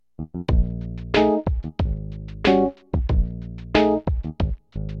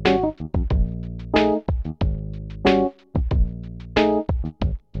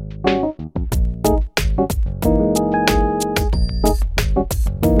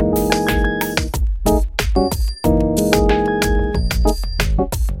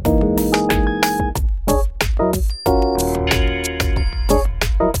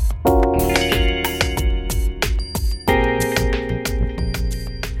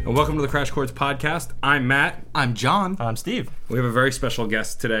Welcome to the Crash Chords podcast. I'm Matt. I'm John. I'm Steve. We have a very special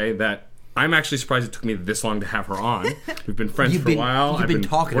guest today that I'm actually surprised it took me this long to have her on. We've been friends for a while. You've been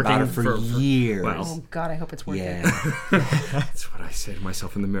talking about it for years. Well, Oh, God, I hope it's working. Yeah. that's what I say to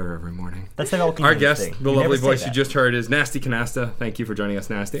myself in the mirror every morning. That's the whole Our guest, thing. the You lovely never say voice that. you just heard, is Nasty Canasta. Thank you for joining us,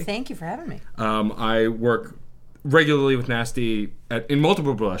 Nasty. Thank you for having me. I work regularly with Nasty in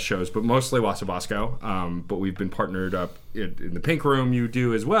multiple burlesque shows, but mostly Wasabasco. But we've been partnered up in the Pink Room. You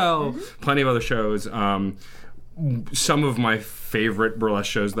do as well. Mm-hmm. Plenty of other shows. Some of my favorite burlesque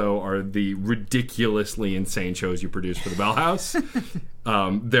shows, though, are the ridiculously insane shows you produce for the Bell House.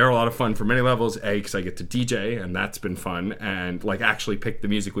 They're a lot of fun for many levels. A, because I get to DJ, and that's been fun, and like actually pick the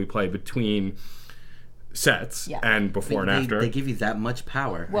music we play between sets and before and after. They give you that much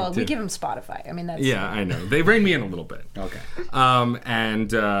power. Well, we give them Spotify. I mean, that's... Yeah, I know. They rein me in a little bit. Okay.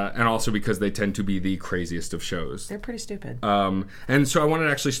 And also because they tend to be the craziest of shows. They're pretty stupid. And so I wanted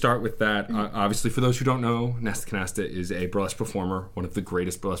to actually start with that. Obviously, for those who don't know, Nasty Canasta is a burlesque performer, one of the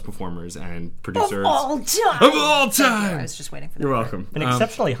greatest burlesque performers and producers Of all time! Of all Thank you. time! I was just waiting for that. You're welcome. And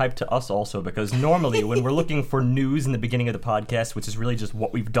exceptionally hyped to us also, because normally when we're looking for news in the beginning of the podcast, which is really just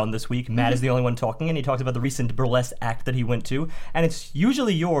what we've done this week, Matt is the only one talking, and he talks about the recent burlesque act that he went to, and it's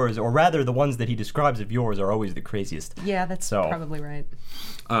usually yours, or rather the ones that he describes of yours are always the craziest. Yeah, that's probably right.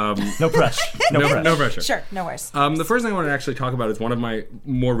 No pressure. No pressure. Sure, no worries. The first thing I want to actually talk about is one of my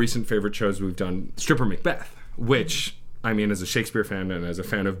more recent favorite shows we've done, Stripper Macbeth, which, I mean, as a Shakespeare fan and as a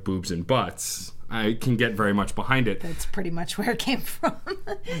fan of boobs and butts, I can get very much behind it. That's pretty much where it came from.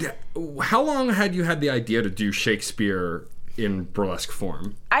 How long had you had the idea to do Shakespeare in burlesque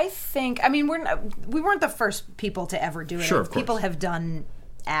form? I think, I mean, we weren't the first people to ever do it. Sure, of course. People have done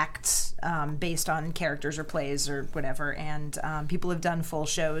acts based on characters or plays or whatever, and people have done full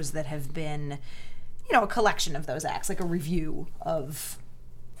shows that have been, a collection of those acts, like a review of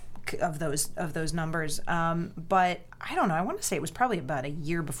those numbers. But I don't know. I want to say it was probably about a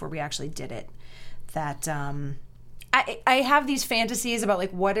year before we actually did it. That I have these fantasies about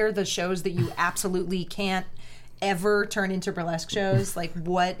like what are the shows that you absolutely can't ever turn into burlesque shows, like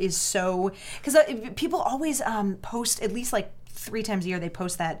what is so, because people always post at least like 3 times a year. They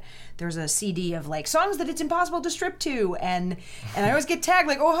post that there's a CD of like songs that it's impossible to strip to, and I always get tagged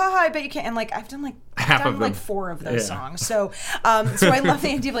like, oh haha, I bet you can't, and like I've done like Half of them. like 4 of those songs. So I love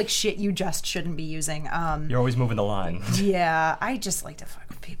the idea of like shit you just shouldn't be using. You're always moving the line. Yeah, I just like to fuck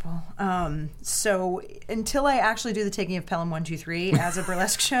with people. So until I actually do the Taking of Pelham 1, 2, 3 as a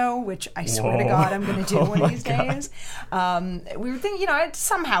burlesque show, which I swear to God I'm going to do one of these days. We were thinking,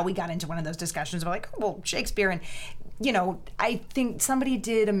 somehow we got into one of those discussions about like, oh, well, Shakespeare, and I think somebody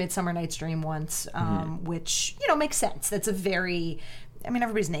did A Midsummer Night's Dream once, which makes sense. That's a very,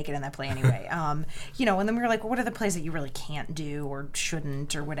 everybody's naked in that play anyway. And then we were like, well, what are the plays that you really can't do or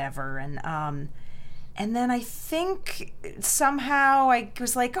shouldn't or whatever? And then I think somehow I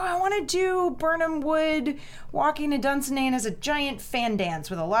was like, oh, I want to do Birnam Wood walking to Dunsinane as a giant fan dance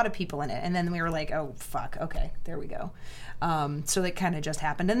with a lot of people in it. And then we were like, oh, fuck, okay, there we go. So that kind of just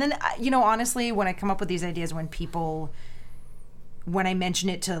happened. And then, honestly, when I come up with these ideas, when I mention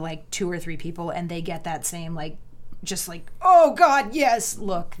it to like 2 or 3 people and they get that same like, just like, oh God, yes,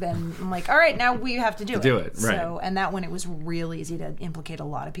 look, then I'm like, all right, now we have to do it. Do it, right. So, and that one, it was real easy to implicate a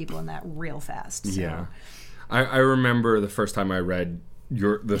lot of people in that real fast. So. Yeah. I remember the first time I read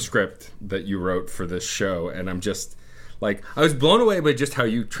the script that you wrote for this show, and I'm just like, I was blown away by just how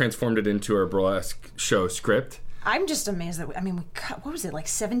you transformed it into a burlesque show script. I'm just amazed that, we cut, what was it, like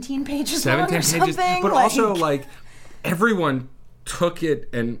 17 pages 17 long or pages, something? but also like everyone took it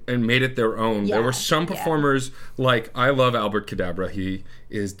and made it their own. Yeah, there were some performers, like, I love Albert Cadabra. He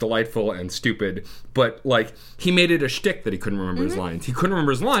is delightful and stupid, but like he made it a shtick that he couldn't remember his lines. He couldn't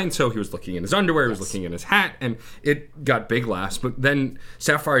remember his lines, so he was looking in his underwear, he was looking in his hat, and it got big laughs. But then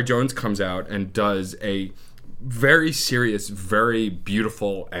Sapphire Jones comes out and does a very serious, very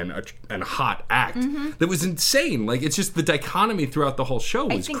beautiful, and hot act that was insane. Like, it's just the dichotomy throughout the whole show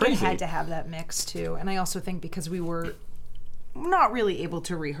was crazy. I think it had to have that mix too, and I also think because we were not really able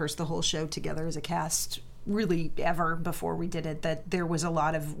to rehearse the whole show together as a cast really ever before we did it, that there was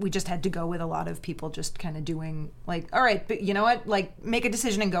we just had to go with a lot of people just kind of doing like, all right, but you know what, like make a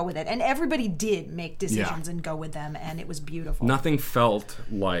decision and go with it. And everybody did make decisions and go with them, and it was beautiful. Nothing felt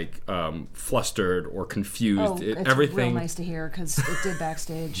like flustered or confused. It's everything real nice to hear, because it did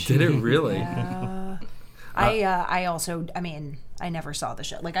backstage. Did it really? Yeah. I also, I mean, I never saw the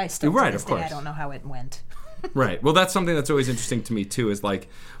show. Like, I still, to this day, I don't know how it went. Right. Well, that's something that's always interesting to me, too, is like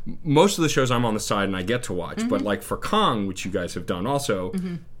most of the shows I'm on the side and I get to watch. But like for Kong, which you guys have done also,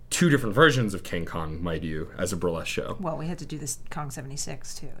 2 different versions of King Kong, mind you, as a burlesque show. Well, we had to do this Kong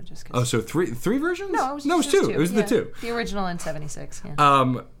 76, too. Just cause. Oh, so three versions? No, it was 2. It was the 2. The original and 76,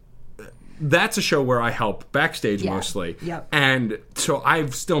 yeah. That's a show where I help backstage mostly. Yep. And so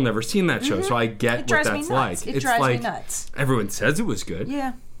I've still never seen that show, so I get what that's like. It drives me nuts. Everyone says it was good.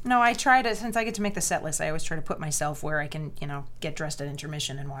 Yeah. No, I try to, since I get to make the set list, I always try to put myself where I can, get dressed at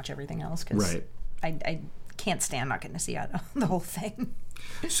intermission and watch everything else. Because I can't stand not getting to see the whole thing.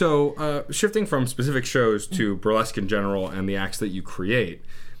 So, shifting from specific shows to burlesque in general and the acts that you create,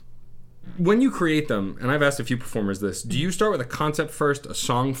 when you create them, and I've asked a few performers this, do you start with a concept first, a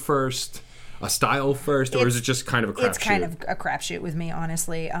song first, a style first, or is it just kind of a crapshoot? It's kind of a crapshoot with me,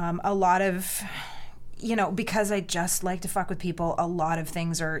 honestly. A lot of... because I just like to fuck with people, a lot of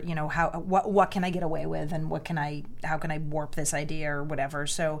things are, what can I get away with, and how can I warp this idea or whatever.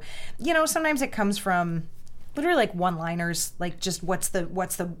 So, sometimes it comes from literally like one-liners, like just what's the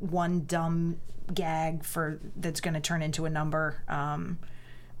one dumb gag that's going to turn into a number.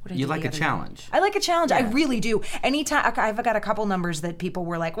 You like a challenge. I like a challenge. Yeah. I really do. Anytime I've got a couple numbers that people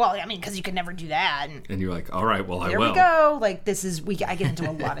were like, "Well, I mean, because you could never do that." And you're like, "All right, well, I will." There we go. Like this is I get into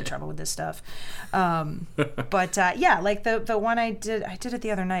a lot of trouble with this stuff. But like the one I did it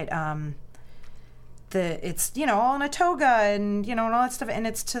the other night. It's all in a toga and and all that stuff, and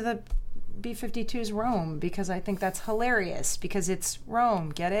it's to the B-52's Rome, because I think that's hilarious, because it's Rome,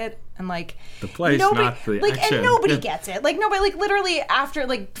 get it? And like the place, not the action. And nobody gets it. Like nobody, like literally after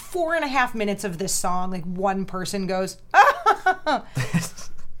like 4.5 minutes of this song, like one person goes, but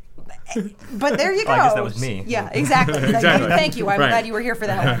there you go. I guess that was me. Yeah, exactly. Exactly. Thank you. I'm glad you were here for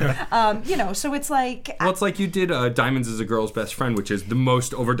that one. So it's like... Well, it's like you did Diamonds is a Girl's Best Friend, which is the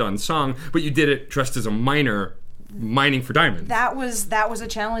most overdone song, but you did it dressed as a miner mining for diamonds. That was a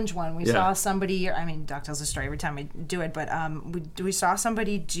challenge one. We saw somebody, I mean, Doc tells a story every time we do it, but we saw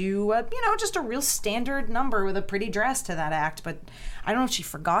somebody do just a real standard number with a pretty dress to that act, but I don't know if she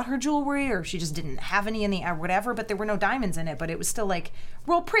forgot her jewelry or if she just didn't have any in the whatever, but there were no diamonds in it, but it was still like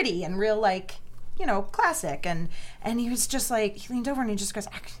real pretty and real like classic, and he was just like, he leaned over and he just goes,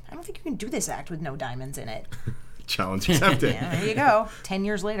 I don't think you can do this act with no diamonds in it. Challenge accepted. Yeah, there you go. 10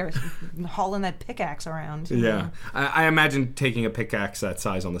 years later, hauling that pickaxe around. Yeah. I imagine taking a pickaxe that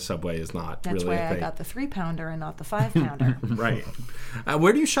size on the subway is not That's really a thing. That's why I got the 3-pounder and not the 5-pounder. Right.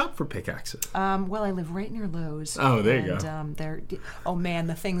 Where do you shop for pickaxes? Well, I live right near Lowe's. Oh, there you go. Oh man,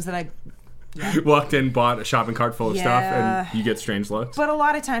 the things that I... Yeah. Walked in, bought a shopping cart full of stuff, and you get strange looks. But a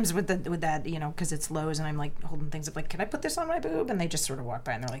lot of times with that, because it's Lowe's, and I'm like holding things up, like, can I put this on my boob? And they just sort of walk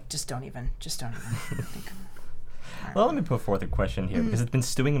by, and they're like, just don't even. Well, let me put forth a question here, because it's been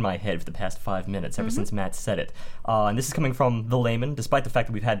stewing in my head for the past 5 minutes, ever since Matt said it. And this is coming from the layman, despite the fact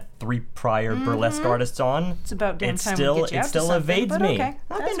that we've had 3 prior burlesque artists on. It's about damn time it still evades me. Okay.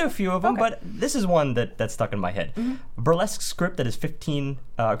 I've been to a few of them, but this is one that stuck in my head. A burlesque script that is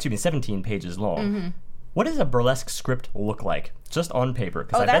 17 pages long. What does a burlesque script look like, just on paper?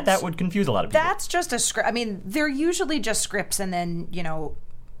 Because I bet that would confuse a lot of people. That's just a script. I mean, they're usually just scripts, and then,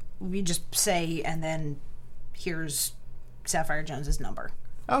 we just say, and then here's Sapphire Jones's number.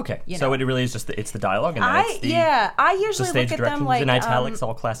 Okay, so it really is just it's the dialogue, and I usually the stage look at them like in italics,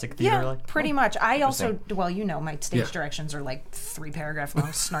 all classic theater. Yeah, pretty much. I also, my stage directions are like 3-paragraph long,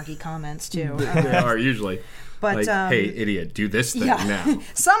 snarky comments too. They are usually. But like, hey, idiot, do this thing now.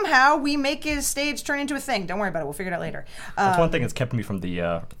 Somehow we make his stage turn into a thing. Don't worry about it. We'll figure it out later. That's one thing that's kept me from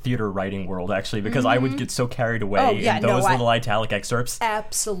the theater writing world, actually, because I would get so carried away in those little italic excerpts.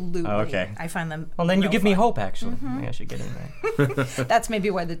 Absolutely. Oh, okay. I find them. Well, then you give me hope, actually. Maybe I should get in there. That's maybe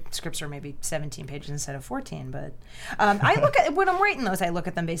why the scripts are maybe 17 pages instead of 14. But I look at when I'm writing those, I look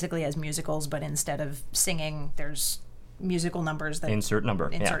at them basically as musicals, but instead of singing, there's musical numbers that insert number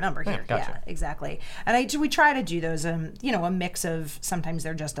here. Yeah, exactly. And we try to do those a mix of, sometimes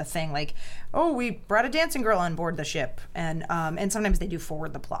they're just a thing like, oh, we brought a dancing girl on board the ship, and sometimes they do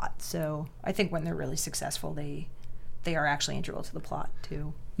forward the plot. So I think when they're really successful, they are actually integral to the plot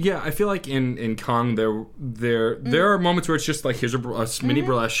too. Yeah, I feel like in Kong there are moments where it's just like, here's a mini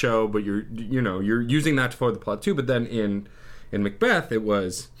burlesque show, but you're using that to forward the plot too. But then in Macbeth, it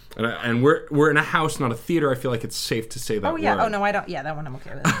was And we're in a house, not a theater. I feel like it's safe to say that. Oh yeah. word. Oh no, I don't. Yeah, that one I'm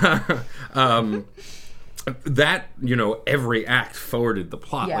okay with. That, every act forwarded the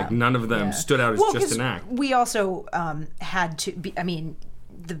plot. Yeah. Like none of them stood out as just 'cause an act. We also had to be. I mean,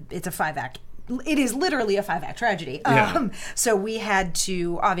 it's a 5-act. It is literally a 5-act tragedy. Yeah. So we had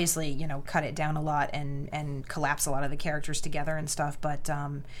to obviously, cut it down a lot and collapse a lot of the characters together and stuff. But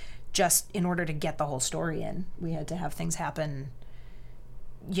just in order to get the whole story in, we had to have things happen,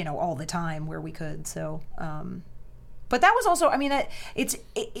 all the time where we could. So. But that was also, I mean,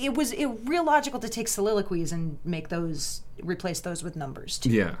 it was real logical to take soliloquies and replace those with numbers too.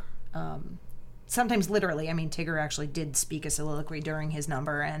 Yeah. Sometimes literally, I mean, Tigger actually did speak a soliloquy during his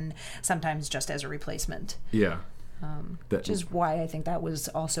number, and sometimes just as a replacement. Yeah. Which is why I think that was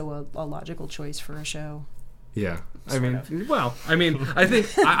also a logical choice for a show. Yeah. I think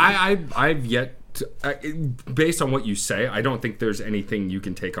I've yet to, based on what you say, I don't think there's anything you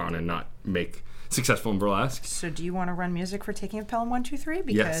can take on and not make successful in burlesque. So do you want to run music for Taking of Pelham 1, 2, 3?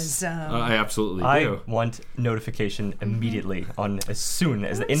 Because yes, I absolutely do. I want notification immediately on as soon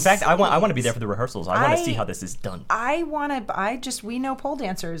as. In fact, I want to be there for the rehearsals. I want to see how this is done. We know pole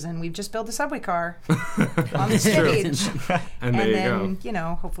dancers, and we've just built a subway car on the stage. and there you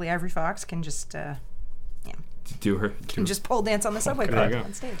go. Hopefully Ivory Fox can just just pole dance on the subway car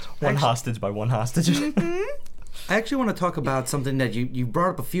on stage. One hostage by one hostage. I actually want to talk about something that you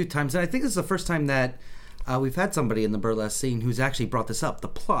brought up a few times, and I think this is the first time that we've had somebody in the burlesque scene who's actually brought this up, the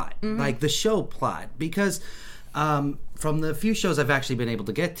plot, like the show plot, because from the few shows I've actually been able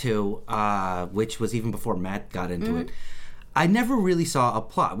to get to, which was even before Matt got into it, I never really saw a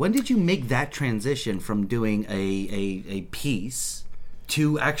plot. When did you make that transition from doing a piece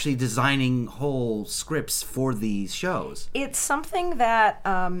to actually designing whole scripts for these shows? It's something that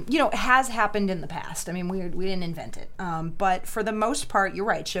has happened in the past. I mean, we didn't invent it, but for the most part, you're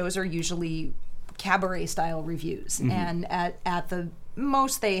right. Shows are usually cabaret style reviews, and at the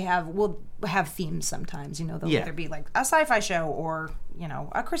most will have themes sometimes. They'll either be like a sci-fi show or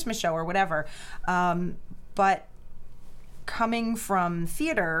a Christmas show or whatever. But coming from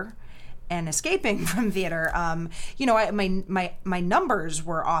theater and escaping from theater, my numbers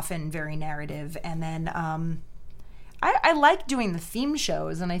were often very narrative, and then I like doing the theme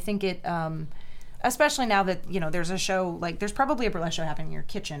shows, and I think it, especially now that there's a show, like there's probably a burlesque show happening in your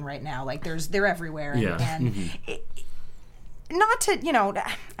kitchen right now, like they're everywhere, and not to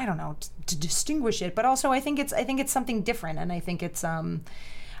I don't know to distinguish it, but also I think it's something different, and I think it's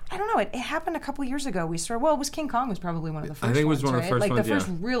I don't know. It happened a couple years ago. It was King Kong was probably one of the first ones. I think it was one of the first ones, the first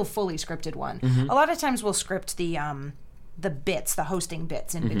real fully scripted one. A lot of times we'll script the bits, the hosting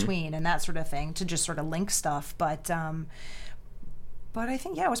bits in between and that sort of thing to just sort of link stuff. But I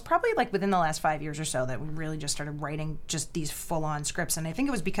think, it was probably like within the last 5 years or so that we really just started writing just these full-on scripts. And I think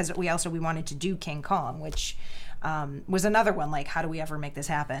it was because we wanted to do King Kong, which was another one, like, how do we ever make this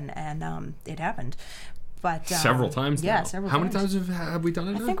happen? And it happened. But several times now. Yeah, several times. How many times have we done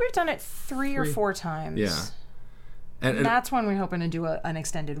it now? I think we've done it 3 or 4 times. Yeah. And that's when we're hoping to do an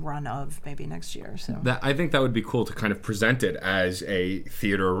extended run of maybe next year. So I think that would be cool to kind of present it as a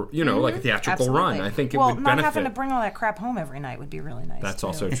theater, like a theatrical run. I think it would benefit. Well, not having to bring all that crap home every night would be really nice. That's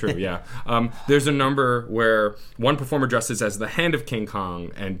also true, yeah. There's a number where one performer dresses as the hand of King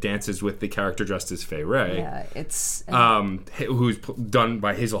Kong and dances with the character dressed as Fay Wray. Yeah, it's... who's done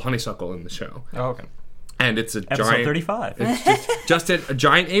by Hazel Honeysuckle in the show. Oh, okay. And it's a Episode giant... 35. It's just a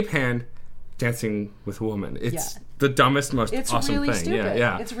giant ape hand dancing with a woman. It's the dumbest, most awesome really thing. Stupid.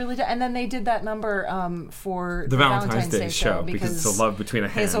 Yeah. It's really and then they did that number for the Valentine's Day show because it's a love between a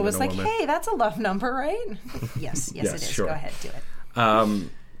hand Hazel was and a like, woman. "Hey, that's a love number, right?" Yes, it is. Sure. Go ahead, do it.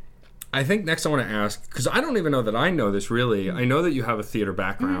 I think next I want to ask, because I don't even know that I know this really. I know that you have a theater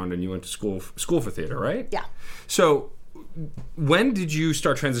background and you went to school for theater, right? Yeah. So when did you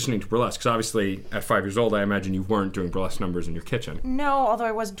start transitioning to burlesque? Because obviously at 5 years old, I imagine you weren't doing burlesque numbers in your kitchen. No, although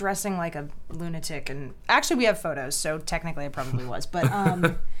I was dressing like a lunatic. And actually, we have photos, so technically I probably was. But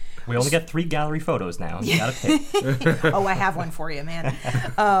we only get 3 gallery photos now. You gotta pick. Oh, I have one for you, man.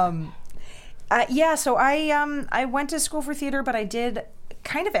 So I went to school for theater, but I did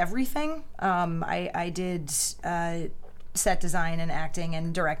kind of everything. I did set design and acting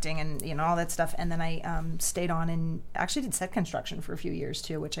and directing and all that stuff, and then I stayed on and actually did set construction for a few years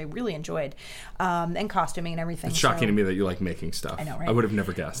too, which I really enjoyed, and costuming and everything. It's shocking to me that you like making stuff. I know, right? I would have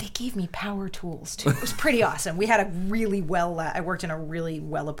never guessed. They gave me power tools too. It was pretty awesome. We had a really I worked in a really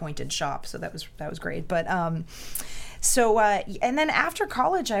well appointed shop, so that was great. But and then after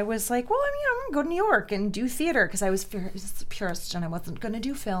college, I was like, well, I'm going to go to New York and do theater because I was a purist and I wasn't going to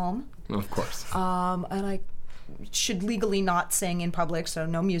do film. Of course. And I should legally not sing in public, so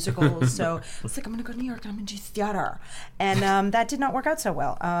no musicals. So it's like, I'm going to go to New York and I'm going to do theater. And that did not work out so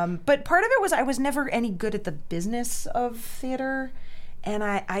well. But part of it was I was never any good at the business of theater. And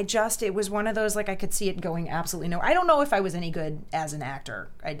it was one of those, like, I could see it going absolutely nowhere. I don't know if I was any good as an actor.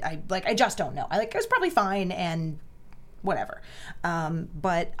 I just don't know. I was probably fine and whatever.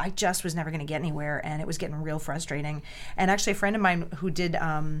 But I just was never going to get anywhere, and it was getting real frustrating. And actually, a friend of mine who did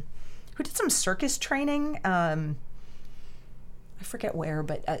some circus training, I forget where,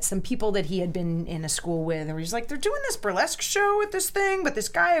 but some people that he had been in a school with, and he's like, they're doing this burlesque show at this thing, but this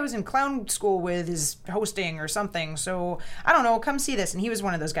guy I was in clown school with is hosting or something, so I don't know, come see this. And he was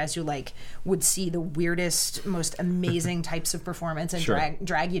one of those guys who, like, would see the weirdest, most amazing types of performance and Sure.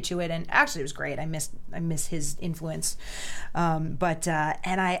 drag you to it. And actually it was great. I miss his influence. And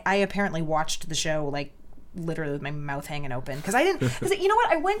I apparently watched the show, like, literally with my mouth hanging open, because I didn't. You know what?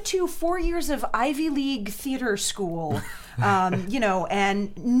 I went to 4 years of Ivy League theater school,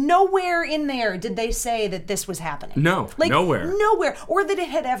 and nowhere in there did they say that this was happening. No, nowhere, or that it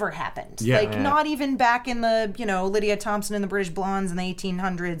had ever happened. Yeah. Not even back in the Lydia Thompson and the British Blondes in the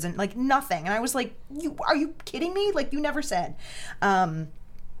 1800s, and like nothing. And I was like, are you kidding me? Like, you never said. And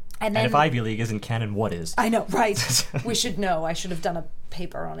then, if Ivy League isn't canon, what is? I know, right? We should know. I should have done a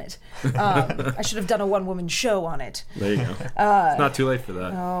paper on it. I should have done a one-woman show on it. There you go. It's not too late for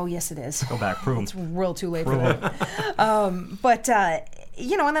that. Oh, yes, it is. Go back, prove 'em. It's real too late for that. And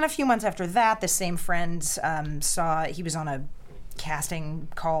then a few months after that, the same friend he was on a casting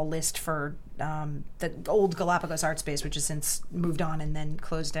call list for the old Galapagos Art Space, which has since moved on and then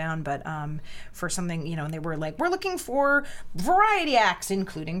closed down, but for something, and they were like, we're looking for variety acts,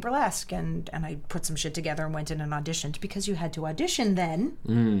 including burlesque, and I put some shit together and went in and auditioned, because you had to audition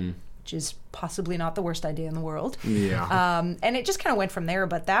then, which is possibly not the worst idea in the world. Yeah. And it just kind of went from there,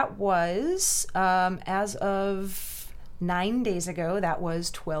 but that was, as of 9 days ago, that was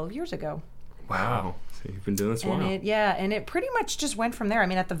 12 years ago. Wow. So you've been doing this a while. And it pretty much just went from there. I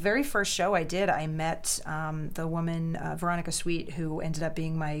mean, at the very first show I did, I met the woman, Veronica Sweet, who ended up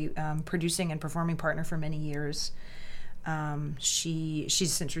being my producing and performing partner for many years.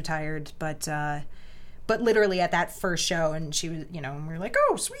 She's since retired, but literally at that first show, and she was, and we were like,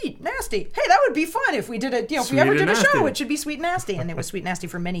 oh, Sweet Nasty. Hey, that would be fun if we did it. If we ever did a show, it should be Sweet Nasty. And it was Sweet Nasty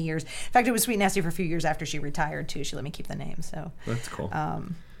for many years. In fact, it was Sweet Nasty for a few years after she retired too. She let me keep the name. So That's cool.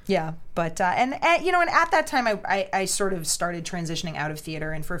 Yeah, but and at that time I sort of started transitioning out of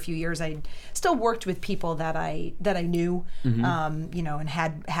theater, and for a few years I still worked with people that I knew, and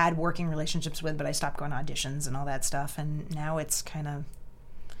had working relationships with, but I stopped going to auditions and all that stuff, and now it's kind of,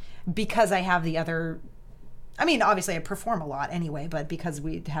 because I have the other. I mean, obviously I perform a lot anyway, but because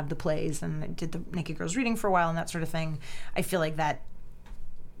we have the plays and I did the Naked Girls reading for a while and that sort of thing, I feel like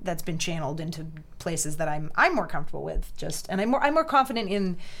that's been channeled into places that I'm more comfortable with, and I'm more confident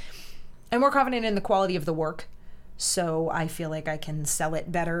in the quality of the work, so I feel like I can sell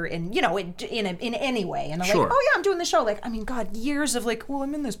it better in any way. And I'm Sure. like, oh yeah, I'm doing the show. Like, I mean, God, years of like, well,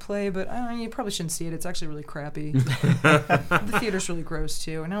 I'm in this play, but you probably shouldn't see it. It's actually really crappy. The theater's really gross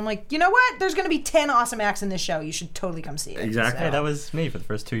too. And I'm like, you know what? There's going to be 10 awesome acts in this show. You should totally come see it. Exactly. Hey, that was me for the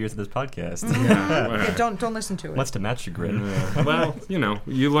first 2 years of this podcast. Yeah, don't listen to it. Much to Matt's chagrin. Well,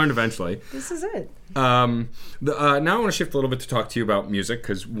 you learned eventually. This is it. Now I want to shift a little bit to talk to you about music,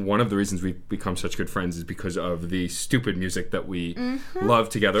 because one of the reasons we've become such good friends is because of the stupid music that we love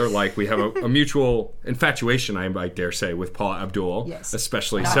together. Like, we have a mutual infatuation, I dare say, with Paula Abdul, Yes.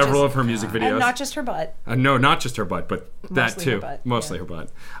 especially Not several just- of her music videos. And not just her butt. No, not just her butt, but that Mostly too. her butt, Mostly yeah. her butt.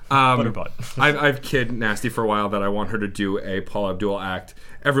 But her butt. I've kid Nasty for a while that I want her to do a Paula Abdul act.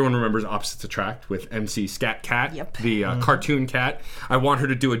 Everyone remembers Opposites Attract with MC Scat Cat, Yep. the cartoon cat. I want her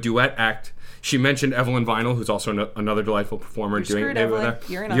to do a duet act. She mentioned Evelyn Vinyl, who's also another delightful performer. You're doing screwed, maybe with Evelyn.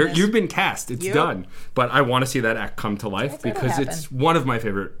 her. You're in on this. You've been cast. It's Yep. done. But I want to see that act come to life, It'll because happen. it's one of my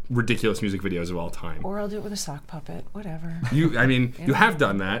favorite ridiculous music videos of all time. Or I'll do it with a sock puppet. Whatever. You have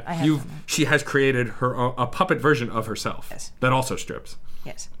done that. I have done that. She has created a puppet version of herself Yes. that also strips,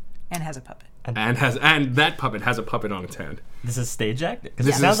 Yes. And has a puppet. and that puppet has a puppet on its hand. This is stage act? Because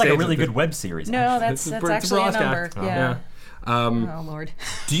This it is sounds like a stage really act. good web series. No, actually. that's It's actually a burlesque number. act. Yeah. Oh Lord.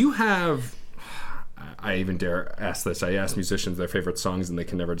 Do you have? I even dare ask this. I ask musicians their favorite songs, and they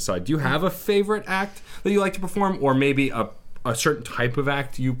can never decide. Do you have a favorite act that you like to perform, or maybe a certain type of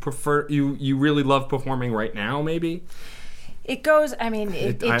act you prefer? You really love performing right now, maybe? It goes. I mean,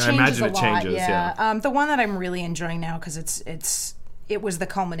 it I changes imagine a it lot. changes, yeah. The one that I'm really enjoying now, because it was the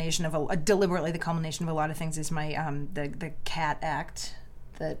culmination of deliberately the culmination of a lot of things, is my the cat act.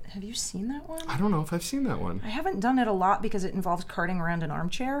 Have you seen that one? I don't know if I've seen that one. I haven't done it a lot because it involves carting around an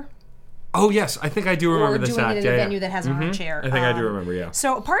armchair. Oh yes, I think I do remember or this doing act. it at a venue that has an armchair. I think I do remember. Yeah.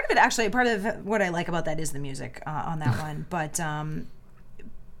 So part of what I like about that is the music on that one,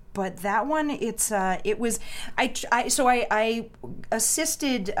 but that one, it was I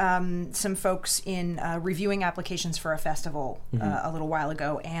assisted some folks in reviewing applications for a festival a little while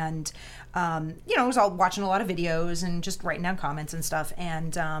ago, and I was all watching a lot of videos and just writing down comments and stuff,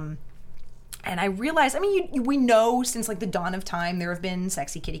 and I realized, we know since like the dawn of time there have been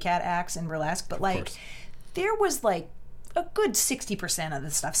sexy kitty cat acts and burlesque, but like there was like a good 60% of the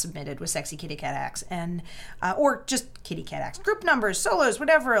stuff submitted was sexy kitty cat acts, and or just kitty cat acts, group numbers, solos,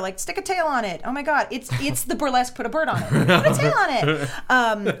 whatever. Like stick a tail on it. Oh my god, it's the burlesque. Put a bird on it. Put a tail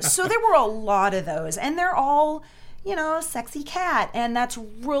on it. So there were a lot of those, and they're all sexy cat, and that's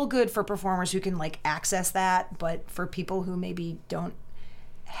real good for performers who can like access that. But for people who maybe don't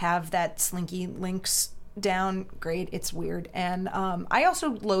have that slinky links down, great. It's weird, and I also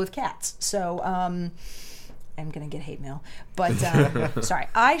loathe cats, so. I'm gonna get hate mail, but sorry,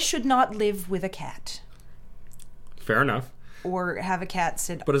 I should not live with a cat Fair enough. or have a cat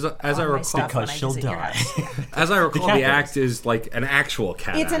sit. But as I on my recall, stuff because when I she'll visit your die. house. as I recall, cat the does. act is like an actual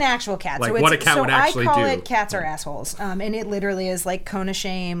cat. It's an act. actual cat. Like so it's, what a cat would actually I call do. it cats are assholes, and it literally is like cone of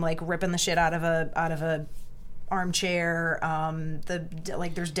shame, like ripping the shit out of a armchair.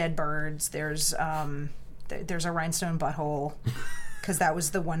 There's dead birds. There's a rhinestone butthole, because that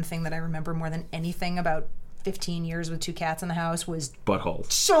was the one thing that I remember more than anything about 15 years with two cats in the house was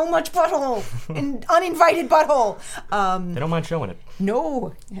Buttholes. so much butthole and uninvited butthole. They don't mind showing it.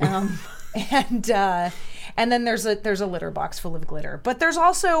 No. And then there's a litter box full of glitter, but there's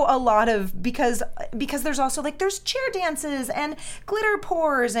also a lot of because there's also like there's chair dances and glitter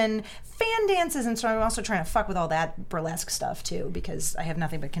pours and fan dances, and so I'm also trying to fuck with all that burlesque stuff too, because I have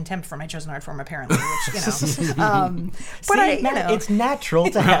nothing but contempt for my chosen art form apparently, which but it's natural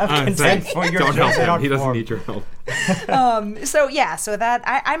to have consent for your Don't help chosen him. art He doesn't form. need your help. So that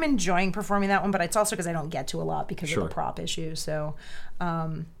I'm enjoying performing that one, but it's also because I don't get to a lot because Sure. of the prop issue. So,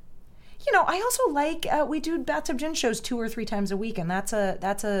 I also like we do bathtub gin shows 2 or 3 times a week, and that's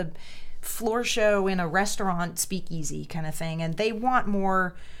a floor show in a restaurant speakeasy kind of thing, and they want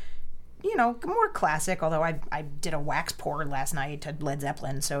more. More classic, although I did a wax pour last night to Led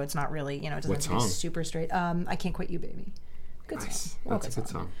Zeppelin, so it's not really, it doesn't What have to be song? super straight. I Can't Quit You, Baby. Good Nice. song. That's a good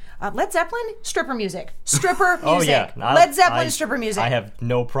song. Led Zeppelin, stripper music. Stripper music. Oh yeah, Led Zeppelin, stripper music. I have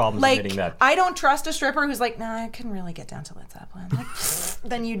no problem admitting that. I don't trust a stripper who's like, nah, I couldn't really get down to Led Zeppelin. Like,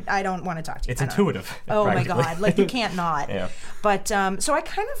 then I don't want to talk to you. It's I don't- intuitive. Oh my practically. god, like you can't not. Yeah. But so I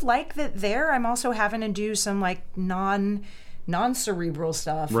kind of like that there. I'm also having to do some like non-cerebral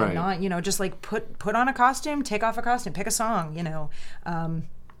stuff, Right. and not just like put on a costume, take off a costume, pick a song,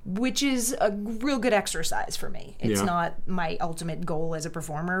 which is a real good exercise for me. It's Yeah. not my ultimate goal as a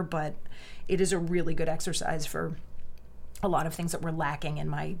performer, but it is a really good exercise for a lot of things that were lacking in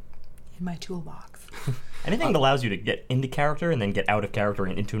my toolbox. Anything that allows you to get into character and then get out of character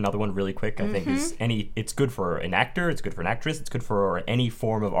and into another one really quick, I think it's good for an actor, it's good for an actress, it's good for any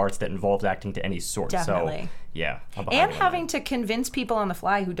form of arts that involves acting to any sort. Definitely. So, yeah. I'm behind And you on having that. to convince people on the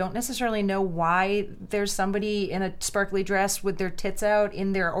fly who don't necessarily know why there's somebody in a sparkly dress with their tits out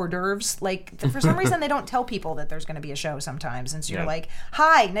in their hors d'oeuvres. Like, for some reason, they don't tell people that there's going to be a show sometimes. And so you're Yeah. like,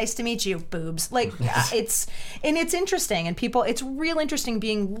 hi, nice to meet you, boobs. Like, it's interesting. And it's real interesting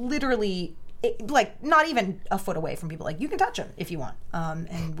being literally, like, not even a foot away from people. Like, you can touch them if you want.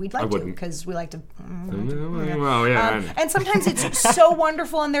 And we'd like to, wouldn't. because we like to. Well, yeah. I know. And sometimes it's so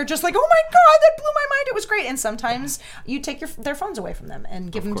wonderful, and they're just like, "Oh my god, that blew my mind! It was great." And sometimes you take their phones away from them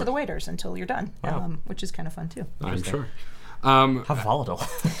and give them to the waiters until you're done, which is kind of fun too. I'm sure. How volatile.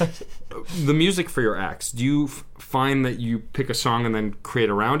 The music for your acts, do you find that you pick a song and then create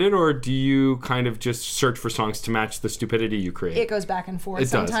around it, or do you kind of just search for songs to match the stupidity you create? It goes back and forth. It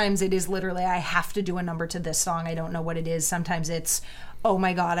does. Sometimes it is literally I have to do a number to this song. I don't know what it is. Sometimes it's oh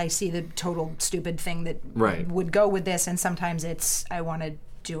my god, I see the total stupid thing that Right. would go with this, and sometimes it's I want to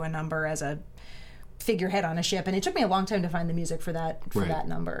do a number as a figurehead on a ship, and it took me a long time to find the music for that Right.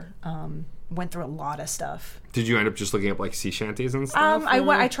 number. Went through a lot of stuff. Did you end up just looking up like sea shanties and stuff?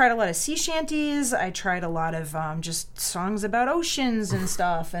 I tried a lot of sea shanties. I tried a lot of just songs about oceans and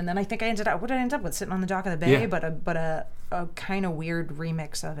stuff. And then I think I ended up with Sitting on the Dock of the Bay, Yeah. but a kind of weird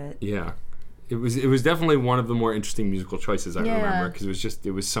remix of it. Yeah. It was definitely one of the more interesting musical choices I Yeah. remember, because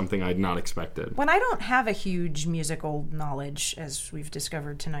it was something I'd not expected. When I don't have a huge musical knowledge, as we've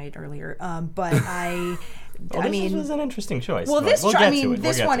discovered tonight earlier, but This was an interesting choice. well, but this we'll tr- get I to mean, it.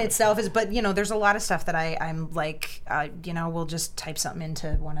 this We'll get one to it. itself is, but there's a lot of stuff that I'm like, we'll just type something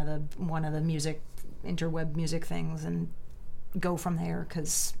into one of the music interweb music things and go from there,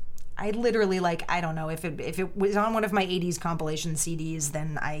 because I literally, like, I don't know, if it was on one of my 80s compilation CDs,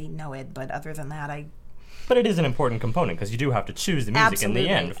 then I know it, but other than that, But it is an important component because you do have to choose the music in the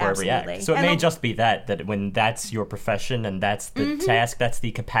end for every absolutely. act. So it And may just be that when that's your profession and that's the task, that's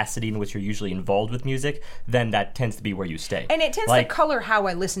the capacity in which you're usually involved with music, then that tends to be where you stay. And it tends to color how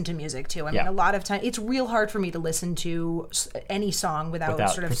I listen to music, too. I mean, Yeah. a lot of time, it's real hard for me to listen to any song without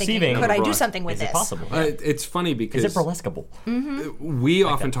sort of thinking, perceiving, could I do something with is this? it possible? It's funny because Is it burlesqueable? we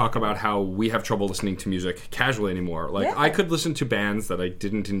often talk about how we have trouble listening to music casually anymore. Like, Yeah. I could listen to bands that I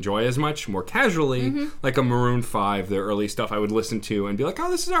didn't enjoy as much more casually, like a Maroon 5, their early stuff I would listen to and be like,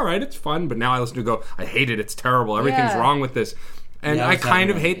 oh, this is all right, it's fun. But now I listen to it and go, I hate it, it's terrible, everything's Yeah. wrong with this. And Yeah, I it's kind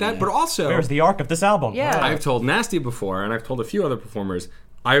of happening, hate that, yeah. but also... Where's the arc of this album? Yeah. I've told Nasty before, and I've told a few other performers,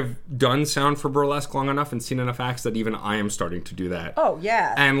 I've done sound for burlesque long enough and seen enough acts that even I am starting to do that. Oh,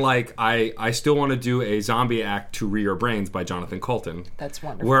 yeah. And like I still want to do a zombie act to Re Your Brains by Jonathan Colton. That's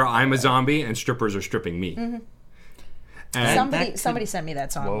wonderful. Where I'm a zombie and strippers are stripping me. And Somebody sent me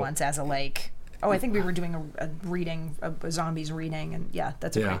that song once as a, like... Oh, I think we were doing a reading, a zombies reading, and yeah,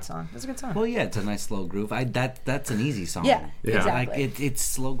 that's a Yeah. great song. That's a good song. Well, yeah, it's a nice slow groove. That's an easy song. Yeah, Yeah. exactly. Like it's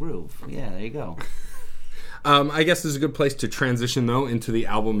slow groove. Yeah, there you go. I guess this is a good place to transition though into the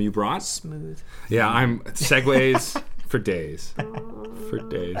album you brought. Smooth. Yeah, I'm segues for days. For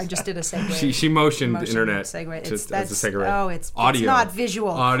days. I just did a segue. She motioned Motion internet segue. to, It's, as a segue. Oh, it's audio. It's not visual.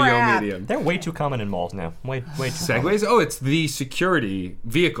 Audio Crap. medium. They're way too common in malls now. Way too common. Segways? Oh, it's the security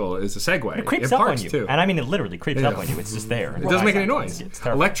vehicle is a Segway. It creeps in up on parks, you. too. And I mean, it literally creeps up Yeah. on you. It's just there. It doesn't make any noise. It's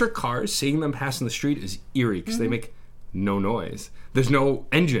terrible. Electric cars, seeing them pass in the street is eerie because they make no noise. There's no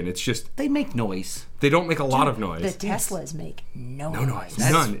engine. It's just They make noise. they don't make a lot of The noise. Teslas make no No noise.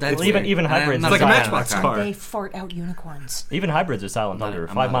 noise. None. that's It's even weird. even hybrids. It's It's like a are Matchbox silent. car. They fart out unicorns. Even hybrids are silent under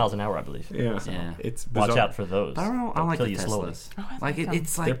I'm 5 not- miles an hour, I believe. Yeah. Yeah. It's Watch bizarre. out for those. I don't know. I They'll like kill the you slowly. Teslas. Oh, I like like it, them.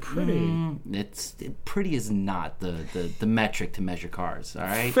 it's like They're pretty. Pretty is not the metric to measure cars. All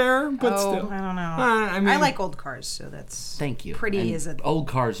right. Fair, but Oh, still. I don't know. I mean, I like old cars, so that's Thank you. Pretty And is a old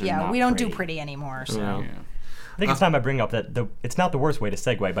cars are yeah. not We don't pretty. do pretty anymore. So Yeah. Yeah. I think it's time I bring up that it's not the worst way to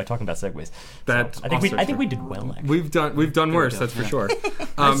segue by talking about segues. That I think also I think we true. did well. Actually. We've done worse. That's for sure.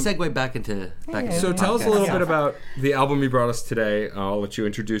 Let's segue back into So tell us a little podcast. bit about the album you brought us today. I'll let you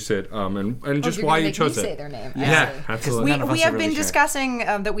introduce it and just you're why gonna you make chose me it. say their name. Yeah, I see. absolutely. None of We us have are been really sure. discussing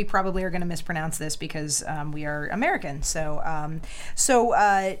that we probably are going to mispronounce this because we are American. So,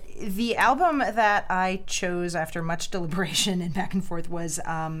 the album that I chose after much deliberation and back and forth was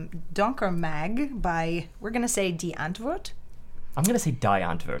Donker Mag by, we're going to say Die Antwoord. I'm gonna say Die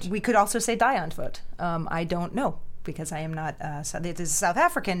Antwoord. We could also say Die Antwoord. I don't know because I am not. It is a South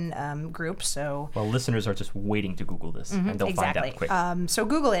African group, so Well, listeners are just waiting to Google this, and they'll find exactly. out quick. So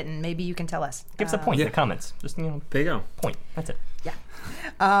Google it and maybe you can tell us. Give us a point in the comments. Just There you go. point. That's it.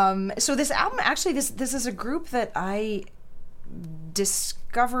 Yeah. So this album, actually, this is a group that I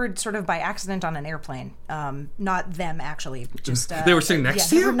discovered sort of by accident on an airplane. Not them, actually. Just They were sitting next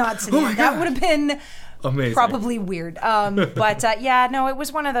to they you? were not sitting. Oh my that God. would have been Amazing. probably weird. But yeah, no, it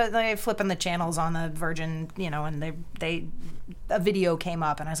was one of the flipping the channels on the Virgin, and they a video came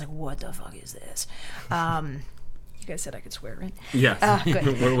up, and I was like, what the fuck is this? You guys said I could swear, right? Yes.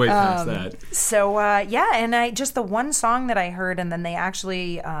 good. We're way past that. So yeah, and I just the one song that I heard, and then they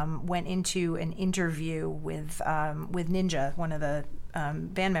actually went into an interview with Ninja, one of the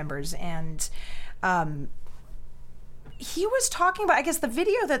band members, and he was talking about. I guess the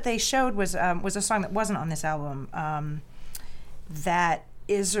video that they showed was a song that wasn't on this album. That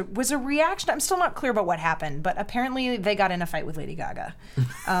was a reaction. I'm still not clear about what happened, but apparently they got in a fight with Lady Gaga.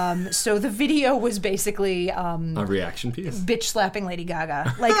 So the video was basically A reaction piece. bitch slapping Lady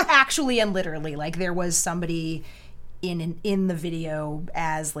Gaga, like actually and literally. Like there was somebody in the video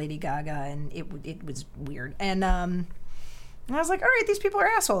as Lady Gaga, and it was weird. And I was like, all right, these people are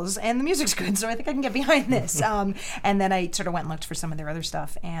assholes, and the music's good, so I think I can get behind this. And then I sort of went and looked for some of their other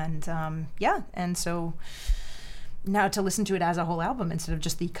stuff, and yeah, and so now to listen to it as a whole album instead of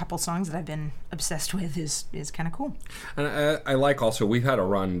just the couple songs that I've been obsessed with is kind of cool. And I like also, we've had a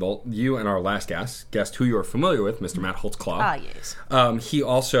run, you and our last guest who you're familiar with, Mr. Matt Holtzclaw. Ah, yes. He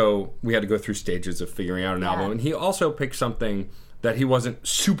also, we had to go through stages of figuring out an album, and he also picked something that he wasn't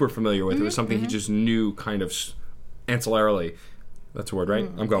super familiar with. It was something he just knew kind of ancillarily. That's a word, right?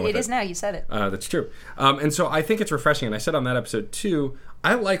 I'm going with it. It is now. You said it. That's true. And so I think it's refreshing. And I said on that episode, too,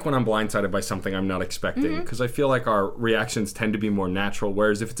 I like when I'm blindsided by something I'm not expecting because I feel like our reactions tend to be more natural.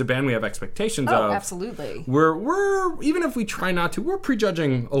 Whereas if it's a band we have expectations of, absolutely. We're even if we try not to, we're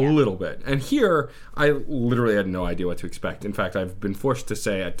prejudging a little bit. And here, I literally had no idea what to expect. In fact, I've been forced to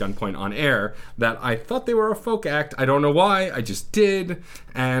say at gunpoint on air that I thought they were a folk act. I don't know why. I just did.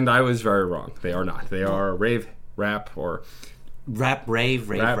 And I was very wrong. They are not. They are rave, rap, or... Rap, rave,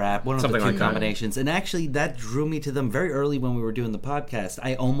 rap, one of the something two like that. combinations. And actually, that drew me to them very early when we were doing the podcast.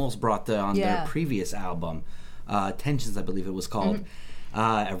 I almost brought them on their previous album, Tensions, I believe it was called.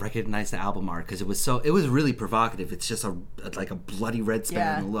 I recognized the album art because it was really provocative. It's just like a bloody red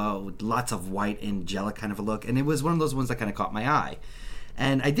span low, with lots of white, angelic kind of a look. And it was one of those ones that kind of caught my eye.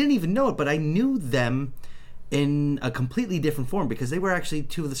 And I didn't even know it, but I knew them in a completely different form because they were actually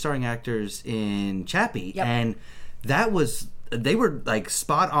two of the starring actors in Chappie. Yep. And they were like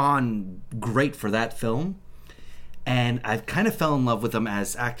spot on great for that film. And I kind of fell in love with them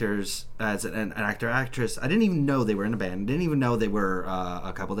as actors, as an actor-actress. I didn't even know they were in a band. I didn't even know they were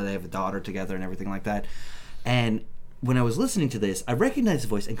a couple, that they have a daughter together and everything like that. And when I was listening to this, I recognized the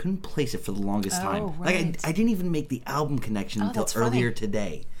voice and couldn't place it for the longest time. Right. Like I didn't even make the album connection until that's earlier funny.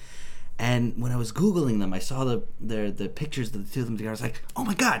 today. And when I was Googling them, I saw the pictures of the two of them together. I was like, oh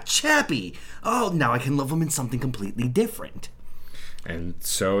my God, Chappie! Oh, now I can love them in something completely different. And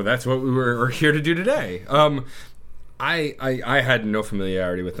so that's what we were here to do today. I had no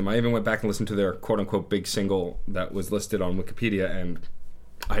familiarity with them. I even went back and listened to their quote-unquote big single that was listed on Wikipedia, and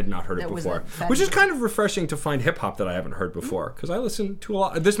I had not heard it before. Which is kind of refreshing to find hip-hop that I haven't heard before, because I listen to a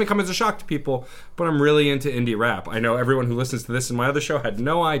lot. This may come as a shock to people, but I'm really into indie rap. I know everyone who listens to this in my other show had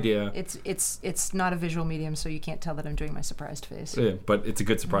no idea. It's not a visual medium, so you can't tell that I'm doing my surprised face. Yeah, but it's a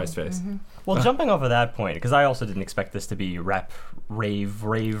good surprised face. Well, jumping off of that point, because I also didn't expect this to be rap, rave,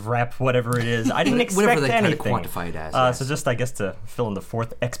 rap, whatever it is. I didn't expect Whatever they anything. kind of quantify it as. Yes. So just, I guess, to fill in the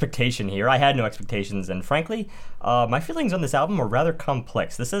fourth expectation here, I had no expectations, and frankly, my feelings on this album were rather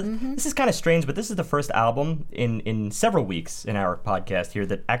complex. This is kind of strange, but this is the first album in several weeks in our podcast here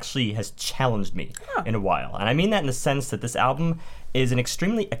that actually has challenged me in a while. And I mean that in the sense that this album is an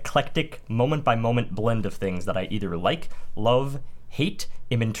extremely eclectic, moment-by-moment blend of things that I either like, love, hate,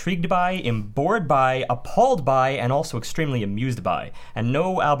 am intrigued by, am bored by, appalled by, and also extremely amused by. And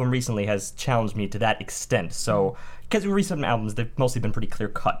no album recently has challenged me to that extent. So, because recent albums, they've mostly been pretty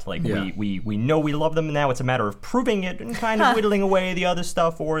clear-cut. Like, we know we love them, and now it's a matter of proving it and kind of whittling away the other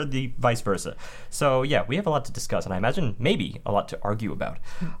stuff, or the vice versa. So, yeah, we have a lot to discuss, and I imagine maybe a lot to argue about.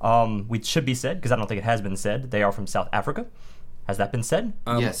 Which should be said, because I don't think it has been said, they are from South Africa. Has that been said?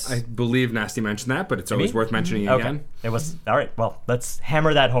 Yes. I believe Nasty mentioned that, but it's always worth mentioning again. It was all right. Well, let's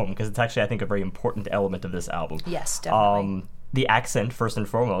hammer that home because it's actually, I think, a very important element of this album. Yes, definitely. The accent, first and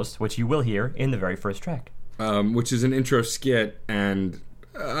foremost, which you will hear in the very first track. Which is an intro skit, and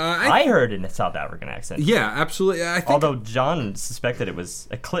I heard in a South African accent. yeah, absolutely. I think Although John suspected it was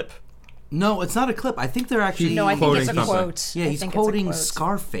a clip. No, it's not a clip. I think they're actually... No, I think it's a quoting quote. Yeah, I he's think it's a quoting quote.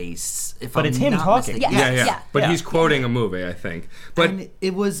 Scarface. But it's him talking. Yeah. yeah. But he's quoting a movie, I think. But And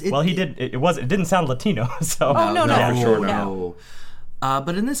it was... Well, he did. It didn't sound Latino. So. Oh, no. for sure, no.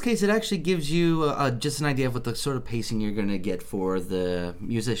 But in this case, it actually gives you just an idea of what the sort of pacing you're going to get for the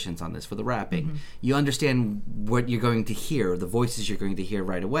musicians on this, for the rapping. You understand what you're going to hear, the voices you're going to hear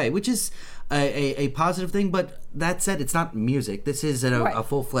right away, which is a positive thing. But that said, it's not music. This is a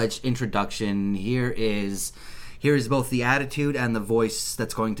full-fledged introduction. Here is both the attitude and the voice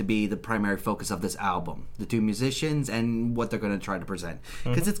that's going to be the primary focus of this album. The two musicians and what they're going to try to present.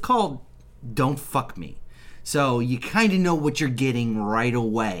 Because it's called Don't Fuck Me. So you kind of know what you're getting right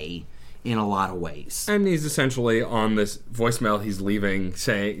away in a lot of ways. And he's essentially on this voicemail he's leaving,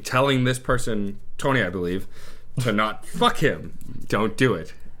 telling this person, Tony, I believe, to not fuck him. Don't do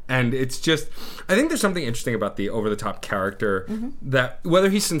it. And it's just, I think there's something interesting about the over-the-top character that,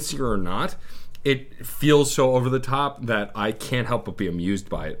 whether he's sincere or not, it feels so over-the-top that I can't help but be amused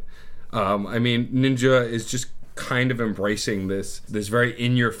by it. I mean, Ninja is just kind of embracing this very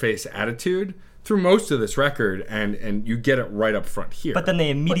in-your-face attitude through most of this record, and you get it right up front here. But then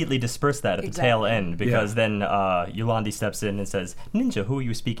they immediately disperse that at the tail Exactly. end because then Yolandi steps in and says, "Ninja, who are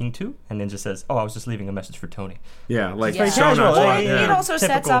you speaking to?" And Ninja says, "Oh, I was just leaving a message for Tony." yeah, like Yeah. so Casual, nonchalant. like, Yeah. It also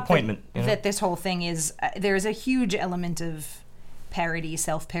Typical sets up appointment, you know? that this whole thing is there's a huge element of parody,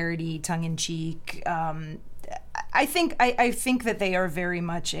 self-parody, tongue-in-cheek. I think that they are very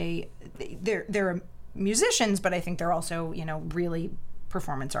much they're musicians, but I think they're also really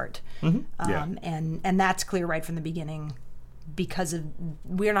performance art. Yeah. And that's clear right from the beginning because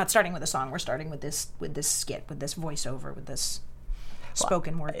we're not starting with a song, we're starting with this skit, with this voiceover, with this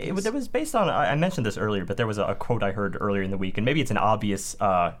spoken word piece. It was based on. I mentioned this earlier, but there was a quote I heard earlier in the week, and maybe it's an obvious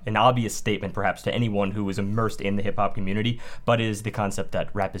statement, perhaps, to anyone who is immersed in the hip hop community, but is the concept that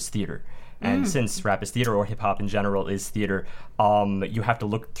rap is theater. And since rap is theater, or hip hop in general is theater, you have to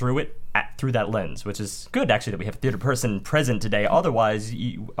look through it through that lens, which is good actually that we have a theater person present today. Otherwise,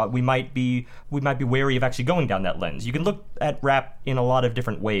 we might be wary of actually going down that lens. You can look at rap in a lot of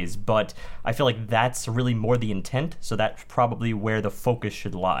different ways, but I feel like that's really more the intent. So that's probably where the focus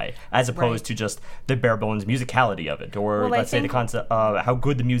should lie, as opposed to just the bare bones musicality of it, or let's say the concept how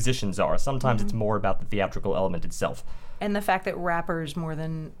good the musicians are. Sometimes it's more about the theatrical element itself, and the fact that rappers more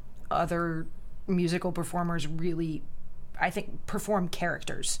than other musical performers really, I think, perform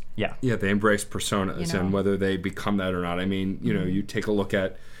characters. Yeah, they embrace personas, and whether they become that or not. I mean, you take a look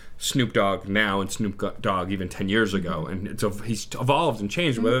at Snoop Dogg now and Snoop Dogg even 10 years ago, and he's evolved and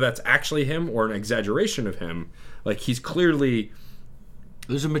changed. Whether that's actually him or an exaggeration of him, like he's clearly.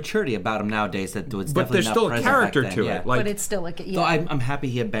 There's a maturity about him nowadays that was but definitely there's not still a present character back then, to yeah. it. Like, but it's still like, So I'm happy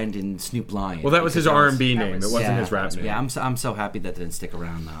he abandoned Snoop Lion. well, that was his R&B name. It wasn't yeah, his rap name. Yeah, I'm so happy that didn't stick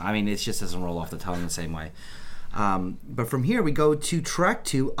around though. I mean, it just doesn't roll off the tongue the same way. But from here we go to track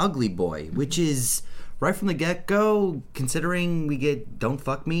 2, Ugly Boy, which is right from the get-go. Considering we get Don't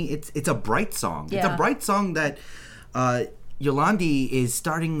Fuck Me, it's a bright song. Yeah. It's a bright song that Yolandi is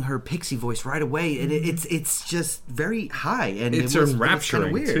starting her pixie voice right away, and it's just very high, and It's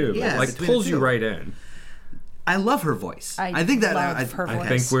enrapturing weird. too. Yeah, Like between pulls the you two. right in. I love her voice. I think that love her I voice.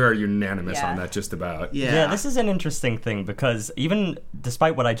 think we are unanimous Yeah. on that. Just about. Yeah. this is an interesting thing because even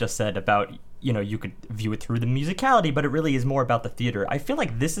despite what I just said about, you could view it through the musicality, but it really is more about the theater. I feel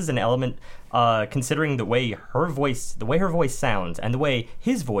like this is an element, considering the way her voice sounds and the way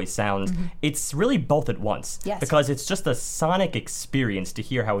his voice sounds, it's really both at once. Yes. Because it's just a sonic experience to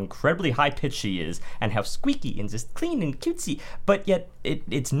hear how incredibly high-pitched she is and how squeaky and just clean and cutesy, but yet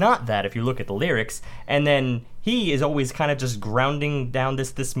it's not that if you look at the lyrics. And then he is always kind of just grounding down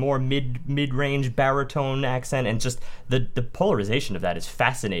this more mid-range baritone accent, and just the polarization of that is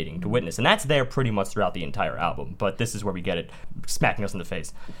fascinating to witness, and that's there pretty much throughout the entire album, but this is where we get it smacking us in the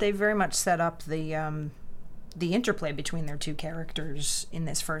face. They very much set up the interplay between their two characters in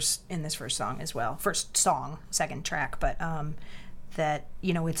this first song as well. First song, second track, but that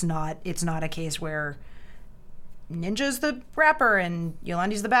it's not a case where Ninja's the rapper and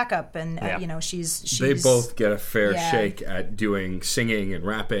Yolandi's the backup, and she's They both get a fair Yeah. shake at doing singing and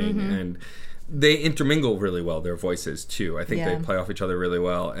rapping, and they intermingle really well, their voices too. I think Yeah. they play off each other really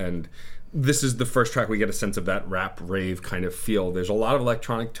well, and this is the first track we get a sense of that rap rave kind of feel. There's a lot of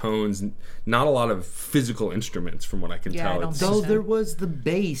electronic tones, not a lot of physical instruments from what I can Yeah, I tell. don't It's- think Though so. there was the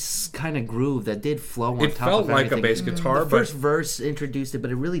bass kind of groove that did flow on It top felt of like a everything. bass guitar, The but first verse introduced it,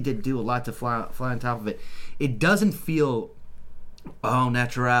 but it really did do a lot to fly on top of it. It doesn't feel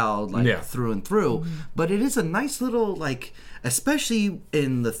natural, like Yeah. through and through, but it is a nice little, like, especially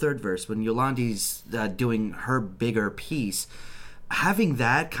in the third verse when Yolandi's doing her bigger piece. Having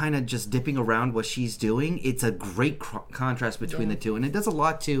that kind of just dipping around what she's doing, it's a great contrast between the two, and it does a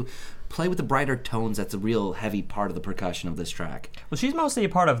lot to play with the brighter tones. That's a real heavy part of the percussion of this track. Well, she's mostly a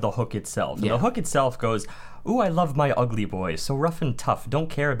part of the hook itself. And Yeah. the hook itself goes, "Ooh, I love my ugly boy, so rough and tough, don't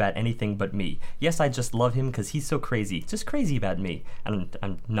care about anything but me. Yes, I just love him because he's so crazy, just crazy about me." And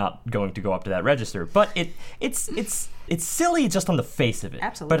I'm not going to go up to that register, but it's silly just on the face of it.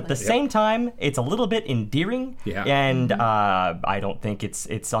 Absolutely. But at the same time, it's a little bit endearing. Yeah. And I don't think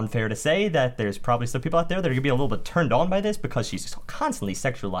it's unfair to say that there's probably some people out there that are going to be a little bit turned on by this because she's constantly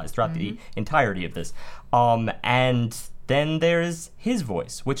sexualized throughout the entirety of this. And then there's his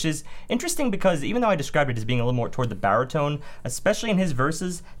voice, which is interesting because even though I described it as being a little more toward the baritone, especially in his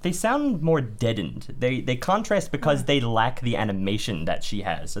verses, they sound more deadened. They contrast because they lack the animation that she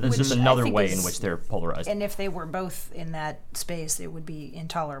has. So there's Which just I another think way is- in which they're polarized. And if they were both in that space, it would be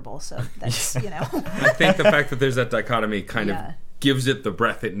intolerable. So that's I think the fact that there's that dichotomy kind Yeah. of gives it the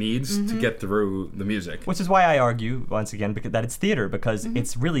breath it needs to get through the music. Which is why I argue, once again, that it's theater, because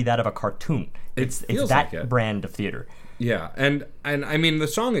it's really that of a cartoon. It's feels that like it. brand of theater. Yeah, and I mean the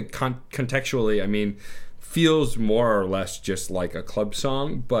song contextually, I mean, feels more or less just like a club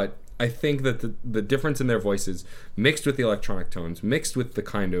song, but I think that the difference in their voices, mixed with the electronic tones, mixed with the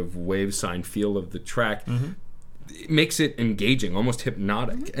kind of wave sign feel of the track, it makes it engaging, almost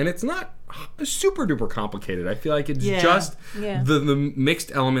hypnotic, and it's not super duper complicated. I feel like it's just Yeah. the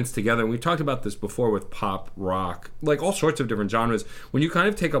mixed elements together. And we've talked about this before with pop, rock, like all sorts of different genres. When you kind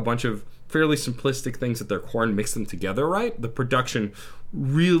of take a bunch of fairly simplistic things at their core and mix them together right, the production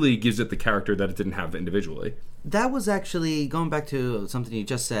really gives it the character that it didn't have individually. That was actually, going back to something you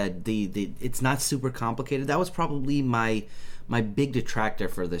just said, the it's not super complicated. That was probably my my big detractor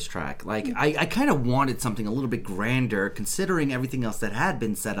for this track. Like, I kind of wanted something a little bit grander, considering everything else that had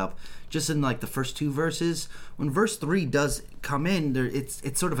been set up just in, like, the first 2 verses. When verse 3 does come in, it's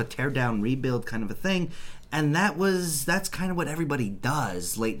sort of a tear-down, rebuild kind of a thing. And that's kind of what everybody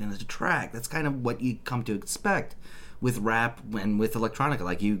does late in the track. That's kind of what you come to expect with rap and with electronica.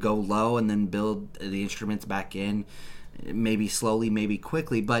 Like, you go low and then build the instruments back in, maybe slowly, maybe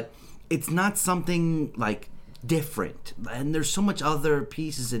quickly, but it's not something, like, different. And there's so much other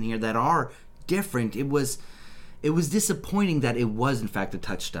pieces in here that are different. It was disappointing that it was in fact a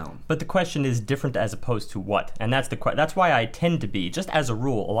touchstone. But the question is different as opposed to what? And that's why I tend to be, just as a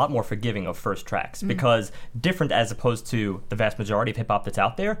rule, a lot more forgiving of first tracks. Because different as opposed to the vast majority of hip-hop that's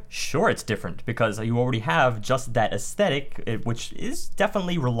out there, sure it's different. Because you already have just that aesthetic, which is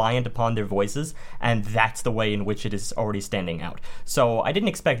definitely reliant upon their voices, and that's the way in which it is already standing out. So I didn't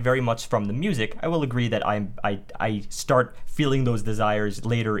expect very much from the music. I will agree that I start feeling those desires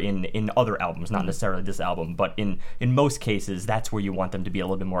later in other albums, not necessarily this album, but in most cases, that's where you want them to be a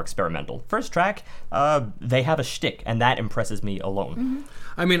little bit more experimental. First track, they have a shtick, and that impresses me alone.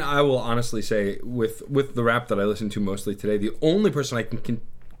 I mean, I will honestly say, with the rap that I listen to mostly today, the only person I can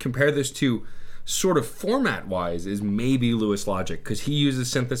compare this to sort of format-wise is maybe Louis Logic, because he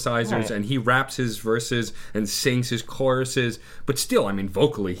uses synthesizers and he raps his verses and sings his choruses, but still, I mean,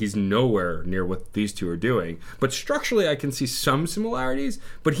 vocally, he's nowhere near what these two are doing. But structurally, I can see some similarities,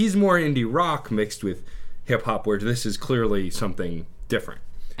 but he's more indie rock mixed with hip-hop, where this is clearly something different.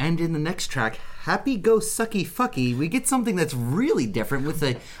 And in the next track, Happy Go Sucky Fucky, we get something that's really different with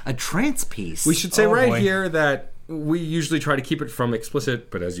a trance piece. We should say here that we usually try to keep it from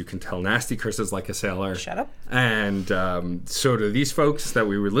explicit, but as you can tell, Nasty curses like a sailor. Shut up. And so do these folks that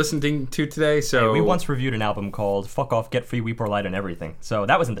we were listening to today. So we once reviewed an album called Fuck Off, Get Free, Weep or Light and Everything. So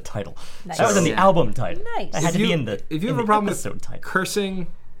that was in the title. Nice. That was in the album title. Nice. That had to be in the If you have a problem with episode title. cursing,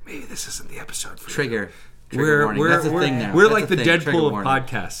 maybe this isn't the episode for you. Trigger warning. That's a thing now. We're That's like a the thing. Deadpool Trigger of warning.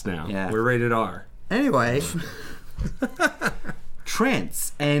 podcasts now. Yeah. We're rated R. Anyway,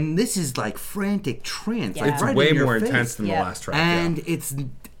 trance, and this is like frantic trance. Yeah. Like It's right way in your more face. intense than the last track. And it's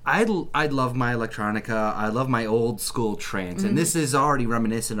I love my electronica. I love my old school trance, and this is already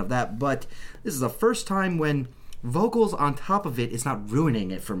reminiscent of that. But this is the first time when vocals on top of it is not ruining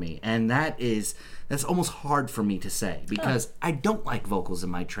it for me, and that's almost hard for me to say because I don't like vocals in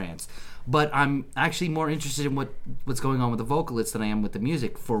my trance. But I'm actually more interested in what's going on with the vocalists than I am with the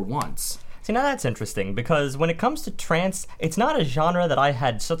music for once. See, now that's interesting, because when it comes to trance, it's not a genre that I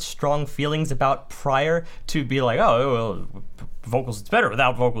had such strong feelings about prior to be like, oh, well, vocals, it's better.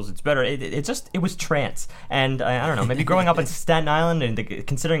 Without vocals, it's better. It was trance. And I don't know, maybe growing up in Staten Island and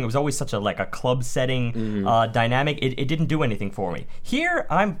considering it was always such a club setting dynamic, it didn't do anything for me. Here,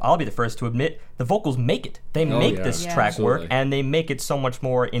 I'll be the first to admit, the vocals make it. They make this track absolutely. work, and they make it so much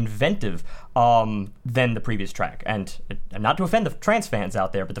more inventive than the previous track. And not to offend the trance fans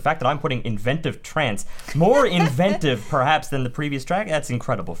out there, but the fact that I'm putting inventive trance, more inventive perhaps than the previous track, that's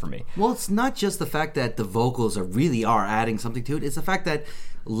incredible for me. Well, it's not just the fact that the vocals really are adding something to it. It's the fact that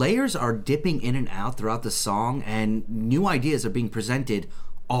layers are dipping in and out throughout the song, and new ideas are being presented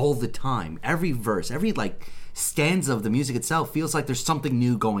all the time. Every verse, every stanza of the music itself feels like there's something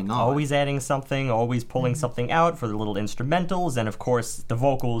new going on. Always adding something, always pulling something out for the little instrumentals, and of course the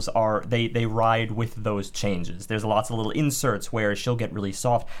vocals are they ride with those changes. There's lots of little inserts where she'll get really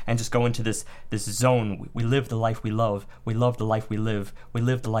soft and just go into this zone. We live the life we love the life we live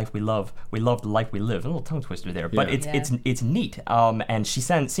the life we love the life we live. A little tongue twister there, but it's neat. And she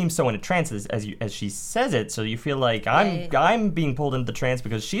seems so in a trance as she says it, so you feel like I'm being pulled into the trance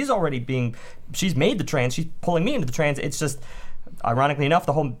because she's made the trance. She's pulling me into the trance. It's just, ironically enough,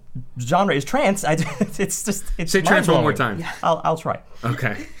 the whole genre is trance. It's Say trance one more time. Yeah. I'll try.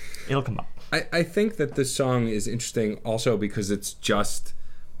 Okay. It'll come up. I think that this song is interesting also because it's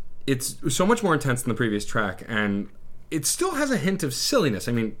so much more intense than the previous track, and it still has a hint of silliness.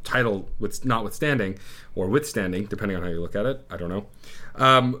 I mean, title notwithstanding, or withstanding, depending on how you look at it. I don't know.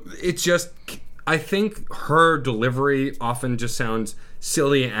 It's just, I think her delivery often just sounds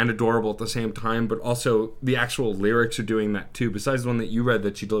silly and adorable at the same time, but also the actual lyrics are doing that too. Besides the one that you read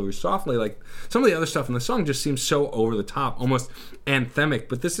that she delivers softly, like some of the other stuff in the song just seems so over the top, almost anthemic.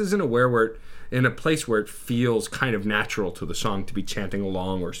 But this isn't in a place where it feels kind of natural to the song to be chanting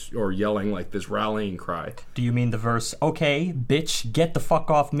along or yelling like this rallying cry. Do you mean the verse, okay, bitch, get the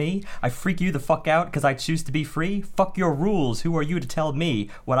fuck off me? I freak you the fuck out because I choose to be free? Fuck your rules. Who are you to tell me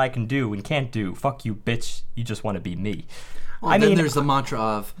what I can do and can't do? Fuck you, bitch. You just want to be me. Well, then there's the mantra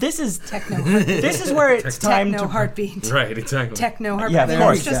of this is Techno. this is where it's time Techno to heartbeat. Right, exactly. Techno heartbeat. Yeah, I mean, of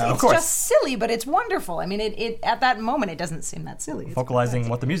course. it's just, Of it's course. just silly, but it's wonderful. I mean, it at that moment, it doesn't seem that silly. It's vocalizing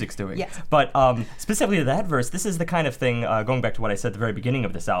what the music's doing. Yes. But specifically to that verse, this is the kind of thing, going back to what I said at the very beginning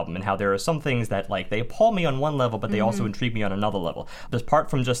of this album, and how there are some things that, like, they appall me on one level, but they also intrigue me on another level.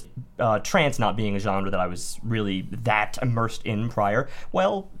 Apart from just trance not being a genre that I was really that immersed in prior,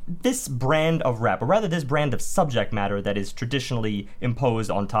 well, this brand of rap, or rather this brand of subject matter that is traditionally imposed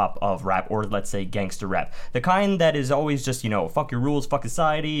on top of rap, or let's say gangster rap, the kind that is always just, fuck your rules, fuck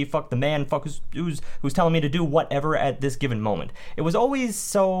society, fuck the man, fuck who's telling me to do whatever at this given moment. It was always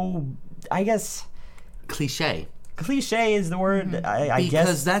so, I guess, cliche. Cliche is the word, I guess.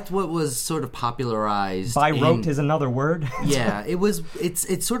 Because that's what was sort of popularized. By rote is another word. Yeah,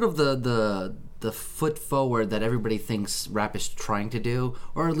 it's sort of the foot forward that everybody thinks rap is trying to do,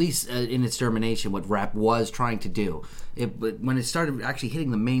 or at least in its termination, what rap was trying to do. When it started actually hitting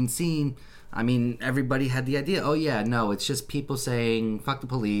the main scene, I mean, everybody had the idea, oh yeah, no, it's just people saying, fuck the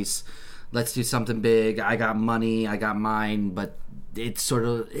police, let's do something big, I got money, I got mine, but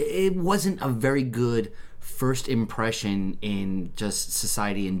it wasn't a very good first impression in just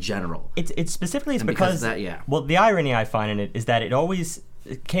society in general. It's specifically And because of that, yeah. Well, the irony I find in it is that it always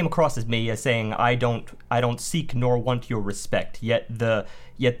came across as me as saying I don't seek nor want your respect. Yet the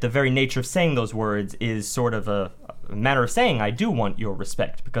very nature of saying those words is sort of a matter of saying I do want your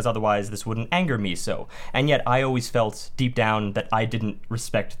respect, because otherwise this wouldn't anger me so. And yet I always felt deep down that I didn't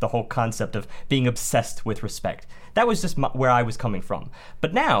respect the whole concept of being obsessed with respect. That was just where I was coming from.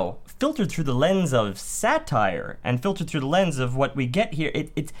 But now, filtered through the lens of satire and filtered through the lens of what we get here,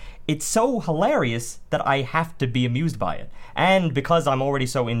 it's so hilarious that I have to be amused by it. And because I'm already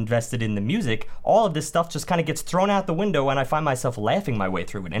so invested in the music, all of this stuff just kind of gets thrown out the window, and I find myself laughing my way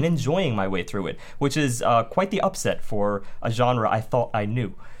through it and enjoying my way through it, which is quite the upset for a genre I thought I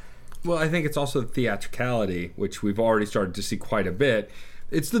knew. Well, I think it's also the theatricality, which we've already started to see quite a bit.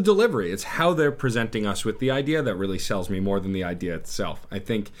 It's the delivery. It's how they're presenting us with the idea that really sells me more than the idea itself, I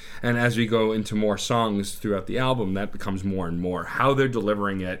think. And as we go into more songs throughout the album, that becomes more and more how they're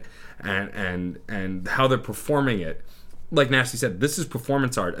delivering it and how they're performing it. Like Nasty said, this is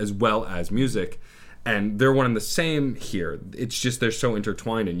performance art as well as music, and they're one and the same here. It's just they're so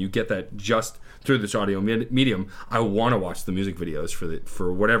intertwined, and you get that just through this audio medium. I want to watch the music videos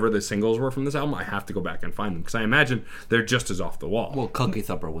for whatever the singles were from this album. I have to go back and find them, because I imagine they're just as off the wall. Well, Cookie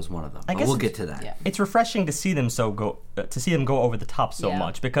Thumper was one of them. I guess we'll get to that. Yeah. It's refreshing to see them go over the top so Yeah.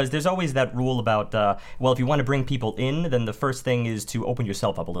 much, because there's always that rule about if you want to bring people in, then the first thing is to open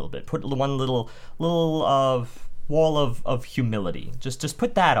yourself up a little bit. Put one little wall of humility. Just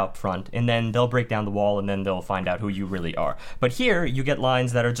put that up front, and then they'll break down the wall, and then they'll find out who you really are. But here you get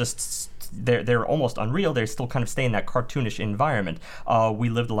lines that are just they're almost unreal. They still kind of stay in that cartoonish environment. We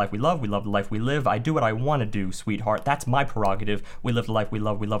live the life we love the life we live. I do what I want to do, sweetheart. That's my prerogative. We live the life we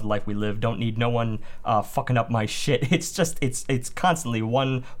love the life we live. Don't need no one fucking up my shit. It's just it's constantly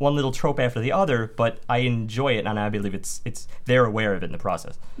one little trope after the other, but I enjoy it, and I believe it's they're aware of it in the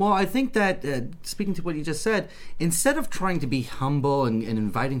process. Well, I think that, speaking to what you just said, instead of trying to be humble and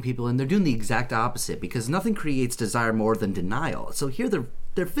inviting people in, they're doing the exact opposite, because nothing creates desire more than denial. So here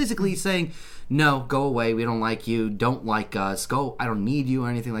they're physically saying, no, go away, we don't like you, don't like us, go, I don't need you, or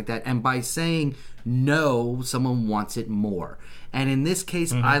anything like that. And by saying no, someone wants it more. And in this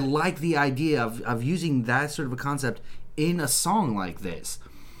case, I like the idea of using that sort of a concept in a song like this.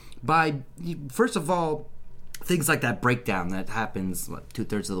 By, first of all, things like that breakdown that happens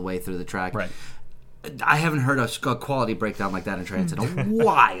 2/3 of the way through the track. Right. I haven't heard a quality breakdown like that in trance in a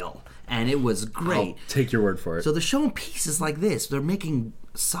while, and it was great. I'll take your word for it. So they're showing pieces like this. They're making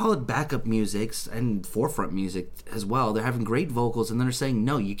solid backup musics and forefront music as well. They're having great vocals, and then they're saying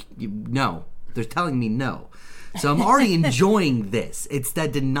no. No. They're telling me no. So I'm already enjoying this. It's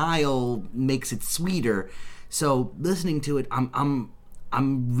that denial makes it sweeter. So listening to it, I'm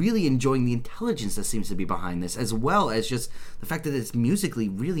really enjoying the intelligence that seems to be behind this, as well as just the fact that it's musically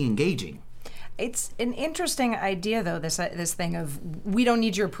really engaging. It's an interesting idea, though, this thing of we don't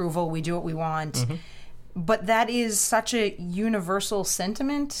need your approval, we do what we want. But that is such a universal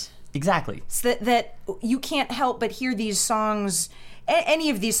sentiment. Exactly. So that you can't help but hear these songs, any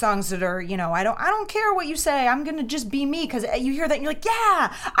of these songs that are, I don't care what you say, I'm going to just be me, because you hear that and you're like,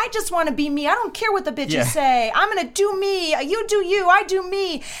 yeah, I just want to be me. I don't care what the bitches say. I'm going to do me. You do you, I do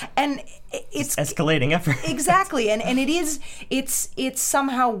me. And it's escalating effort. Exactly. And it's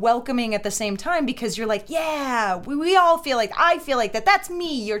somehow welcoming at the same time, because you're like, yeah, we all feel like, I feel like that's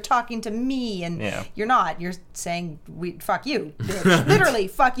me. You're talking to me, and you're not. You're saying, fuck you, bitch. Literally,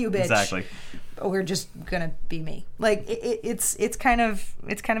 fuck you, bitch. Exactly. we're just gonna be me. Like it's kind of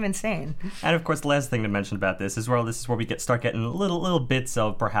insane. And of course, the last thing to mention about this is this is where we start getting little bits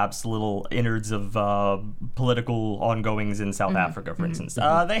of perhaps little innards of political ongoings in South Africa, for instance.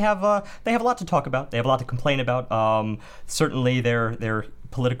 They have a lot to talk about. They have a lot to complain about. Certainly, their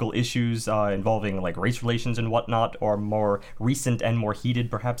political issues involving like race relations and whatnot are more recent and more heated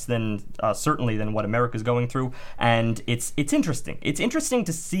perhaps than certainly than what America's going through, and it's interesting. It's interesting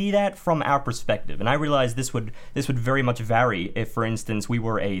to see that from our perspective, and I realize this would very much vary if, for instance, we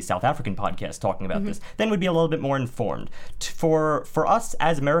were a South African podcast talking about this. Then we'd be a little bit more informed. For us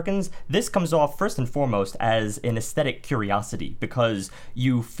as Americans, this comes off first and foremost as an aesthetic curiosity, because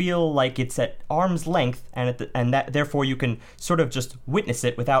you feel like it's at arm's length, and that therefore you can sort of just witness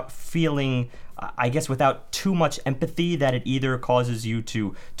it without feeling, I guess, without too much empathy that it either causes you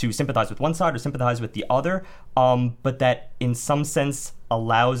to sympathize with one side or sympathize with the other, but that in some sense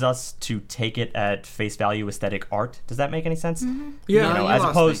allows us to take it at face value aesthetic art. Does that make any sense? Yeah. No, as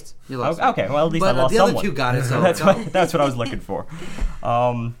opposed. Okay, well, at least I lost the someone. other two got it. So that's what I was looking for.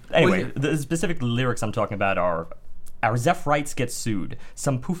 Anyway, the specific lyrics I'm talking about are: our Zeph rights get sued.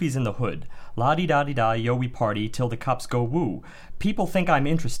 Some poofies in the hood. La-di-da-di-da, yo, we party till the cops go woo. People think I'm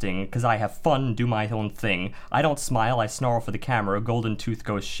interesting because I have fun and do my own thing. I don't smile, I snarl for the camera. Golden tooth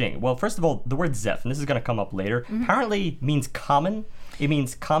goes shing. Well, first of all, the word Zeph, and this is going to come up later, apparently means common. It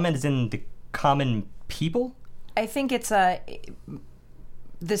means common as in the common people. I think it's the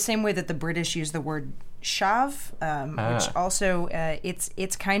same way that the British use the word shav, which also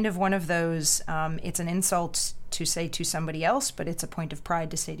it's kind of one of those. It's an insult to say to somebody else, but it's a point of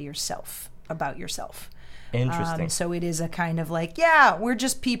pride to say to yourself about yourself. Interesting. So it is a kind of like, yeah, we're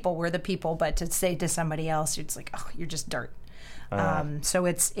just people, we're the people, but to say to somebody else, it's like, oh, you're just dirt. So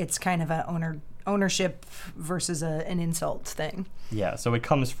it's kind of a ownership versus an insult thing. Yeah, so it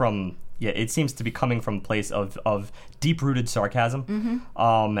comes from, it seems to be coming from a place of deep-rooted sarcasm,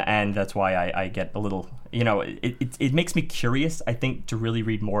 and that's why I get a little, it makes me curious, I think, to really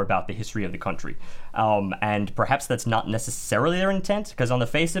read more about the history of the country, and perhaps that's not necessarily their intent, because on the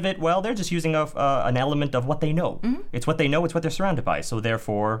face of it, well, they're just using an element of what they know. It's what they know, it's what they're surrounded by, so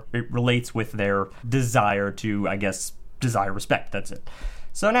therefore it relates with their desire to, I guess, desire respect, that's it.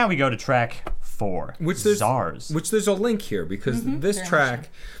 So now we go to track 4, Czars. Which there's a link here, because this track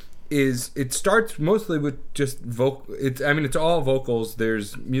it starts mostly with just vocal. It's all vocals.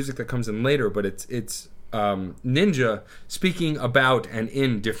 There's music that comes in later, but it's Ninja speaking about and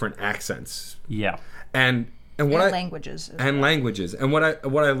in different accents. Yeah. And languages. And what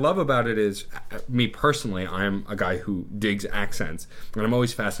I love about it is, me personally, I'm a guy who digs accents, and I'm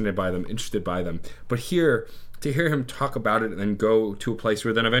always fascinated by them, interested by them. But here, to hear him talk about it and then go to a place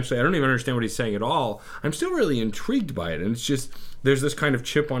where then eventually I don't even understand what he's saying at all, I'm still really intrigued by it. And it's just, there's this kind of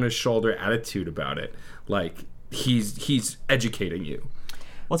chip on his shoulder attitude about it. Like, he's educating you.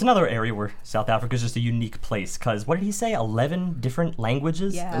 Well, it's another area where South Africa is just a unique place, because what did he say? 11 different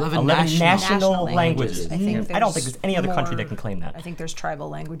languages? Yeah. 11 national languages. I don't think there's any other country that can claim that. I think there's tribal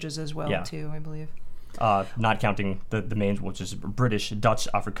languages as well, too, I believe. Not counting the main, which is British, Dutch,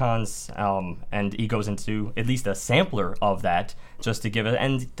 Afrikaans, and he goes into at least a sampler of that just to give it,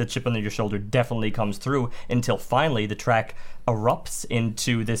 and the chip on your shoulder definitely comes through until finally the track erupts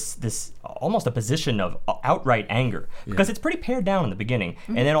into this almost a position of outright anger, because it's pretty pared down in the beginning,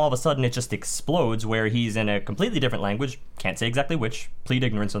 and then all of a sudden it just explodes where he's in a completely different language, can't say exactly which, plead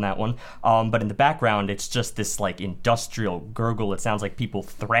ignorance on that one, but in the background it's just this like industrial gurgle. It sounds like people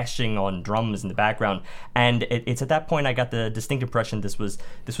thrashing on drums in the background, and it's at that point I got the distinct impression this was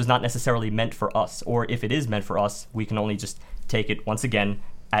not necessarily meant for us, or if it is meant for us, we can only just take it once again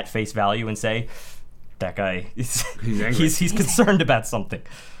at face value and say, that guy he's concerned about something.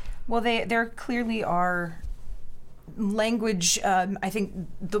 Well, there clearly are language. I think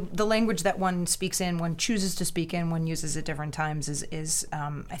the language that one speaks in, one chooses to speak in, one uses at different times is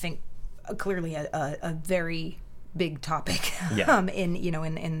I think clearly a very big topic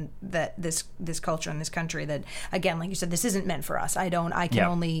in that this culture in this country, that again, like you said, this isn't meant for us. I can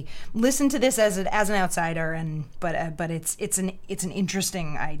only listen to this as an outsider, but it's an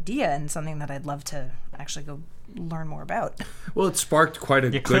interesting idea and something that I'd love to actually go learn more about. Well, it sparked quite a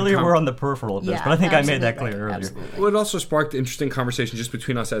good clearly we're on the peripheral of this, but I think I made that clear earlier. Absolutely. Well, it also sparked interesting conversation just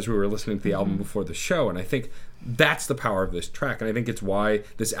between us as we were listening to the album before the show, and I think that's the power of this track, and I think it's why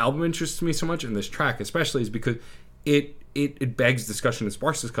this album interests me so much, and this track especially is because it begs discussion, it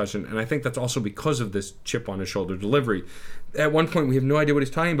sparks discussion, and I think that's also because of this chip on his shoulder delivery. At one point we have no idea what he's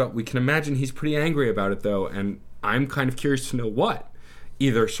talking about. We can imagine he's pretty angry about it though, and I'm kind of curious to know what.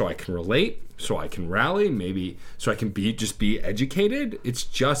 either so I can relate, so I can rally, maybe so I can be educated.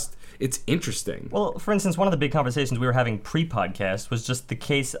 It's interesting. Well, for instance, one of the big conversations we were having pre-podcast was just the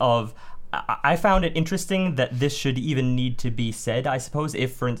case of I found it interesting that this should even need to be said, I suppose,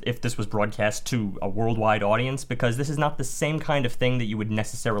 if this was broadcast to a worldwide audience, because this is not the same kind of thing that you would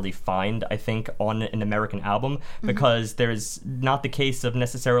necessarily find, I think, on an American album, because there's not the case of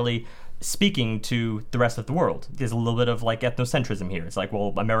necessarily speaking to the rest of the world. There's a little bit of like ethnocentrism here. It's like,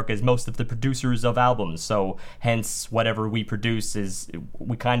 well, America is most of the producers of albums, so hence whatever we produce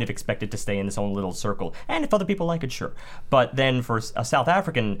we kind of expect it to stay in its own little circle. And if other people like it, sure. But then for a South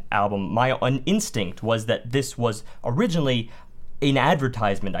African album, my instinct was that this was originally an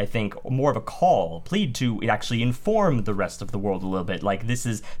advertisement, I think, more of a call, plead to actually inform the rest of the world a little bit. Like, this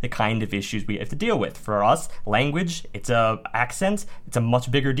is the kind of issues we have to deal with. For us, language, accents, it's a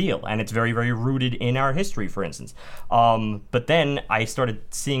much bigger deal, and it's very, very rooted in our history, for instance. But then I started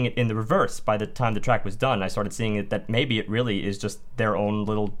seeing it in the reverse. By the time the track was done, I started seeing it that maybe it really is just their own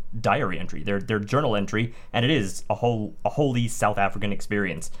little diary entry, their journal entry, and it is a wholly South African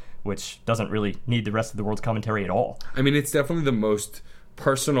experience, which doesn't really need the rest of the world's commentary at all. I mean, it's definitely the most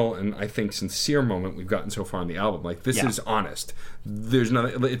personal and I think sincere moment we've gotten so far on the album. Like, this is honest. There's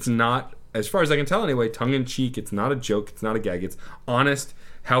nothing. It's not, as far as I can tell anyway, tongue in cheek. It's not a joke. It's not a gag. It's honest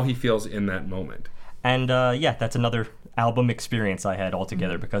how he feels in that moment. And that's another album experience I had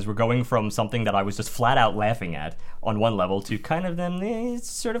altogether, because we're going from something that I was just flat out laughing at on one level to kind of then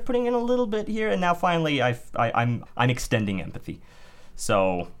sort of putting in a little bit here, and now finally I'm extending empathy.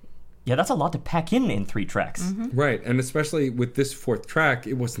 So. Yeah, that's a lot to pack in 3 tracks. Mm-hmm. Right, and especially with this 4th track,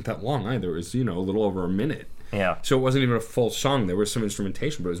 it wasn't that long either. It was, a little over a minute. Yeah. So it wasn't even a full song. There was some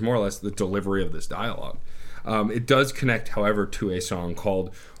instrumentation, but it was more or less the delivery of this dialogue. It does connect, however, to a song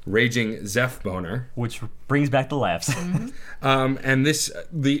called Raging Zeph Boner, which brings back the laughs. Mm-hmm. And this,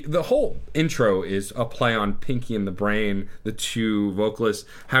 the whole intro is a play on Pinky and the Brain, the 2 vocalists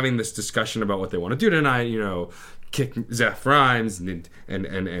having this discussion about what they want to do tonight, kick Zeph rhymes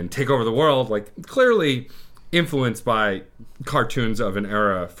and take over the world, like clearly influenced by cartoons of an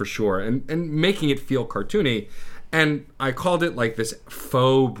era for sure, and making it feel cartoony. And I called it like this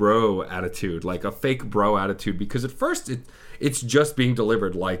faux bro attitude, like a fake bro attitude, because at first it's just being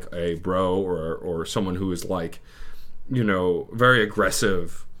delivered like a bro or someone who is like, very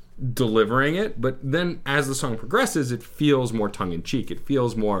aggressive delivering it, but then as the song progresses, it feels more tongue-in-cheek. It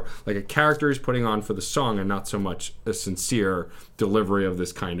feels more like a character is putting on for the song and not so much a sincere delivery of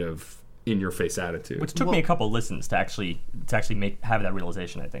this kind of in-your-face attitude. Which took me a couple listens to actually have that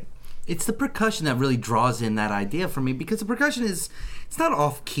realization, I think. It's the percussion that really draws in that idea for me, because the percussion it's not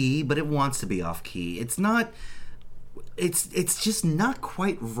off-key, but it wants to be off-key. It's just not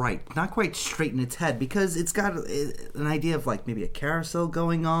quite right, not quite straight in its head, because it's got an idea of like maybe a carousel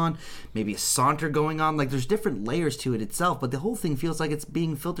going on, maybe a saunter going on. Like, there's different layers to it itself, but the whole thing feels like it's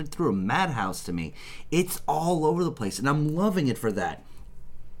being filtered through a madhouse to me. It's all over the place, and I'm loving it for that.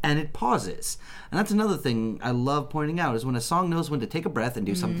 And it pauses. And that's another thing I love pointing out, is when a song knows when to take a breath and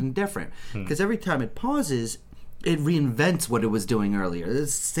do something different. Because every time it pauses, it reinvents what it was doing earlier.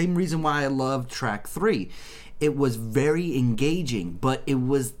 It's the same reason why I love track 3. It was very engaging, but it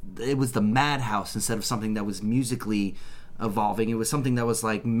was the madhouse instead of something that was musically evolving. It was something that was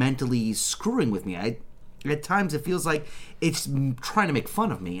like mentally screwing with me. At times it feels like it's trying to make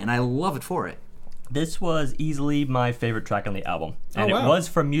fun of me, and I love it for it. This was easily my favorite track on the album. And It was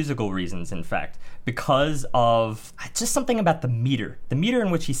for musical reasons, in fact. Because of just something about the meter. The meter in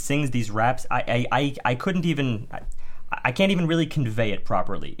which he sings these raps, I couldn't even... I can't even really convey it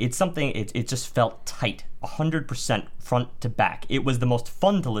properly. It's something, it just felt tight, 100% front to back. It was the most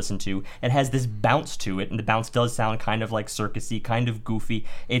fun to listen to. It has this bounce to it, and the bounce does sound kind of like circusy, kind of goofy.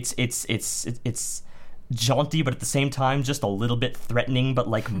 It's jaunty, but at the same time just a little bit threatening, but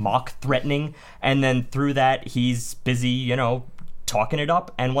like mock threatening. And then through that, he's busy, talking it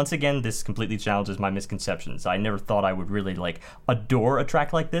up. And once again, this completely challenges my misconceptions. I never thought I would really like adore a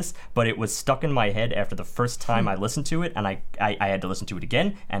track like this, but it was stuck in my head after the first time I listened to it, and I had to listen to it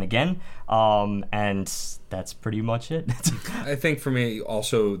again and again. And that's pretty much it. I think for me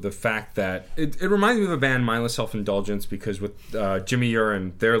also the fact that it reminds me of a band, Mindless Self-Indulgence, because with Jimmy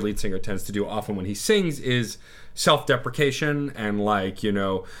Urine, their lead singer, tends to do often when he sings is self-deprecation and like,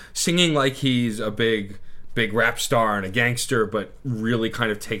 singing like he's a big rap star and a gangster, but really kind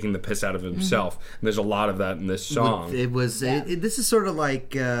of taking the piss out of himself. Mm-hmm. And there's a lot of that in this song. This is sort of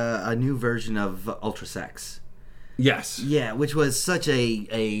like a new version of Ultra Sex. Yes. Yeah, which was such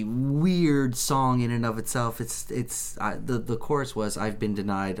a weird song in and of itself. The chorus was, "I've been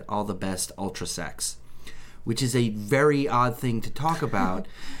denied all the best Ultra Sex," which is a very odd thing to talk about.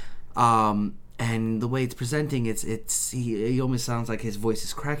 And the way it's presenting, he almost sounds like his voice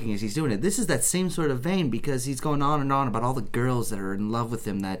is cracking as he's doing it. This is that same sort of vein because he's going on and on about all the girls that are in love with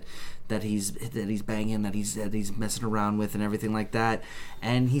him, that he's banging, that he's messing around with, and everything like that.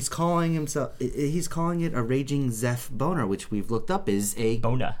 And he's calling it a raging Zeph boner, which we've looked up is a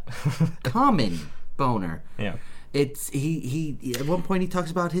Bona. common boner. Yeah. It's he at one point he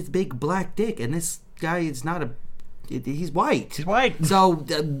talks about his big black dick, and this guy is not he's white. He's white. So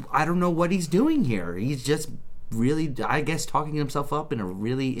I don't know what he's doing here. He's just really, I guess, talking himself up in a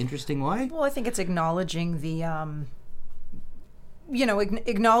really interesting way. Well, I think it's acknowledging the,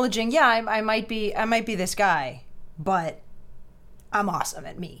 acknowledging. Yeah, I might be this guy, but I'm awesome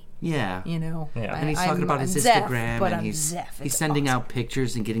at me. Yeah. Yeah. And he's talking about his Zeph, Instagram, but and he's sending out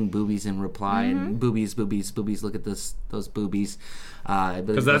pictures and getting boobies in reply, and boobies. Look at those boobies.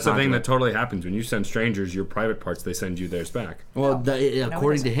 Because that's the thing that totally happens when you send strangers your private parts. They send you theirs back. Well,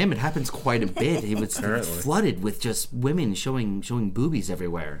 according to him, it happens quite a bit. He was flooded with just women showing boobies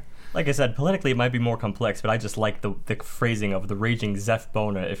everywhere. Like I said, politically it might be more complex, but I just like the phrasing of the raging Zeph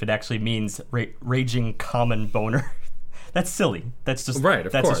boner. If it actually means raging common boner. That's silly. That's just right.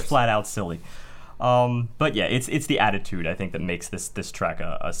 Of that's course. Just flat out silly. But yeah, it's the attitude I think that makes this track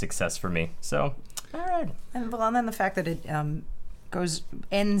a success for me. So, all right. And then the fact that it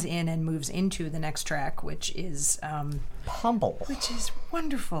ends in and moves into the next track, which is Humble, which is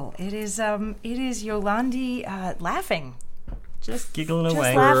wonderful. It is Yolandi laughing. Just giggling Just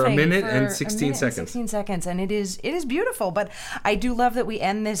away. For a laughing minute for and 16 a minute seconds. And 16 seconds, and it is beautiful. But I do love that we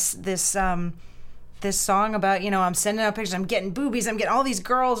end this song about, I'm sending out pictures, I'm getting boobies, I'm getting all these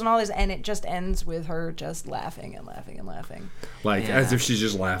girls and all this, and it just ends with her just laughing and laughing and laughing. Like, as if she's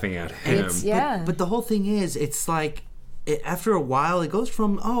just laughing at him. But the whole thing is, it's like, after a while, it goes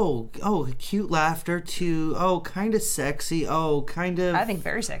from, cute laughter to, kind of sexy, kind of... I think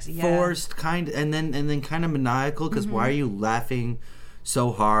very sexy, yeah. Forced, and then kind of maniacal, because why are you laughing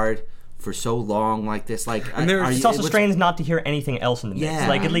so hard for so long like this? Like, and it's also strange not to hear anything else in the mix. Yeah.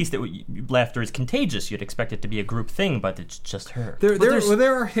 Like, at least laughter is contagious. You'd expect it to be a group thing, but it's just her.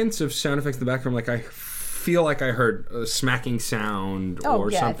 There are hints of sound effects in the background. Like, I feel like I heard a smacking sound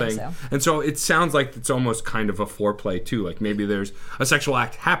or something. I think so. And so it sounds like it's almost kind of a foreplay, too. Like, maybe there's a sexual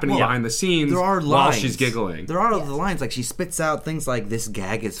act happening behind the scenes there are while lines. she's giggling. There are the lines. Like, she spits out things like, this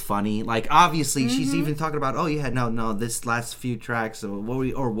gag is funny. Like, obviously, she's even talking about, this last few tracks,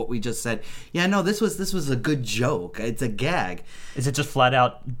 or what we just said. Yeah, no, this was a good joke. It's a gag. Is it just flat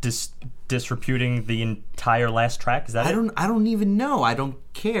out disreputing the entire last track? Is that I don't even know. I don't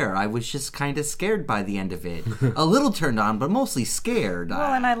care. I was just kind of scared by the end of it. A little turned on, but mostly scared.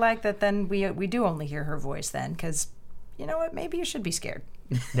 Well, and I like that then we do only hear her voice then, because you know what? Maybe you should be scared.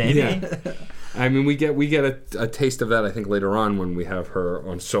 Maybe. Yeah. I mean, we get a taste of that, I think, later on when we have her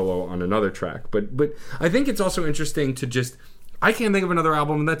on solo on another track. But I think it's also interesting to just... I can't think of another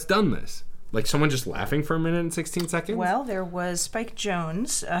album that's done this. Like someone just laughing for a minute and 16 seconds? Well, there was Spike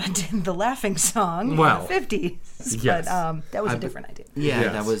Jones did the laughing song in the 50s. Yes. But that was a different idea. Yeah,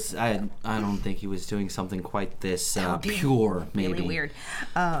 Yes. that was... I don't think he was doing something quite this pure, maybe. Really weird.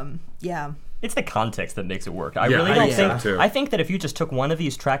 Yeah. It's the context that makes it work. I Yeah, really I don't think think. so, too. I think that if you just took one of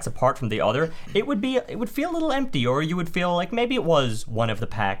these tracks apart from the other, it would feel a little empty, or you would feel like maybe it was one of the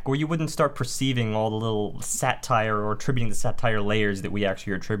pack, or you wouldn't start perceiving all the little satire or attributing the satire layers that we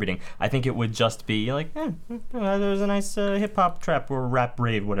actually are attributing. I think it would just be like, there's a nice hip hop, trap, or rap,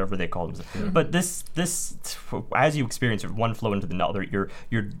 rave, whatever they call them. Mm-hmm. But this, as you experience it, one flow into the other,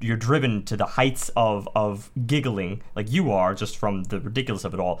 you're driven to the heights of giggling, like you are, just from the ridiculous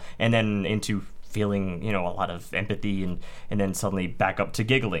of it all, and then into feeling, a lot of empathy, and then suddenly back up to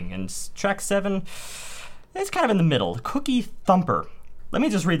giggling. And track 7, it's kind of in the middle. Cookie Thumper. Let me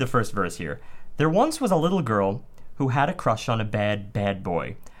just read the first verse here. There once was a little girl who had a crush on a bad, bad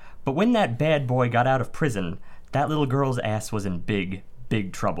boy. But when that bad boy got out of prison, that little girl's ass was in big,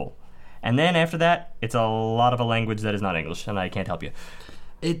 big trouble. And then after that, it's a lot of a language that is not English, and I can't help you.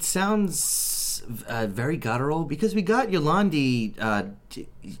 It sounds very guttural because we got Yolandi.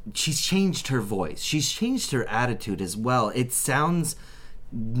 She's changed her voice. She's changed her attitude as well. It sounds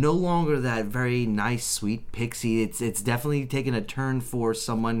no longer that very nice, sweet pixie. It's definitely taken a turn for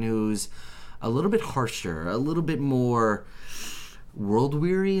someone who's a little bit harsher, a little bit more world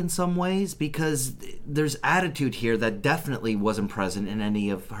weary in some ways, because there's attitude here that definitely wasn't present in any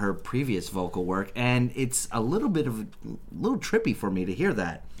of her previous vocal work, and it's a little trippy for me to hear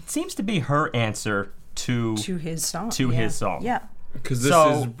that. It seems to be her answer to To his song. his song. Yeah. Because this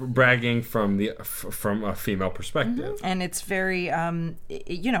is bragging from a female perspective, and it's very,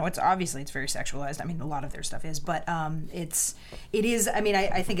 it's obviously it's very sexualized. I mean, a lot of their stuff is, but it is. I mean,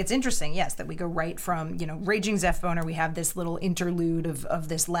 I think it's interesting, yes, that we go right from Raging Zeph Boner. We have this little interlude of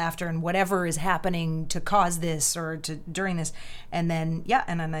this laughter and whatever is happening to cause this or to during this, and then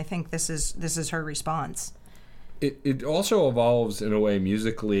and then I think this is her response. It also evolves in a way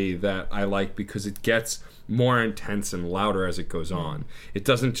musically that I like because it gets more intense and louder as it goes on. It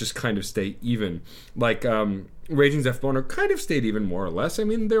doesn't just kind of stay even. Like Raging Zeph Boner kind of stayed even more or less. I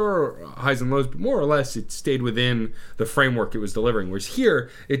mean, there were highs and lows, but more or less it stayed within the framework it was delivering. Whereas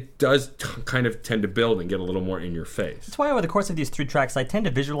here, it does kind of tend to build and get a little more in your face. That's why over the course of these 3 tracks, I tend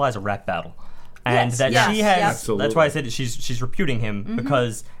to visualize a rap battle. And she has. Absolutely. That's why I said she's reputing him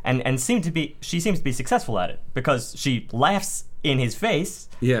because she seems to be successful at it because she laughs in his face,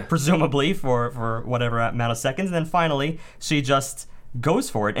 presumably for whatever amount of seconds, and then finally she just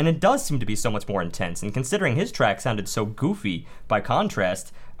goes for it, and it does seem to be so much more intense. And considering his track sounded so goofy, by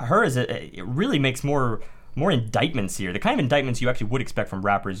contrast, hers it really makes more indictments here, the kind of indictments you actually would expect from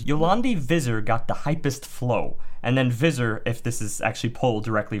rappers. Yolandi Visser got the hypest flow. And then Visser, if this is actually pulled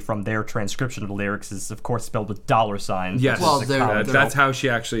directly from their transcription of the lyrics, is of course spelled with $signs. Yes, that's how she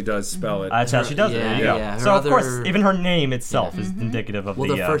actually does spell it. That's how she does it. Yeah. So of course, even her name itself is indicative of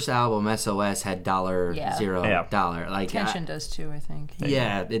the first album, SOS, had $0. Like Tension does too, I think.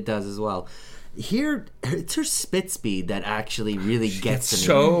 Yeah, it does as well. Here, it's her spit speed that actually really gets to me.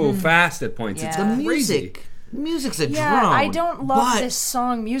 So fast at points. It's the crazy. Music's a drone. I don't love this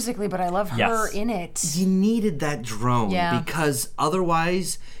song musically, but I love her in it. You needed that drone because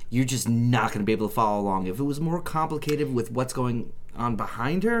otherwise you're just not going to be able to follow along. If it was more complicated with what's going on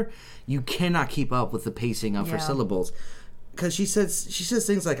behind her, you cannot keep up with the pacing of her syllables. Because she says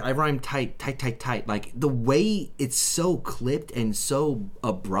things like, I rhyme tight, tight, tight, tight. Like, the way it's so clipped and so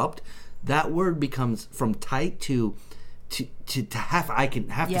abrupt, that word becomes from tight to half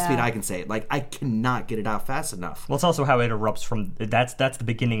the speed I can say it. Like, I cannot get it out fast enough. Well, it's also how it erupts from that's the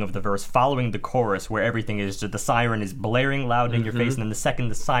beginning of the verse, following the chorus where everything is the siren is blaring loud in your face, and then the second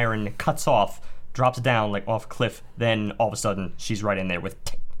the siren cuts off, drops down like off a cliff, then all of a sudden she's right in there with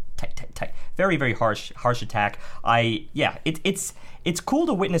tight, tight, tight, tight. Very, very harsh attack. It's cool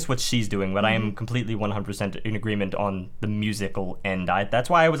to witness what she's doing, but I am completely 100% in agreement on the musical end. That's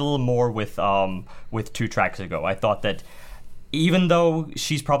why I was a little more with 2 tracks ago. I thought that even though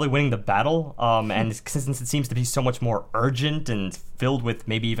she's probably winning the battle, and since it seems to be so much more urgent and filled with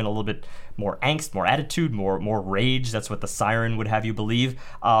maybe even a little bit more angst, more attitude, more rage, that's what the siren would have you believe,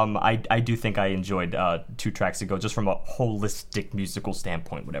 I do think I enjoyed 2 tracks ago, just from a holistic musical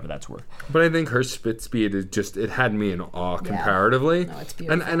standpoint, whatever that's worth. But I think her spit speed is just, it had me in awe comparatively. No, it's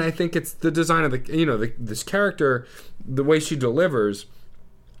beautiful. And I think it's the design of this character, the way she delivers.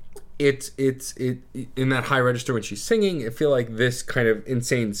 It's in that high register when she's singing. I feel like this kind of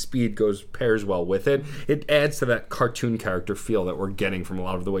insane speed pairs well with it. It adds to that cartoon character feel that we're getting from a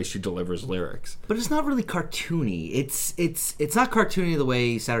lot of the way she delivers lyrics. But it's not really cartoony. It's not cartoony the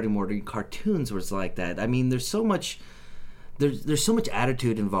way Saturday morning cartoons was like that. I mean, there's so much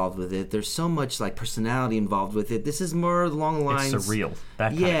attitude involved with it. There's so much like personality involved with it. This is more along the lines. It's surreal.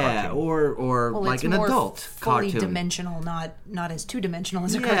 That kind of cartoon. or like an adult fully cartoon. Dimensional, not as 2-dimensional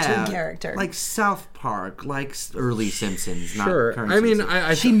as a cartoon character. Like South Park, like early Simpsons. Sure. Not current I mean,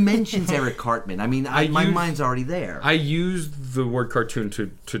 Simpsons. She mentions Eric Cartman. I mean, my mind's already there. I use the word cartoon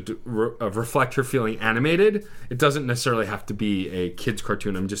to reflect her feeling animated. It doesn't necessarily have to be a kid's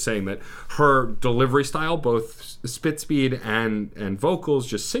cartoon. I'm just saying that her delivery style, both spit speed and vocals,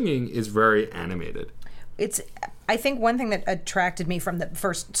 just singing, is very animated. I think one thing that attracted me from the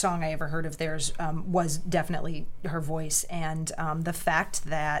first song I ever heard of theirs was definitely her voice, and the fact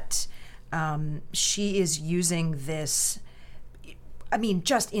that she is using this, I mean,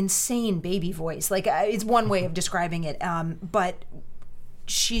 just insane baby voice. Like, it's one way of describing it, but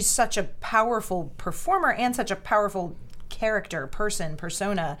she's such a powerful performer and such a powerful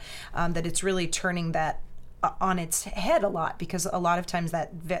persona, that it's really turning that on its head a lot, because a lot of times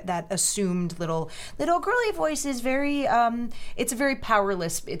that assumed little girly voice is very it's a very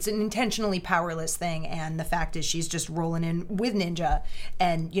powerless, it's an intentionally powerless thing, and the fact is she's just rolling in with Ninja,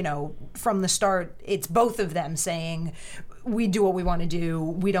 and from the start it's both of them saying, we do what we want to do,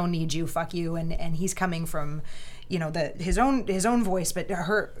 we don't need you, fuck you, and he's coming from his own voice, but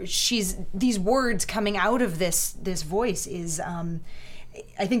she's these words coming out of this voice is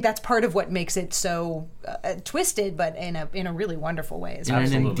I think that's part of what makes it so twisted, but in a really wonderful way. In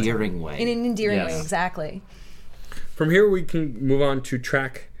an endearing way. In an endearing way, exactly. From here we can move on to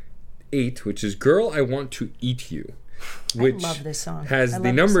track 8, which is Girl, I Want to Eat You. which love this song. has I the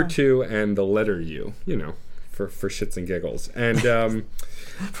love number this song. 2 and the letter U, for shits and giggles. And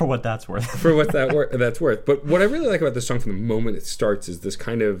For what that's worth. for what that's worth. But what I really like about this song from the moment it starts is this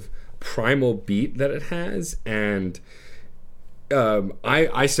kind of primal beat that it has. And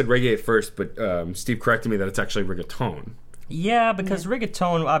I said reggae at first, but Steve corrected me that it's actually reggaeton. Yeah, because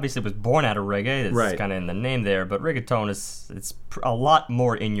reggaeton obviously was born out of reggae. It's Right. kind of in the name there, but reggaeton it's a lot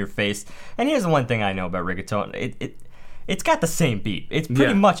more in your face. And here's the one thing I know about reggaeton: it's got the same beat. It's pretty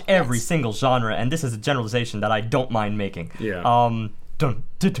Yeah. much every single genre, and this is a generalization that I don't mind making. Yeah. Dun, dun,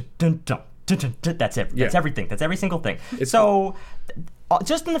 dun, dun, dun, dun, dun, dun. That's it. That's Yeah. everything. That's every single thing. It's- So,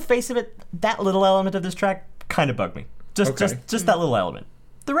 just in the face of it, that little element of this track kind of bugged me. Just that little element.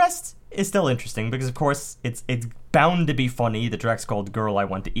 The rest is still interesting because, of course, it's bound to be funny. The track's called "Girl, I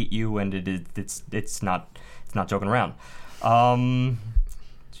Want to Eat You," and it's not joking around.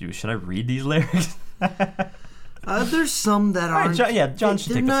 Should I read these lyrics? There's some that right, aren't. John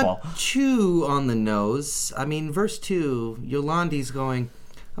should they're take the not fall. too on the nose. I mean, verse 2, Yolandi's going,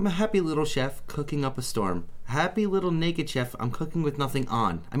 "I'm a happy little chef cooking up a storm. Happy little naked chef, I'm cooking with nothing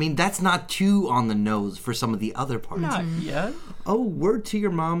on." I mean, that's not too on the nose for some of the other parts. Not yet. Oh, word to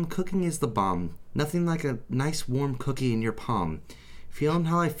your mom, cooking is the bomb. Nothing like a nice warm cookie in your palm. Feeling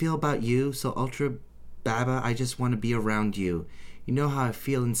how I feel about you, so ultra baba, I just want to be around you. You know how I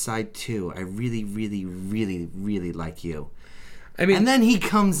feel inside too. I really, really, really, really like you. I mean, And then he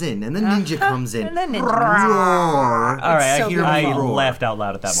comes in, and then Ninja comes in. And then Ninja Roar. All right, so I beautiful. laughed out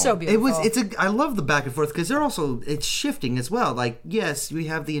loud at that So moment. beautiful. I love the back and forth because they're also, it's shifting as well. Like, yes, we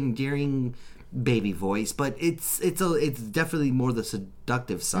have the endearing baby voice, but it's definitely more the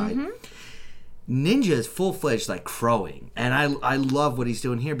seductive side. Ninja is full-fledged, like, crowing, and I love what he's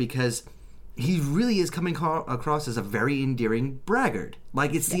doing here because he really is coming across as a very endearing braggart.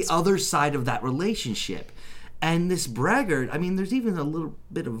 Like, it's the other side of that relationship. And this braggart, I mean, there's even a little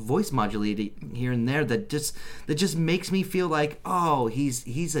bit of voice modulating here and there that just makes me feel like, oh,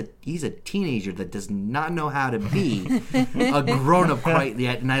 he's a teenager that does not know how to be a grown up quite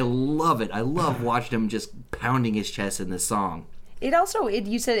yet, and I love it. I love watching him just pounding his chest in this song. It also,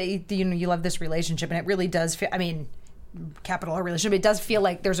 you said you love this relationship, and it really does feel. I mean, capital R relationship. It does feel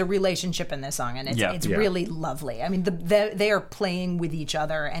like there's a relationship in this song, and it's really lovely. I mean, they are playing with each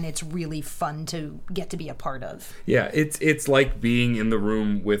other, and it's really fun to get to be a part of. yeah, it's like being in the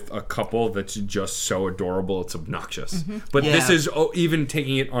room with a couple that's just so adorable it's obnoxious. But this Yeah. is even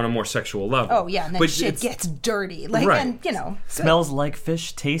taking it on a more sexual level. Oh yeah, and then but shit it's- gets dirty, like Right. and you know. Smells like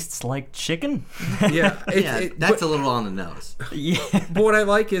fish, tastes like chicken. Yeah, That's a little on the nose. Yeah. But what I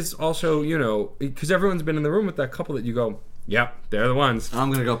like is also, because everyone's been in the room with that couple that you go, yep, they're the ones.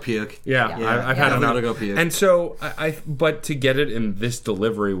 I'm gonna go puke. Yeah, I've had I'm enough. gonna go puke. And so, but to get it in this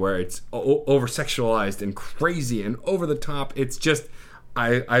delivery where it's over sexualized and crazy and over the top, it's just,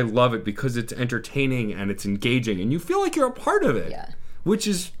 I love it because it's entertaining and it's engaging and you feel like you're a part of it, Yeah. which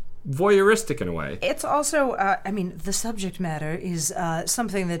is voyeuristic in a way. It's also, I mean, the subject matter is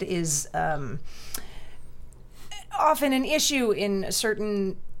something that is often an issue to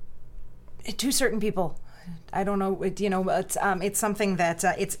certain people. I don't know, it's something that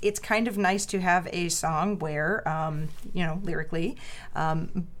it's kind of nice to have a song where, lyrically,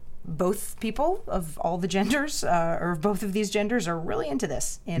 both people of all the genders, or both of these genders, are really into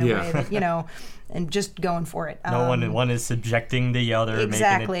this in a way that, and just going for it. No one is subjecting the other.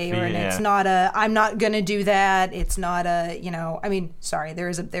 Exactly, making it and it's not I'm not gonna do that. It's not I mean, sorry,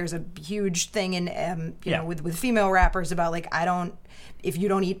 there's a huge thing in with female rappers about like if you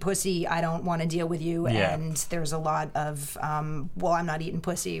don't eat pussy, I don't want to deal with you. Yeah. And there's a lot of I'm not eating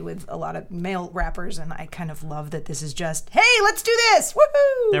pussy with a lot of male rappers, and I kind of love that this is just, hey, let's do this,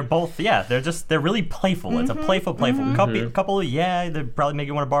 woohoo! They're both, they're really playful. It's a playful couple. They probably make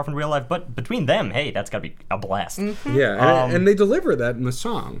you want to barf in real life, but between them, hey, that's gotta be a blast. Yeah, and they deliver that in the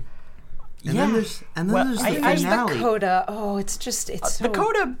song. And then there's the There's finale. the coda. Oh, it's just so The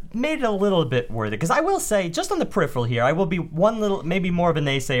coda made it a little bit worthy because I will say, just on the peripheral here, I will be maybe more of a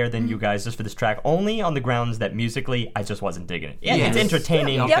naysayer than you guys just for this track, only on the grounds that musically I just wasn't digging it. Yeah, Yes. it's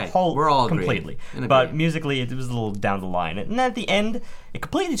entertaining, Yeah, okay. We're all agreed. completely, And but agreed. musically it was a little down the line. And at the end, it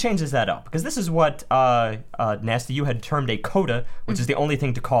completely changes that up because this is what Nasty You had termed a coda, which is the only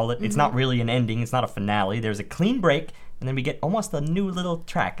thing to call it. It's not really an ending. It's not a finale. There's a clean break. And then we get almost a new little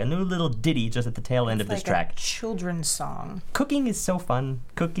track, a new little ditty just at the tail end of this like track. a children's song. Cooking is so fun.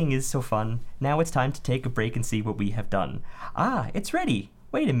 Cooking is so fun. Now it's time to take a break and see what we have done. Ah, it's ready.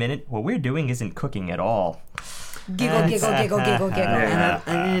 Wait a minute. What we're doing isn't cooking at all. Giggle, giggle, giggle, giggle, giggle.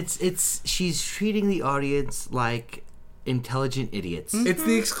 And it's she's treating the audience like intelligent idiots. It's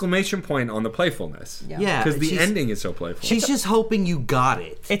the exclamation point on the playfulness. Yeah, Because the she's- ending is so playful. She's just hoping you got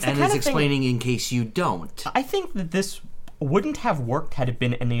it, It's the and kind is of thing- explaining in case you don't. I think that this wouldn't have worked had it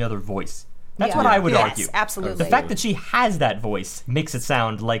been any other voice. That's Yeah. what I would Yes, argue. absolutely. The fact that she has that voice makes it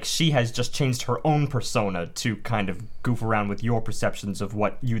sound like she has just changed her own persona to kind of goof around with your perceptions of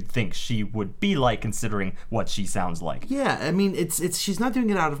what you'd think she would be like, considering what she sounds like. Yeah, I mean, it's she's not doing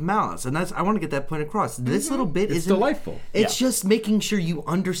it out of malice, and that's I want to get that point across. This little bit is delightful. It's just making sure you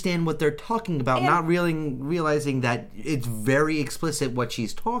understand what they're talking about, not realizing that it's very explicit what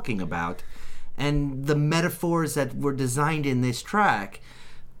she's talking about, and the metaphors that were designed in this track.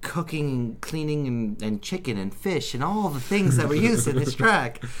 Cooking, cleaning, and chicken and fish and all the things that were used in this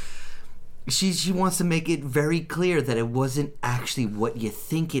track. She wants to make it very clear that it wasn't actually what you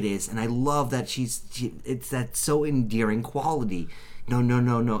think it is, and I love that it's that so endearing quality.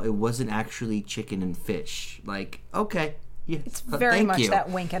 No, it wasn't actually chicken and fish. Like, okay, yeah, It's very thank much you. that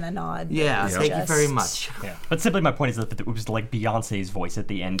wink and a nod. Yeah, It's thank you very just- much. Yeah. But simply my point is that it was like Beyonce's voice at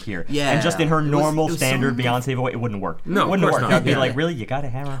the end here. Yeah. And just in her It was- normal it was standard so- Beyonce voice, it wouldn't work. No, it of wouldn't course work. not. I'd be Yeah. like, really? You gotta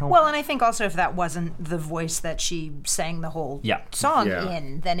hammer home? Well, and I think also if that wasn't the voice that she sang the whole song Yeah.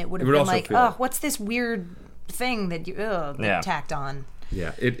 in, then it would have would been also like, feel- oh, what's this weird thing that you Yeah. tacked on?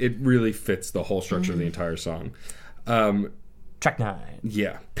 Yeah, it really fits the whole structure of the entire song. Track 9.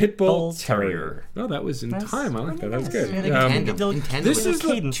 Yeah, Pitbull Bull Terrier. Terrier. Oh, that was in time. I like that. That was good. Really Tandem, Little- in tandem this with is the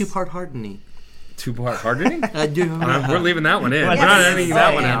the cadence. two-part hardening. Two-part hardening. I do. We're leaving that one in. We're Yes. not editing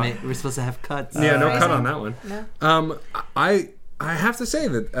that one Damn out. it, we're supposed to have cuts. Yeah, no cut Phrasing? on that one. I have to say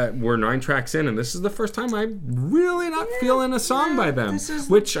that we're 9 tracks in, and this is the first time I'm really not feeling a song by them.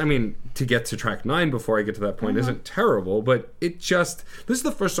 Which, I mean, to get to track 9 before I get to that point isn't terrible, but this is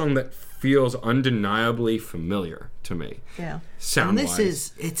the first song that feels undeniably familiar to me. Yeah. And Sound this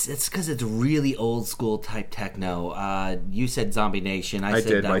is it's because it's really old school type techno. You said Zombie Nation. I said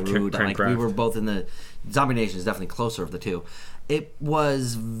did, like Rude. Like we Crankcraft. were both in the Zombie Nation is definitely closer of the two. It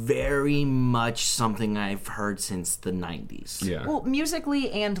was very much something I've heard since the 90s. Yeah. Well, musically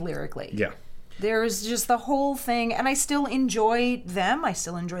and lyrically. Yeah. There's just the whole thing, and I still enjoy them. I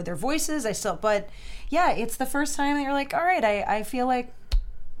still enjoy their voices. but yeah, it's the first time that you're like, all right, I feel like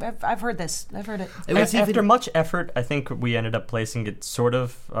I've heard this. I've heard it. It was After even much effort, I think we ended up placing it sort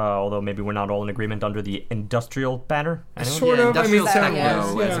of, although maybe we're not all in agreement, under the industrial banner. Anyone? Sort Yeah, of. I mean, industrial sound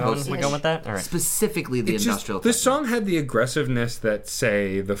techno, wise, as yeah. opposed We going with that? All right. specifically the It's industrial just, the techno. song had the aggressiveness that,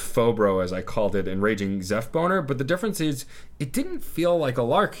 say, the Phobro, as I called it, in Raging Zeph Boner, but the difference is it didn't feel like a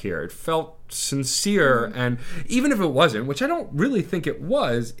lark here. It felt sincere, and even if it wasn't, which I don't really think it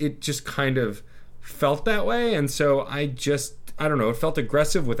was, it just kind of felt that way, and so I don't know, it felt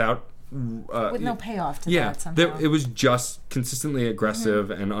aggressive without... With no payoff to Yeah, that somehow. it was just consistently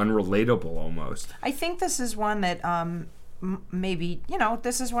aggressive and unrelatable almost. I think this is one that maybe,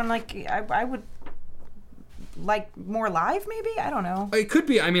 this is one like I would like more live maybe? I don't know. It could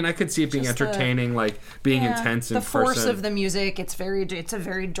be. I mean, I could see it being Just the- entertaining, like being intense in the force person. of the music, it's a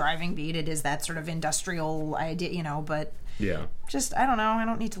very driving beat. It is that sort of industrial idea, but Yeah. just I don't know. I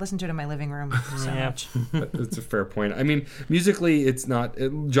don't need to listen to it in my living room so Yeah. much. That's a fair point. I mean, musically, it's not.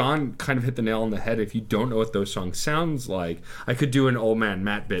 John kind of hit the nail on the head. If you don't know what those songs sounds like, I could do an old man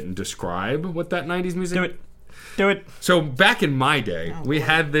Matt bit and describe what that '90s music. Do it. So back in my day, we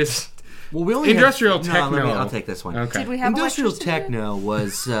had this. Well, we only Industrial had, techno. No, I'll take this one. Okay. Did we have Industrial electricity yet? techno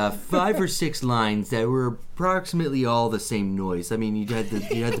was 5 or 6 lines that were approximately all the same noise. I mean, you had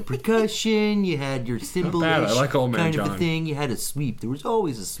the percussion, you had your cymbal bad. I like Old Man kind of a John. thing. You had a sweep. There was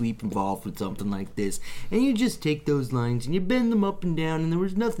always a sweep involved with something like this, and you just take those lines and you bend them up and down, and there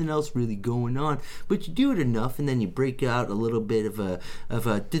was nothing else really going on. But you do it enough, and then you break out a little bit of a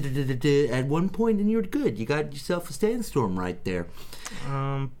at one point, and you're good. You got yourself a sandstorm right there.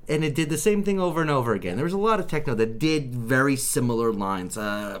 And it did the same thing over and over again. There was a lot of techno that did very similar lines.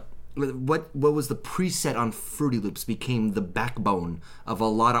 What was the preset on Fruity Loops became the backbone of a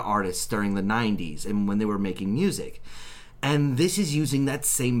lot of artists during the 90s and when they were making music. And this is using that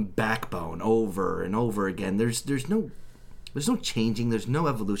same backbone over and over again. There's no changing. There's no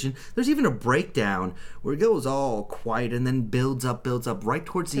evolution. There's even a breakdown where it goes all quiet and then builds up right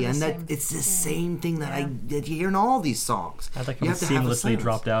towards the the end. same It's the same thing that you hear in all these songs. I like You how have to he have a seamlessly silence.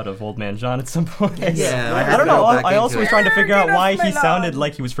 dropped out of Old Man John at some point. Yeah, I don't know. go back I also into was it. trying to figure out why he Get off my sounded lawn.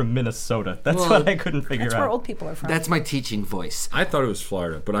 like he was from Minnesota. That's Well, what I couldn't figure That's where out. old people are from. That's my teaching voice. I thought it was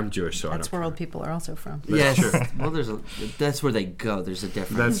Florida, but I'm Jewish, so That's I don't. where old people are also from. Yes. Well, that's where they go. There's a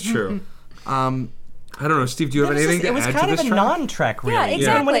difference. That's true. I don't know, Steve. Do you have anything to it was add kind to of this a track? non-track, really. Yeah,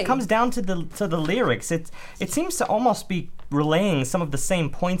 Even when it exactly. comes down to the lyrics, it seems to almost be relaying some of the same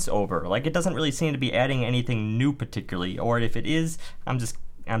points over. Like it doesn't really seem to be adding anything new particularly, or if it is, I'm just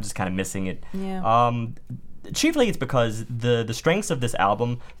kind of missing it. Yeah. Chiefly, it's because the strengths of this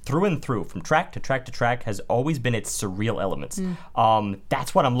album, through and through, from track to track to track, has always been its surreal elements.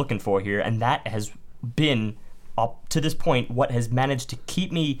 That's what I'm looking for here, and that has been, up to this point, what has managed to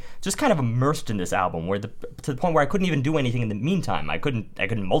keep me just kind of immersed in this album, to the point where I couldn't even do anything in the meantime. I couldn't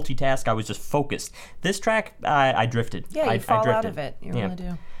multitask. I was just focused. This track, I drifted. Yeah, you I fall out drifted. of it. You Yeah. really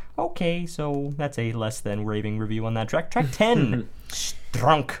do. Okay, so that's a less than raving review on that track. Track 10,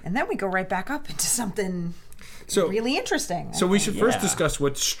 Strunk. And then we go right back up into something So, really interesting. so we should first Yeah. discuss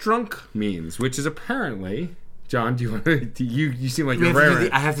what strunk means, which is apparently. John, do you want to? You seem like We you're have to do raring.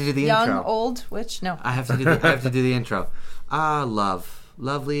 the- I have to do the Young, intro. old, which? No. I have to do the intro. Love.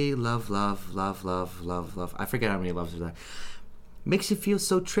 Lovely, love, love, love, love, love, love. I forget how many loves are there. Makes you feel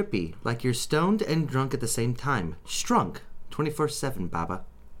so trippy, like you're stoned and drunk at the same time. Strunk. 24/7, Baba.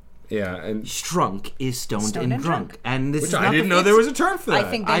 Yeah, and Strunk is stoned, Stoned and drunk. And this which is I not didn't the- know there was a term for that. I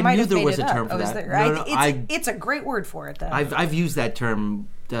think they I might knew have there made was it a term up. for Oh, is that. there? No, no, It's a great word for it, though. I've used that term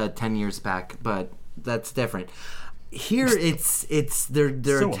 10 years back, but that's different. Here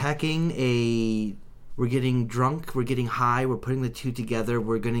they're So- attacking a. We're getting drunk, we're getting high, we're putting the two together,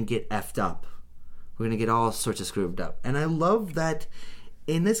 we're gonna get effed up. We're gonna get all sorts of screwed up. And I love that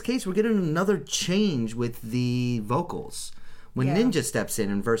in this case we're getting another change with the vocals. When Yeah. Ninja steps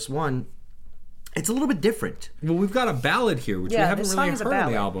in verse 1, it's a little bit different. well, we've got a ballad here, which we Yeah, haven't this really song is a heard on the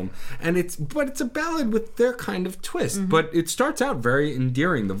ballad. album, and it's a ballad with their kind of twist. Mm-hmm. But it starts out very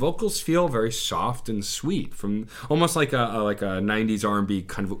endearing. The vocals feel very soft and sweet, from almost like a '90s R&B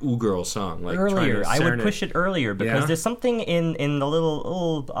kind of ooh-girl song. Like trying Earlier, to I would serenade. push it earlier because Yeah? there's something in the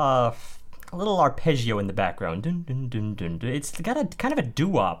little arpeggio in the background. Dun, dun, dun, dun, dun. It's got a kind of a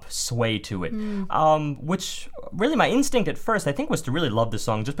doo-wop sway to it, which really my instinct at first I think was to really love the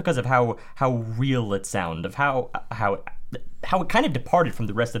song just because of how real it sounded, of how it kind of departed from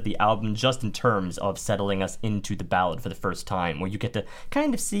the rest of the album just in terms of settling us into the ballad for the first time, where you get to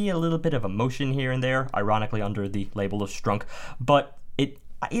kind of see a little bit of emotion here and there, ironically under the label of strunk. But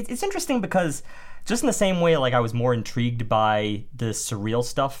it's interesting because just in the same way like I was more intrigued by the surreal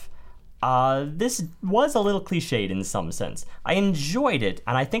stuff, this was a little cliched in some sense. I enjoyed it,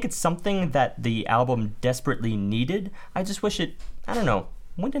 and I think it's something that the album desperately needed. I just wish it, I don't know,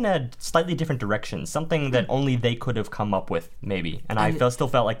 went in a slightly different direction, something that only they could have come up with, maybe. And I still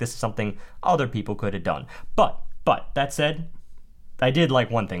felt like this is something other people could have done. But that said, I did like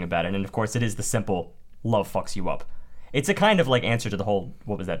one thing about it, and of course it is the simple love fucks you up. It's a kind of like answer to the whole,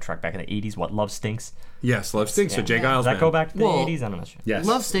 what was that track back in the 80s? What, Love Stinks? Yes, Love Stinks. So Jay Giles. Does that go Band. back to the Well, 80s? I'm not sure. Yes.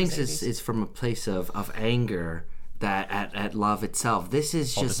 Love Stinks is from a place of anger that at love itself. This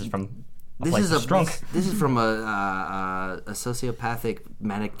is just This is from a this place is of strunk. This is from a sociopathic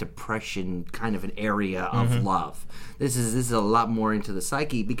manic depression kind of an area of love. This is a lot more into the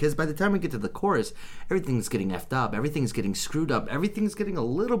psyche, because by the time we get to the chorus, everything's getting effed up, everything's getting screwed up, everything's getting a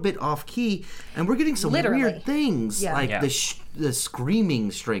little bit off key, and we're getting some Literally. weird things Yeah. like Yeah. the screaming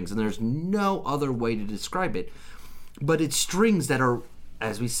strings, and there's no other way to describe it. But it's strings that are,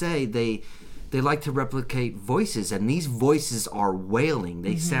 as we say, they like to replicate voices, and these voices are wailing.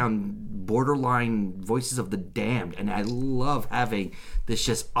 They sound borderline voices of the damned, and I love having this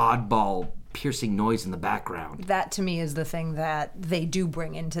just oddball piercing noise in the background. That to me is the thing that they do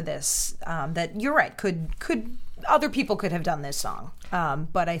bring into this. That you're right. Could other people could have done this song,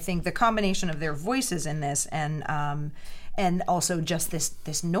 but I think the combination of their voices in this and also just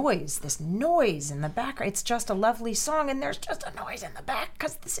this noise in the background. It's just a lovely song, and there's just a noise in the back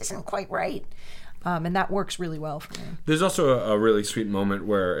because this isn't quite right. And that works really well for me. There's also a really sweet moment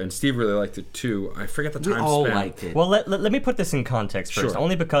where, and Steve really liked it too. I forget the We time all span. liked it. Well, let me put this in context first, Sure.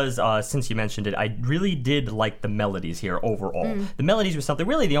 only because since you mentioned it, I really did like the melodies here overall. The melodies were something,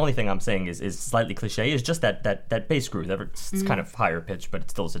 really the only thing I'm saying is slightly cliche, is just that bass groove. It's kind of higher pitch, but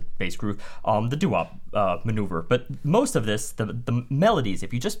it still is a bass groove. The doo-wop maneuver. But most of this, the melodies,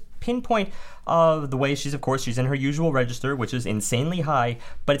 if you just pinpoint the way she's in her usual register, which is insanely high,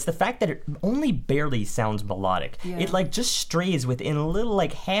 but it's the fact that it only barely sounds melodic. Yeah. It like just strays within little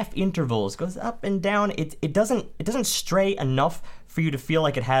like half intervals, goes up and down. It doesn't stray enough for you to feel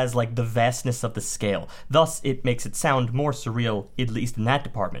like it has like the vastness of the scale. Thus, it makes it sound more surreal, at least in that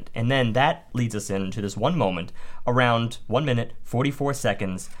department. And then that leads us into this one moment around 1 minute 44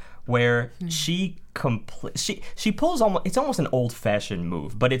 seconds where she pulls it's almost an old-fashioned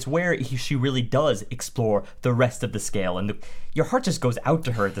move, but it's where she really does explore the rest of the scale, and your heart just goes out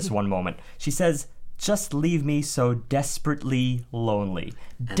to her at this one moment. She says, just leave me so desperately lonely.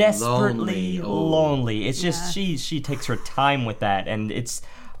 Desperately lonely. It's just she takes her time with that, and it's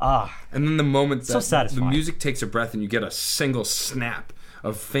And then the moment that satisfying. the music takes a breath and you get a single snap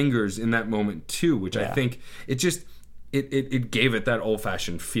of fingers in that moment too, which I think it just it gave it that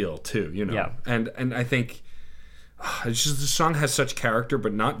old-fashioned feel too, you know. Yeah. And I think it's just the song has such character,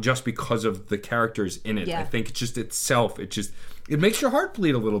 but not just because of the characters in it. Yeah. I think it's just itself. It makes your heart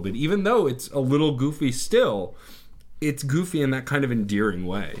bleed a little bit, even though it's a little goofy still. It's goofy in that kind of endearing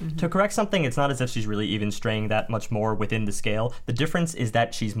way. To correct something, it's not as if she's really even straying that much more within the scale. The difference is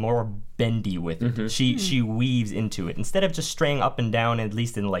that she's more bendy with it. She weaves into it. Instead of just straying up and down, at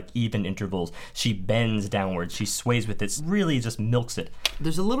least in like even intervals, she bends downwards. She sways with it. Really just milks it.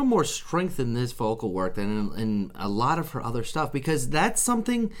 There's a little more strength in this vocal work than in a lot of her other stuff, because that's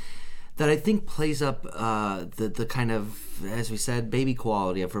something that I think plays up the kind of, as we said, baby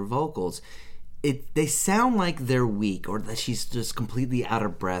quality of her vocals. They sound like they're weak, or that she's just completely out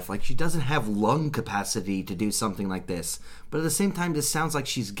of breath, like she doesn't have lung capacity to do something like this. But at the same time, this sounds like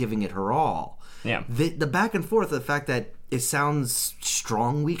she's giving it her all. Yeah. The back and forth, the fact that it sounds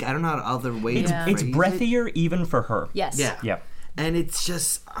strong, weak, I don't know how other ways to It's phrase it. breathier even for her. Yes. Yeah. Yeah. And it's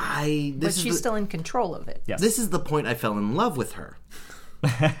just, But she's still in control of it. Yes. This is the point I fell in love with her.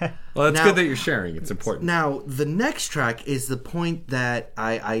 Well, it's Now- good that you're sharing. It's important. Now, the next track is the point that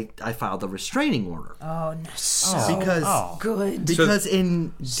I filed a restraining order. Oh, no, so Because good. Because in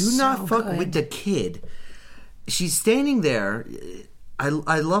Do Not Fuck good. With the Kid, she's standing there. I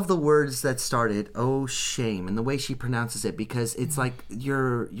love the words that started, "Oh shame," and the way she pronounces it, because it's like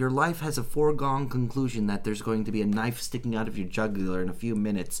your life has a foregone conclusion that there's going to be a knife sticking out of your jugular in a few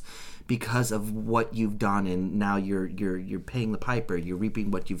minutes because of what you've done, and now you're paying the piper. You're reaping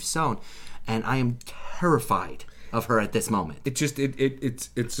what you've sown, and I am terrified of her at this moment. It just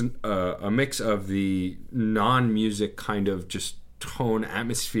it's a mix of the non-music kind of just tone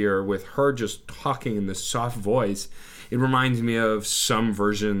atmosphere with her just talking in this soft voice. It reminds me of some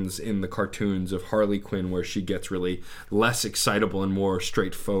versions in the cartoons of Harley Quinn where she gets really less excitable and more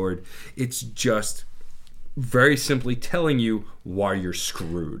straightforward. It's just very simply telling you why you're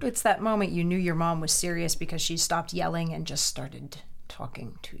screwed. It's that moment you knew your mom was serious because she stopped yelling and just started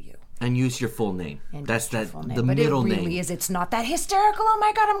talking to you. And use your full name. And That's just your that full name. the But middle it really name. is. It's not that hysterical. Oh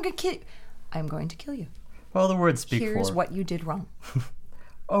my God, I'm going to kill you. I'm going to kill you. Well, the words speak Here's for. what you did wrong.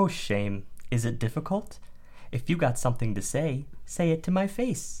 Oh, shame. Is it difficult? If you got something to say it to my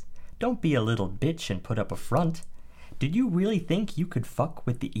face. Don't be a little bitch and put up a front. Did you really think you could fuck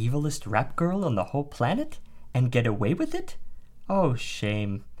with the evilest rap girl on the whole planet? And get away with it? Oh,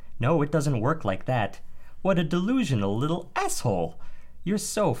 shame. No, it doesn't work like that. What a delusional little asshole. You're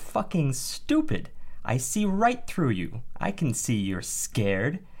so fucking stupid. I see right through you. I can see you're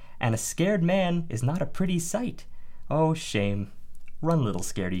scared. And a scared man is not a pretty sight. Oh, shame. Run, little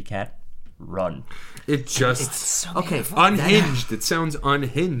scaredy cat. Run. It just So Okay, unhinged. It sounds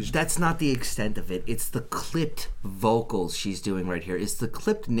unhinged. that's not the extent of it. It's the clipped vocals she's doing right here. It's the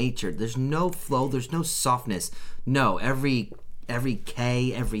clipped nature. There's no flow. There's no softness. No, every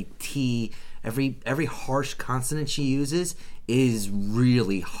K, every T, every harsh consonant she uses is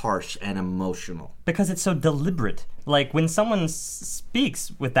really harsh and emotional. Because it's so deliberate. Like, when someone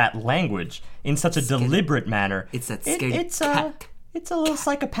speaks with that language in such a deliberate manner, It's that scaredy cat. It's a little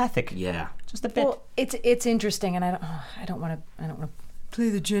psychopathic. Yeah. Just a bit. Well, it's interesting, and I don't want to play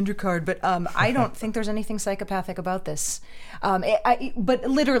the gender card, but I don't think there's anything psychopathic about this. But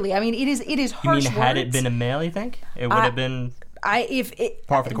literally, I mean, it is you harsh mean, had it words. been a male, you think? It would have been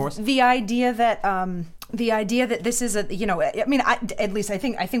par for the course? The idea that this is a, you know, I mean, at least I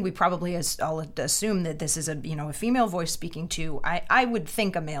think we probably all assume that this is a, you know, a female voice speaking to. I would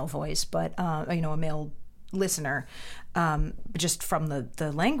think a male voice, but you know, a male listener, just from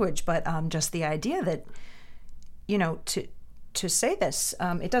the language, but just the idea that, you know, to say this,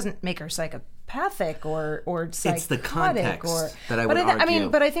 it doesn't make her psychopathic or psychotic. It's the context that I would but argue.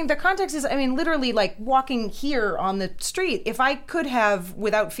 but I think the context is, I mean, literally, like walking here on the street. If I could have,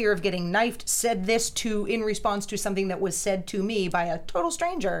 without fear of getting knifed, said this in response to something that was said to me by a total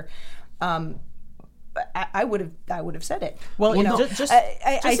stranger, I would have said it. Well, you know, just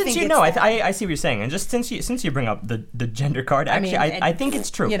I since think you it's know, that. I see what you're saying, and just since you bring up the gender card, actually, mean, I think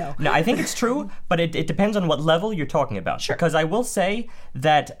it's true. you know. No, I think it's true, but it depends on what level you're talking about. Sure. Because I will say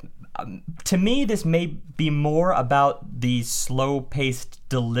that to me, this may be more about the slow-paced,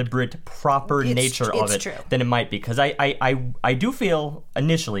 deliberate, proper nature of it's it true. than it might be. Because I do feel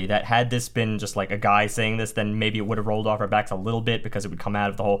initially that had this been just like a guy saying this, then maybe it would have rolled off our backs a little bit because it would come out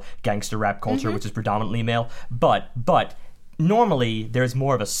of the whole gangster rap culture, which is predominantly male. But normally there's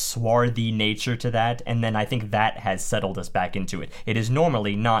more of a swarthy nature to that, and then I think that has settled us back into it. It is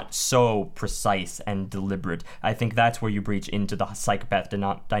normally not so precise and deliberate. I think that's where you breach into the psychopath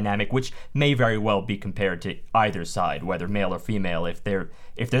dynamic, which may very well be compared to either side, whether male or female. If they're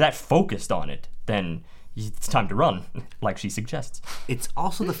that focused on it, then it's time to run, like she suggests. It's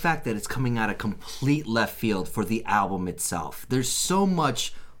also the fact that it's coming out of complete left field for the album itself. There's so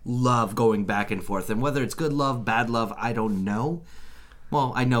much love going back and forth, and whether it's good love, bad love, I don't know.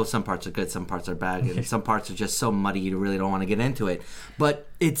 Well, I know some parts are good, some parts are bad, and some parts are just so muddy you really don't want to get into it. But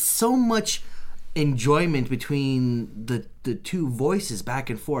it's so much enjoyment between the two voices back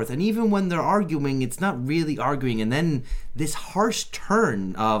and forth, and even when they're arguing, it's not really arguing, and then this harsh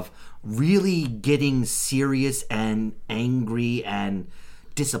turn of really getting serious and angry and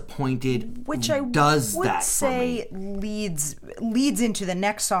disappointed, which I would say leads into the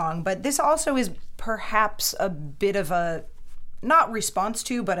next song. But this also is perhaps a bit of a not response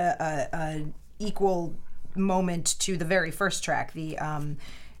to, but a equal moment to the very first track, the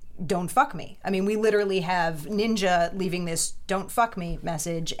 "Don't Fuck Me." I mean, we literally have Ninja leaving this "Don't fuck me"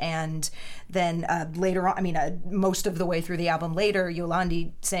 message, and then later on, I mean, most of the way through the album later,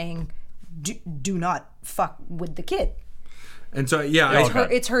 Yolandi saying, "Do not fuck with the kid." And so,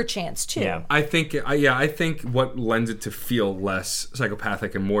 it's her chance too. Yeah. I think what lends it to feel less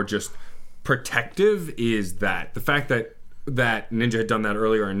psychopathic and more just protective is that the fact that Ninja had done that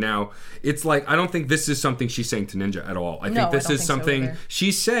earlier, and now it's like, I don't think this is something she's saying to Ninja at all. I think this is something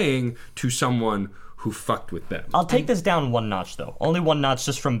she's saying to someone who fucked with them. I'll take this down one notch, though. Only one notch,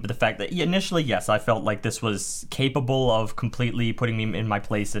 just from the fact that initially, yes, I felt like this was capable of completely putting me in my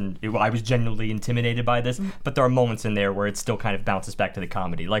place, and I was genuinely intimidated by this. But there are moments in there where it still kind of bounces back to the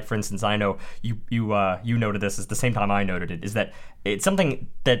comedy. Like, for instance, I know you noted this at the same time I noted it, is that it's something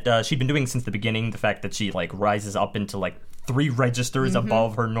that she'd been doing since the beginning. The fact that she like rises up into like 3 registers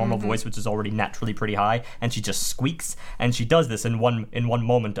above her normal voice, which is already naturally pretty high, and she just squeaks. And she does this in one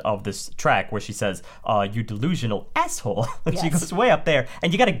moment of this track where she says, "You delusional asshole." She goes way up there,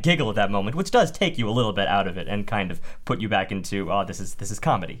 and you got to giggle at that moment, which does take you a little bit out of it and kind of put you back into, this is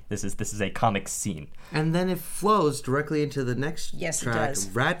comedy. This is a comic scene. And then it flows directly into the next Yes, track, it does.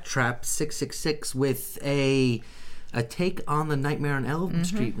 Rat Trap 666, with a take on the Nightmare on Elm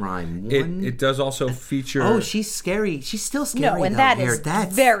Street rhyme. It does also feature... Oh, she's scary. She's still scary. No, and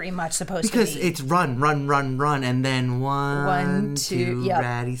that's very much supposed to be. Because it's run, run, run, run, and then 1, 2, yep.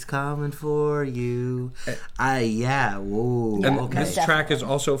 Ratty's coming for you. Whoa. And Okay. this track is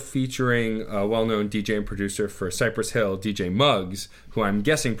also featuring a well-known DJ and producer for Cypress Hill, DJ Muggs, who I'm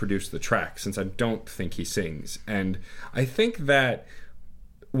guessing produced the track, since I don't think he sings. And I think that...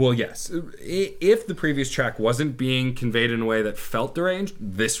 Well, yes. If the previous track wasn't being conveyed in a way that felt deranged,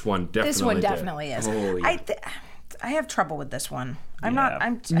 this one definitely is. Oh, yeah. I have trouble with this one. I'm Yeah.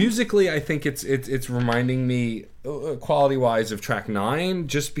 not. Musically, I think it's reminding me quality-wise of track 9,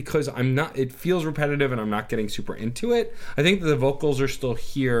 just because it feels repetitive and I'm not getting super into it. I think the vocals are still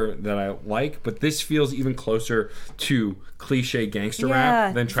here that I like, but this feels even closer to cliche gangster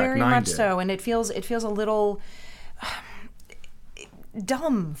rap than track 9 very much did. so, and it feels a little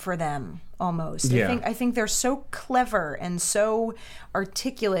dumb for them almost. Yeah. I think they're so clever and so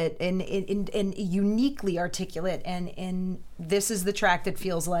articulate and uniquely articulate, and this is the track that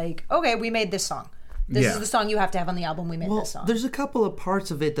feels like, okay, we made this song. This is the song you have to have on the album. We made this song. There's a couple of parts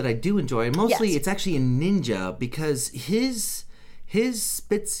of it that I do enjoy, and mostly it's actually in Ninja, because his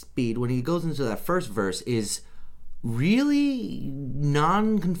spit speed when he goes into that first verse is really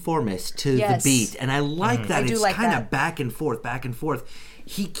non-conformist to the beat, and I like that. It's kind of back and forth.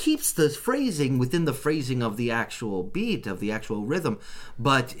 He keeps the phrasing within the phrasing of the actual beat, of the actual rhythm,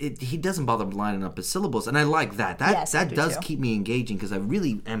 but he doesn't bother lining up his syllables, and I like that. That does keep me engaging, because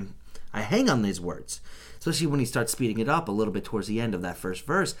I hang on these words, especially when he starts speeding it up a little bit towards the end of that first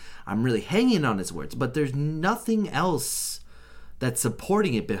verse. I'm really hanging on his words, but there's nothing else that's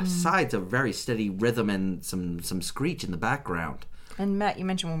supporting it besides a very steady rhythm and some screech in the background. And Matt, you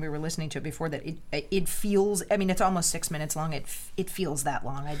mentioned when we were listening to it before that it feels, I mean, it's almost 6 minutes long. It feels that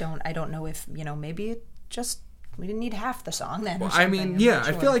long. I don't know if, maybe it just, we didn't need half the song then. Well, I mean,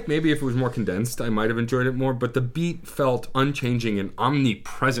 I feel like maybe if it was more condensed, I might have enjoyed it more, but the beat felt unchanging and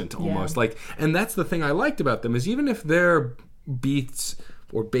omnipresent almost. And that's the thing I liked about them, is even if their beats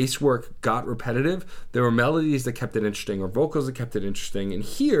or bass work got repetitive. There were melodies that kept it interesting or vocals that kept it interesting. And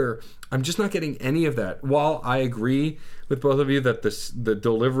here, I'm just not getting any of that. While I agree with both of you that the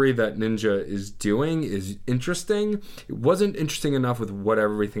delivery that Ninja is doing is interesting, it wasn't interesting enough with what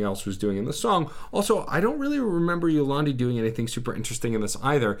everything else was doing in the song. Also, I don't really remember Yolandi doing anything super interesting in this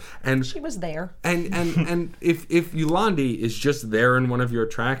either. And She was there. and if Yolandi is just there in one of your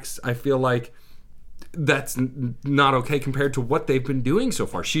tracks, I feel like that's not okay compared to what they've been doing so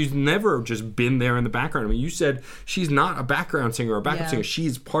far. She's never just been there in the background. I mean, you said she's not a background singer or a backup singer.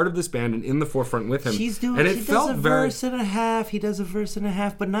 She's part of this band and in the forefront with him. She's doing. And it she felt does a verse and a half. He does a verse and a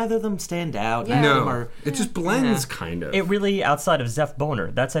half, but neither of them stand out. Yeah. No, it just blends kind of. It really, outside of Zeph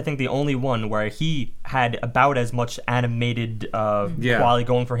Boner, that's I think the only one where he had about as much animated quality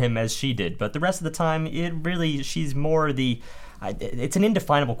going for him as she did. But the rest of the time, she's more the. It's an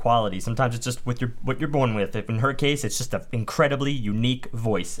indefinable quality. Sometimes it's just what you're born with. If in her case, it's just an incredibly unique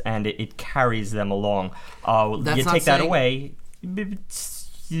voice, and it carries them along. You take that away,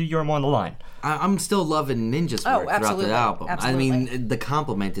 you're more on the line. I'm still loving Ninja's work throughout absolutely. the album. Absolutely. I mean, the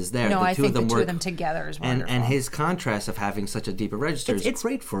compliment is there. No, the I two think of them the two work, of them together is wonderful. and his contrast of having such a deeper register is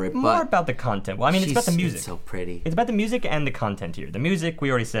great for it. More But about the content. Well, I mean, it's about the music. It's so pretty. It's about the music and the content here. The music, we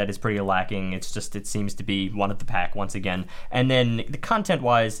already said, is pretty lacking. It seems to be one of the pack once again. And then the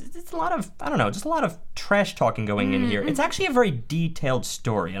content-wise, it's a lot of, just a lot of trash talking going in here. It's actually a very detailed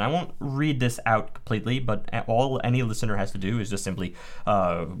story, and I won't read this out completely, but all any listener has to do is just simply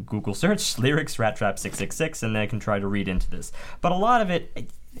Google search lyrics Rat Trap 666, and they can try to read into this. But a lot of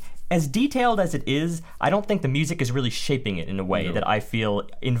it, as detailed as it is, I don't think the music is really shaping it in a way that I feel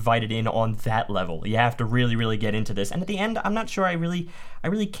invited in on that level. You have to really, really get into this. And at the end, I'm not sure I really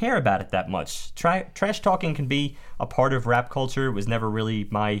care about it that much. Trash talking can be a part of rap culture. It was never really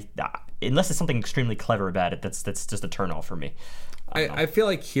my... unless there's something extremely clever about it, that's just a turnoff for me. I feel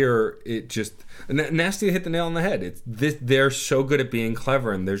like here it just Nasty hit the nail on the head. They're so good at being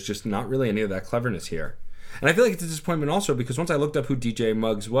clever, and there's just not really any of that cleverness here. And I feel like it's a disappointment also because once I looked up who DJ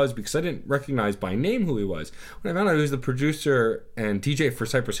Muggs was, because I didn't recognize by name who he was, when I found out he was the producer and DJ for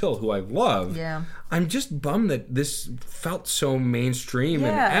Cypress Hill, who I love, I'm just bummed that this felt so mainstream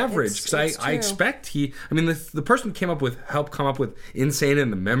and average. Because I expect the person who helped come up with Insane in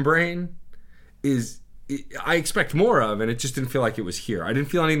the Membrane I expect more of, and it just didn't feel like it was here. I didn't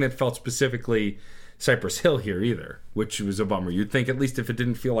feel anything that felt specifically Cypress Hill here either, which was a bummer. You'd think at least if it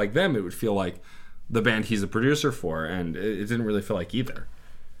didn't feel like them, it would feel like the band he's the producer for, and it didn't really feel like either.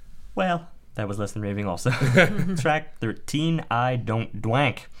 Well, that was Less Than Raving also. Track 13, I Don't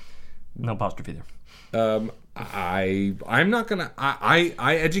Dwank. No apostrophe there. I'm not gonna. I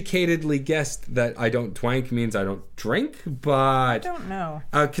educatedly guessed that I don't dwank means I don't drink, but I don't know.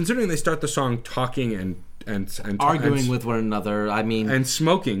 Considering they start the song talking and arguing with one another. I mean, and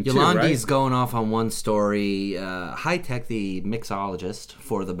smoking. Yolandi's right? going off on one story. High Tech, the mixologist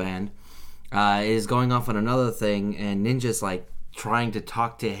for the band, is going off on another thing, and Ninja's like trying to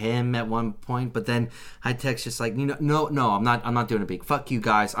talk to him at one point, but then High Tech's just like, no, I'm not doing it big. Fuck you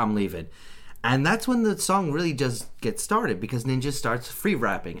guys, I'm leaving. And that's when the song really just gets started because Ninja starts free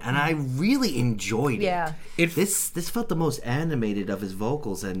rapping, and I really enjoyed it. Yeah, this felt the most animated of his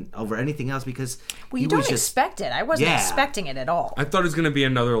vocals and over anything else because you don't expect it. I wasn't expecting it at all. I thought it was going to be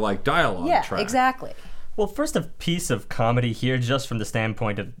another like dialogue track. Yeah, exactly. Well, first a piece of comedy here, just from the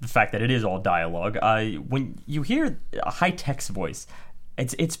standpoint of the fact that it is all dialogue. When you hear a High Tech's voice,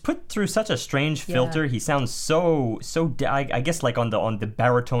 it's put through such a strange filter. He sounds so I guess like on the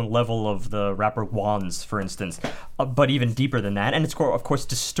baritone level of the rapper Wands, for instance, but even deeper than that. And it's of course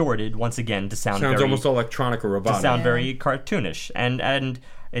distorted once again to sound very, almost electronic or robotic. To sound very cartoonish, and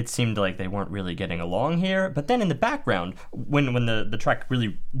it seemed like they weren't really getting along here. But then in the background, when the track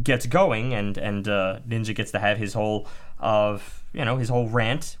really gets going and Ninja gets to have his whole his whole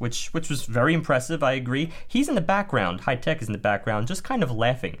rant, which was very impressive, I agree. He's in the background, High Tech is in the background, just kind of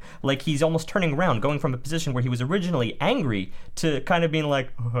laughing. Like he's almost turning around, going from a position where he was originally angry to kind of being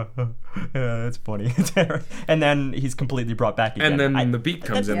like, yeah, that's funny. And then he's completely brought back again. And then the beat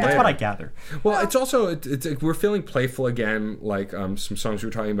comes in later. That's what I gather. Well, it's also, we're feeling playful again, like some songs we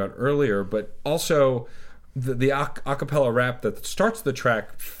were talking about earlier, but also the acapella rap that starts the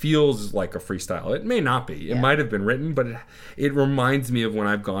track feels like a freestyle. It may not be. It might have been written, but it reminds me of when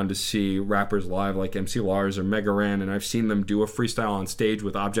I've gone to see rappers live like MC Lars or Mega Ran, and I've seen them do a freestyle on stage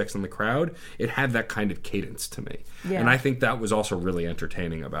with objects in the crowd. It had that kind of cadence to me. Yeah. And I think that was also really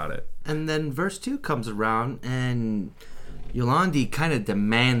entertaining about it. And then verse 2 comes around, and Yolandi kind of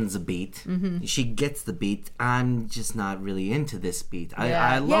demands a beat. Mm-hmm. She gets the beat. I'm just not really into this beat.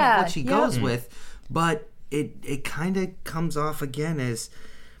 I love what she goes with, but it kind of comes off again as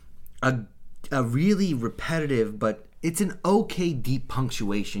a really repetitive, but it's an okay deep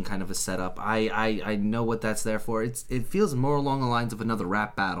punctuation kind of a setup. I know what that's there for. It feels more along the lines of another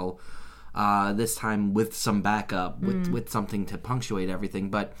rap battle, this time with some backup, with something to punctuate everything.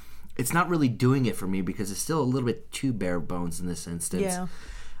 But it's not really doing it for me because it's still a little bit too bare bones in this instance. Yeah.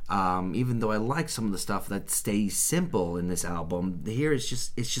 Even though I like some of the stuff that stays simple in this album, here it's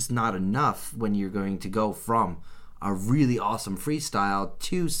just not enough when you're going to go from a really awesome freestyle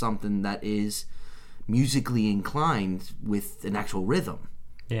to something that is musically inclined with an actual rhythm.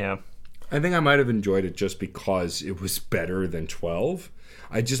 Yeah. I think I might have enjoyed it just because it was better than 12.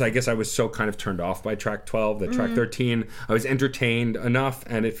 I guess I was so kind of turned off by track 12 that track 13, I was entertained enough,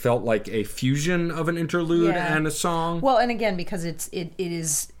 and it felt like a fusion of an interlude and a song. Well, and again, because it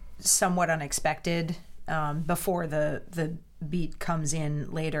is somewhat unexpected before the beat comes in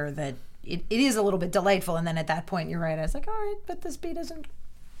later, that it is a little bit delightful, and then at that point, you're right, I was like, all right, but this beat isn't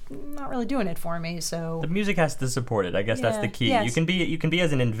not really doing it for me. So the music has to support it. I guess that's the key. Yes. You can be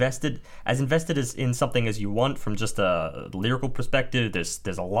as invested as in something as you want from just a lyrical perspective.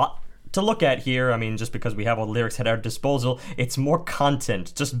 There's a lot to look at here. I mean, just because we have all the lyrics at our disposal, it's more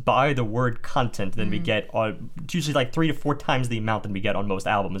content. Just by the word content than we get on, usually like 3 to 4 times the amount than we get on most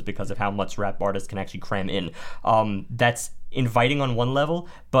albums because of how much rap artists can actually cram in. That's inviting on one level,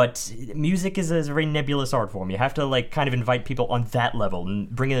 but music is a very nebulous art form. You have to like kind of invite people on that level and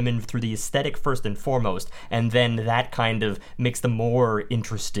bring them in through the aesthetic first and foremost, and then that kind of makes them more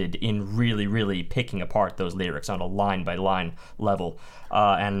interested in really, really picking apart those lyrics on a line by line level.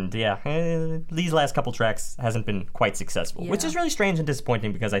 These last couple tracks hasn't been quite successful, which is really strange and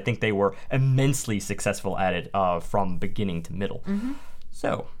disappointing because I think they were immensely successful at it from beginning to middle.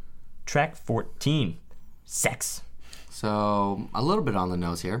 So, track 14, Sex. So, a little bit on the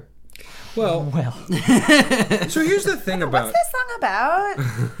nose here. Well. So here's the thing about... What's this song about?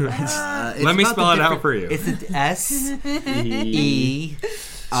 Let me spell it out for you. It's an S-E...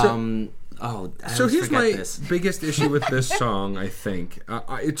 So here's my biggest issue with this song, I think.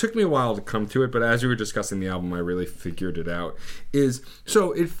 It took me a while to come to it, but as we were discussing the album, I really figured it out.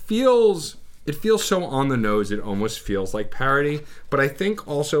 It feels so on the nose, it almost feels like parody. But I think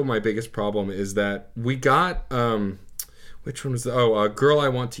also my biggest problem is that we got... which one was Girl, I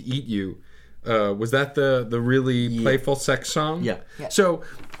Want to Eat You. Was that the really playful sex song? Yeah. So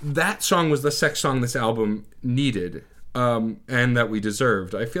that song was the sex song this album needed, and that we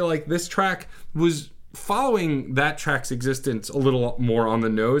deserved. I feel like this track was following that track's existence a little more on the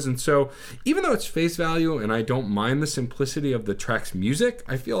nose, and so even though it's face value and I don't mind the simplicity of the track's music,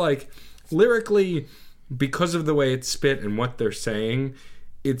 I feel like lyrically, because of the way it's spit and what they're saying,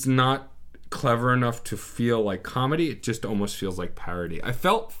 it's not clever enough to feel like comedy. It just almost feels like parody. I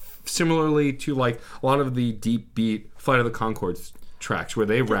felt similarly to like a lot of the deep beat Flight of the Conchords tracks where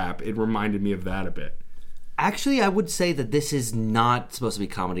they rap. It reminded me of that a bit. Actually, I would say that this is not supposed to be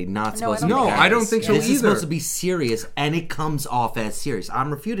comedy. I don't think so This either. is supposed to be serious, and it comes off as serious.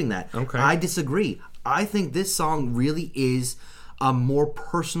 I'm refuting that. Okay. I disagree. I think this song really is a more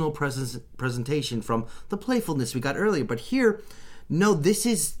personal presentation from the playfulness we got earlier. But here, no, this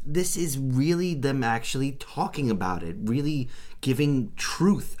is really them actually talking about it, really giving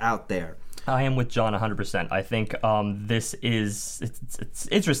truth out there. I am with John 100%. I think this is it's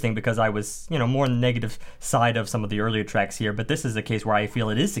interesting because I was more on the negative side of some of the earlier tracks here, but this is a case where I feel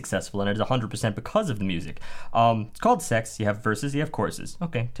it is successful and it is 100% because of the music. It's called Sex. You have verses, you have choruses.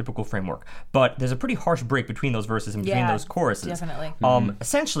 Okay, typical framework. But there's a pretty harsh break between those verses and between those choruses. Definitely.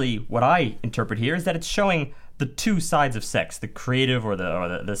 Essentially, what I interpret here is that it's showing the two sides of sex, the creative or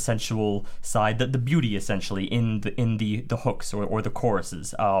the sensual side, the beauty essentially in the hooks or the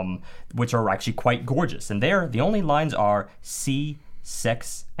choruses, which are actually quite gorgeous. And there, the only lines are sea,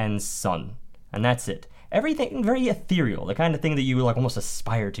 sex, and sun, and that's it. Everything very ethereal, the kind of thing that you like almost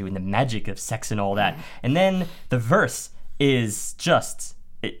aspire to, and the magic of sex and all that. And then the verse is just.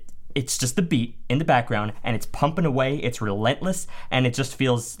 It's just the beat in the background, and it's pumping away. It's relentless, and it just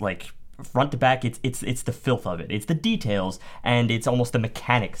feels like. Front to back, it's the filth of it. It's the details, and it's almost the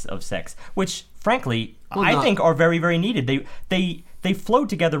mechanics of sex, which, frankly, I think are very, very needed. They flow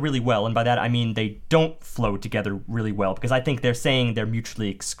together really well, and by that I mean they don't flow together really well, because I think they're saying they're mutually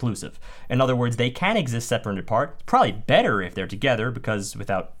exclusive. In other words, they can exist separate and apart. It's probably better if they're together, because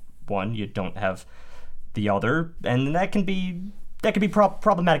without one, you don't have the other, and that can be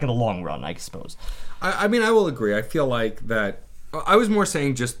problematic in the long run, I suppose. I mean, I will agree. I feel like that. I was more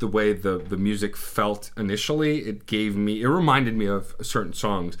saying just the way the music felt initially. It reminded me of certain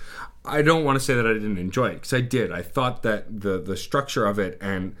songs. I don't want to say that I didn't enjoy it, because I did. I thought that the structure of it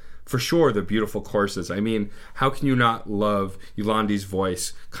and for sure the beautiful choruses. I mean, how can you not love Yolandi's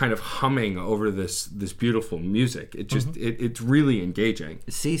voice kind of humming over this beautiful music? It just it's really engaging.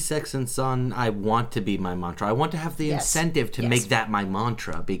 See, Sex and Son, I want to be my mantra. I want to have the Yes. incentive to Yes. make that my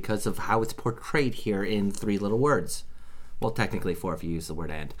mantra because of how it's portrayed here in 3 little words. Well, technically 4 if you use the word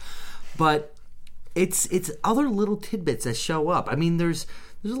and. But it's other little tidbits that show up. I mean, there's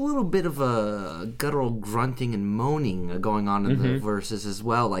a little bit of a guttural grunting and moaning going on in the verses as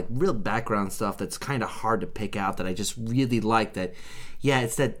well, like real background stuff that's kind of hard to pick out that I just really like. That, yeah,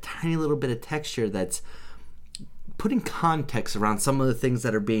 it's that tiny little bit of texture that's putting context around some of the things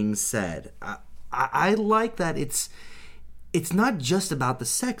that are being said. I like that it's not just about the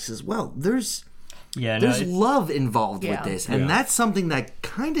sex as well. There's love involved with this, and that's something that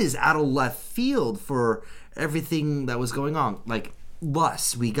kind of is out of left field for everything that was going on. Like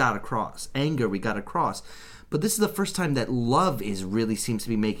lust, we got across, anger, we got across, but this is the first time that love really seems to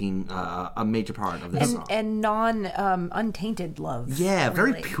be making a major part of this song. And untainted love. Yeah,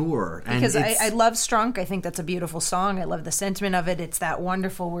 very really. pure. And Because I love Strunk. I think that's a beautiful song. I love the sentiment of it. It's that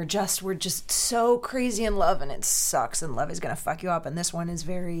wonderful. We're just so crazy in love, and it sucks, and love is gonna fuck you up. And this one is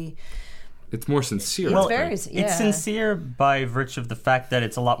very. It's more sincere. Well, very- it's yeah. sincere by virtue of the fact that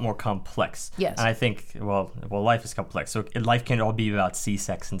it's a lot more complex. Yes. And I think, well, life is complex. So life can't all be about sea,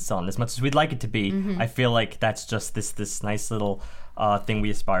 sex, and sun. As much as we'd like it to be, I feel like that's just this nice little thing we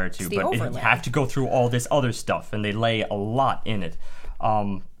aspire to. the But you overlay. have to go through all this other stuff, and they lay a lot in it.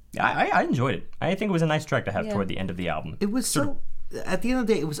 I enjoyed it. I think it was a nice track to have toward the end of the album. It was at the end of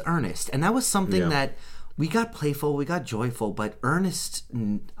the day, it was earnest. And that was something that we got playful, we got joyful, but earnest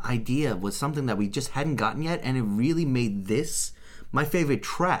idea was something that we just hadn't gotten yet. And it really made this my favorite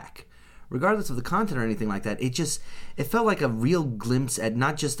track. Regardless of the content or anything like that, it felt like a real glimpse at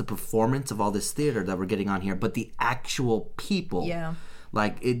not just the performance of all this theater that we're getting on here, but the actual people. Yeah.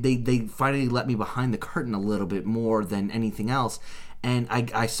 Like, they finally let me behind the curtain a little bit more than anything else. And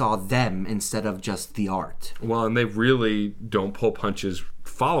I saw them instead of just the art. Well, and they really don't pull punches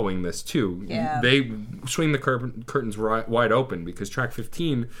following this, too. Yeah. They swing the curtains wide open because track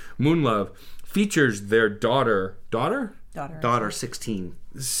 15, Moon Love, features their daughter, 16.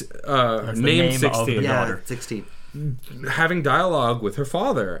 named name 16. of the Yeah, daughter. 16. Having dialogue with her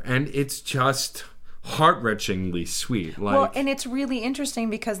father. And it's just heart-wrenchingly sweet. Like, Well, and it's really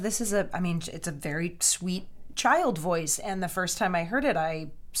interesting because this is it's a very sweet child voice, and the first time I heard it, I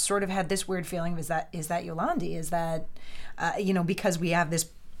sort of had this weird feeling: is that Yolandi? Is that because we have this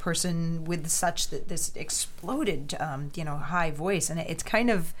person with this exploded high voice, and it's kind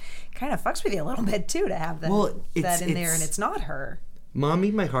of fucks with you a little bit too to have that that in there, and it's not her. Mommy,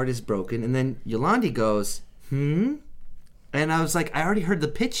 my heart is broken. And then Yolandi goes, And I was like, I already heard the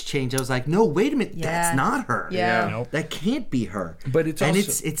pitch change. I was like, no, wait a minute, that's not her. Yeah. Nope. That can't be her. But it's and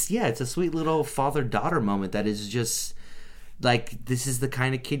also... it's a sweet little father-daughter moment that is just like, this is the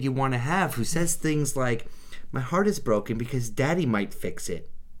kind of kid you want to have who says things like, my heart is broken because daddy might fix it.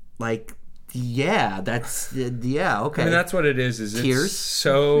 Like, yeah, that's, yeah, okay. I mean, that's what it is Tears? it's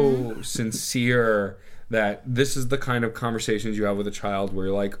so sincere that this is the kind of conversations you have with a child where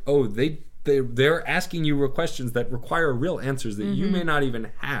you're like, oh, they're asking you questions that require real answers that you may not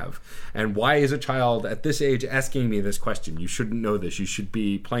even have. And why is a child at this age asking me this question? You shouldn't know this. You should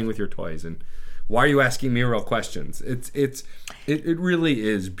be playing with your toys. And why are you asking me real questions? It really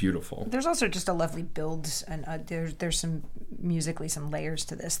is beautiful. There's also just a lovely build, and there's some musically some layers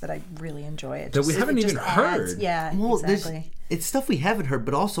to this that I really enjoy. It That we haven't even heard. Yeah, Well, exactly. It's stuff we haven't heard,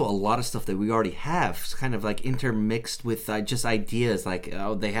 but also a lot of stuff that we already have. It's kind of like intermixed with just ideas. Like,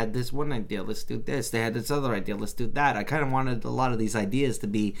 oh, they had this one idea, let's do this. They had this other idea, let's do that. I kind of wanted a lot of these ideas to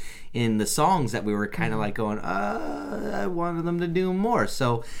be in the songs that we were kind of like going, I wanted them to do more.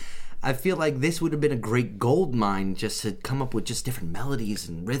 So I feel like this would have been a great gold mine just to come up with just different melodies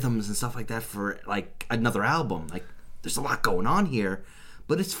and rhythms and stuff like that for like another album. Like, there's a lot going on here,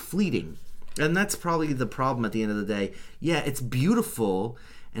 but it's fleeting. And that's probably the problem at the end of the day. Yeah, it's beautiful,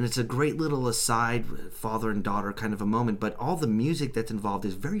 and it's a great little aside, father and daughter kind of a moment, but all the music that's involved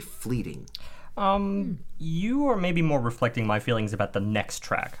is very fleeting. You are maybe more reflecting my feelings about the next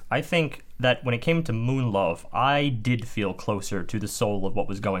track. I think that when it came to Moon Love, I did feel closer to the soul of what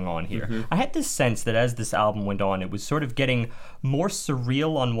was going on here. I had this sense that as this album went on, it was sort of getting more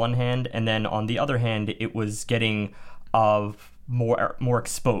surreal on one hand, and then on the other hand, it was getting more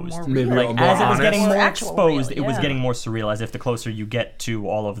exposed. Maybe Like, more as it was honest. getting more Actual exposed, real, it was yeah. getting more surreal, as if the closer you get to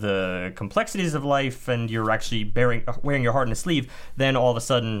all of the complexities of life and you're actually wearing your heart on a sleeve, then all of a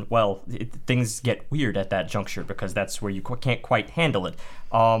sudden, well, things get weird at that juncture because that's where you can't quite handle it.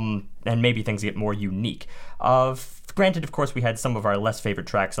 And maybe things get more unique. For Granted, of course, we had some of our less favorite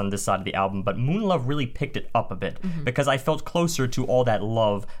tracks on this side of the album, but Moon Love really picked it up a bit because I felt closer to all that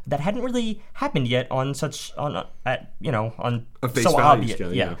love that hadn't really happened yet on A face so value obvious,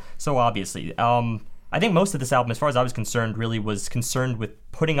 scale, yeah, so obviously. I think most of this album, as far as I was concerned, really was concerned with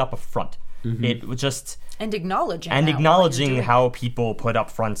putting up a front. It was just And acknowledging how people put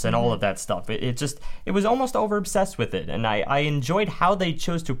up fronts and all of that stuff. It was almost over obsessed with it, and I enjoyed how they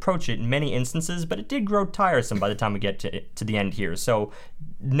chose to approach it in many instances, but it did grow tiresome by the time we get to the end here. So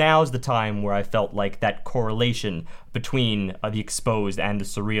now's the time where I felt like that correlation between the exposed and the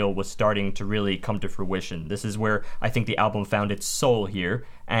surreal was starting to really come to fruition. This is where I think the album found its soul here,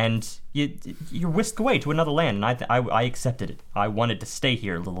 and you're whisked away to another land, and I accepted it. I wanted to stay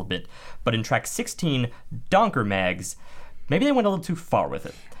here a little bit. But in track 16, Donker Mags, maybe they went a little too far with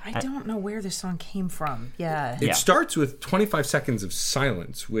it. I don't know where this song came from. Yeah. It starts with 25 seconds of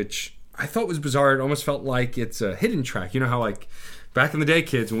silence, which I thought was bizarre. It almost felt like it's a hidden track. You know how, like, back in the day,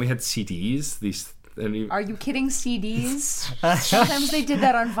 kids, when we had CDs, these... Are you kidding, CDs? Sometimes they did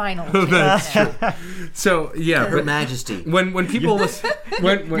that on vinyl. That's true. So, yeah. Her Majesty. When people listen...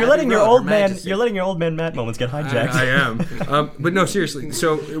 You're letting your old man Matt moments get hijacked. I am. But no, seriously.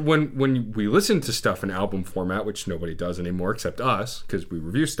 So when we listen to stuff in album format, which nobody does anymore except us, because we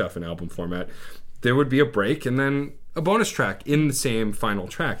review stuff in album format, there would be a break and then a bonus track in the same final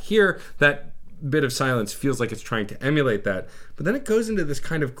track. Here, that bit of silence feels like it's trying to emulate that, but then it goes into this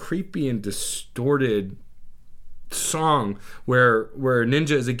kind of creepy and distorted song where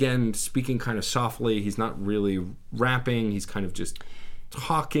Ninja is again speaking kind of softly. He's not really rapping. He's kind of just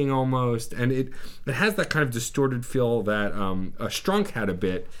talking almost, and it has that kind of distorted feel that Strunk had a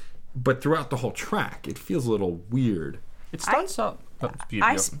bit, but throughout the whole track it feels a little weird. It starts up.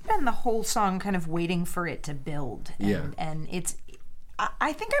 I spend the whole song kind of waiting for it to build, and it's.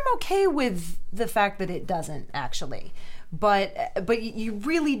 I think I'm okay with the fact that it doesn't actually, but you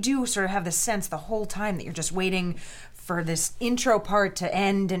really do sort of have the sense the whole time that you're just waiting for this intro part to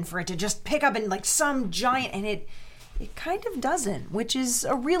end and for it to just pick up in like some giant, and it kind of doesn't, which is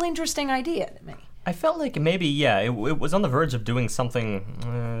a real interesting idea to me. I felt like maybe, it was on the verge of doing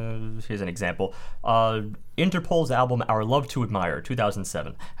something. Here's an example. Interpol's album Our Love to Admire,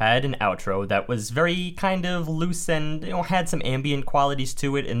 2007, had an outro that was very kind of loose and had some ambient qualities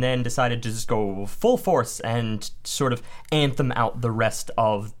to it, and then decided to just go full force and sort of anthem out the rest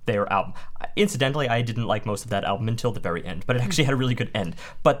of their album. Incidentally, I didn't like most of that album until the very end, but it actually had a really good end.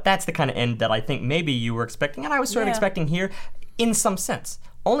 But that's the kind of end that I think maybe you were expecting, and I was sort of expecting here, in some sense.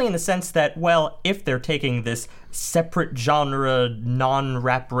 Only in the sense that, well, if they're taking this separate genre,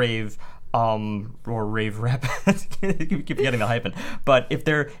 non-rap rave, or rave rap, keep getting the hyphen, but if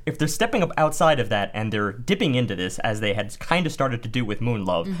they're stepping up outside of that and they're dipping into this as they had kind of started to do with Moon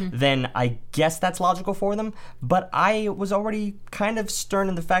Love, then I guess that's logical for them. But I was already kind of stern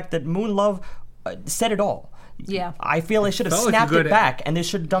in the fact that Moon Love said it all. Yeah. I feel they should have snapped it back, and they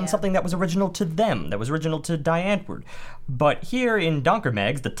should have done something that was original to them, that was original to Diane Antwoord. But here in Donker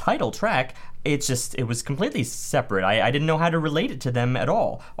Mags, the title track, it was completely separate. I didn't know how to relate it to them at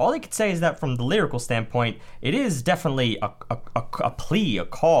all. All I could say is that from the lyrical standpoint, it is definitely a plea, a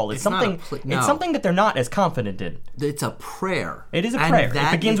call. It's something. It's something that they're not as confident in. It's a prayer. It is a prayer.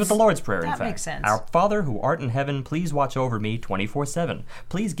 It begins with the Lord's Prayer. In fact, that makes sense. Our Father who art in heaven, please watch over me 24/7.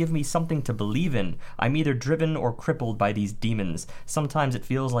 Please give me something to believe in. I'm either driven or crippled by these demons. Sometimes it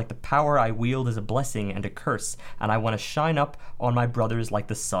feels like the power I wield is a blessing and a curse, and I want to shine up on my brothers like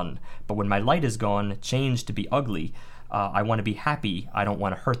the sun. But when my light is gone, changed to be ugly, I want to be happy. I don't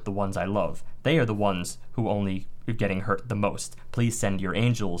want to hurt the ones I love. They are the ones who only are getting hurt the most. Please send your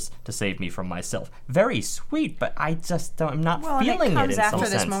angels to save me from myself. Very sweet, but I'm not feeling it in some sense. Well, it comes after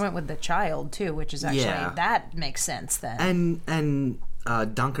this moment with the child too, which is actually that makes sense then. And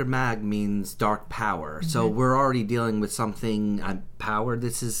Donker Mag means dark power, so we're already dealing with something power.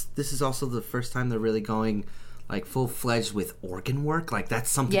 This is also the first time they're really going like full-fledged with organ work. Like that's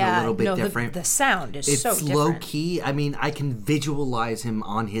something a little bit different. The sound is so different. It's low-key. I mean, I can visualize him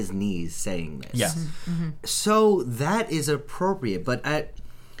on his knees saying this. Yes. So that is appropriate, but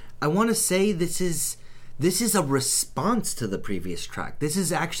I want to say this is a response to the previous track. This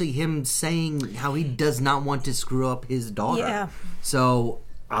is actually him saying how he does not want to screw up his daughter. Yeah. So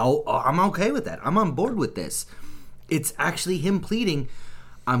I'm okay with that. I'm on board with this. It's actually him pleading,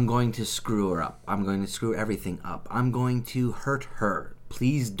 I'm going to screw her up. I'm going to screw everything up. I'm going to hurt her.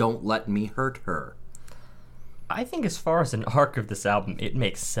 Please don't let me hurt her. I think as far as an arc of this album, it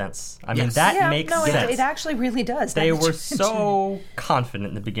makes sense. I mean, Yes. that makes sense. It actually really does. They Now that were you so confident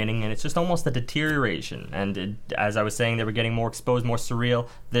in the beginning, and it's just almost a deterioration. And as I was saying, they were getting more exposed, more surreal.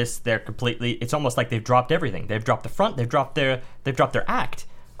 They're completely. It's almost like they've dropped everything. They've dropped the front. They've dropped their act.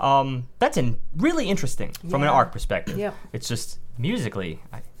 That's really interesting from an arc perspective. Yep. It's just musically.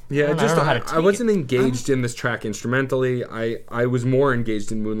 Yeah, I don't know how to I take wasn't it. engaged in this track instrumentally. I was more engaged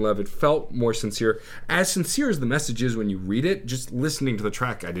in Moon Love. It felt more sincere. As sincere as the message is when you read it, just listening to the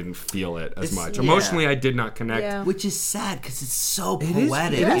track, I didn't feel it as much. yeah. Emotionally, I did not connect. Yeah. Which is sad because it's so is-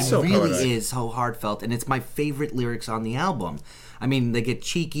 poetic. it is so really poetic. is so heartfelt, and it's my favorite lyrics on the album. I mean, they get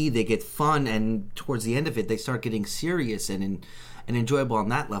cheeky, they get fun, and towards the end of it, they start getting serious and enjoyable on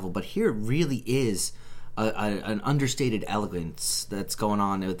that level. But here, it really is an understated elegance that's going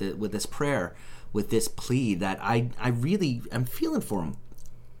on with this prayer, with this plea that I really am feeling for him.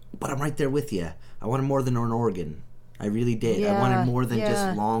 But I'm right there with you. I wanted more than an organ. I really did. I wanted more than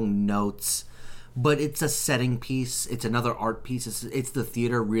just long notes. But it's a setting piece. It's another art piece. It's the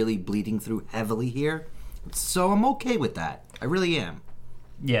theater really bleeding through heavily here. So I'm okay with that. I really am.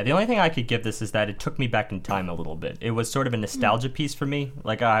 Yeah, the only thing I could give this is that it took me back in time a little bit. It was sort of a nostalgia piece for me.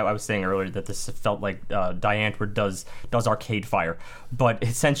 Like I was saying earlier, that this felt like Diane Antwoord does Arcade Fire, but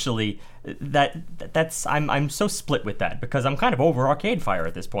essentially that's I'm so split with that because I'm kind of over Arcade Fire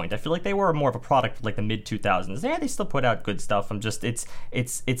at this point. I feel like they were more of a product of like the mid 2000s. Yeah, they still put out good stuff. I'm just it's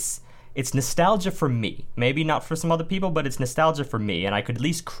nostalgia for me. Maybe not for some other people, but it's nostalgia for me, and I could at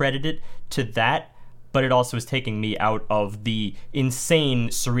least credit it to that. But it also is taking me out of the insane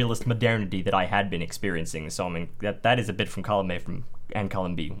surrealist modernity that I had been experiencing. So I mean, that is a bit from column A and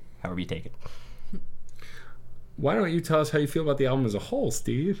column B, however you take it. Why don't you tell us how you feel about the album as a whole,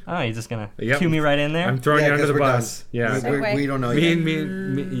 Steve? Oh, you're just gonna Yep. cue me right in there? I'm throwing you under 'cause the we're bus. done. Yeah. Segue. We don't know Me yet.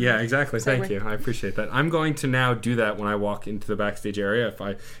 and me, yeah, exactly. Thank Segue. you. I appreciate that. I'm going to now do that when I walk into the backstage area. If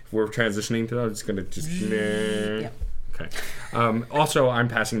we're transitioning to that, I'm just going to just. Yep. Okay. Also, I'm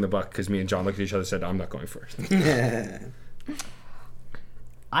passing the buck because me and John looked at each other and said, I'm not going first.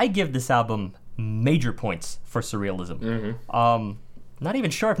 I give this album major points for surrealism. Not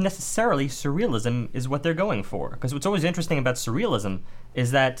even sure if necessarily surrealism is what they're going for. Because what's always interesting about surrealism is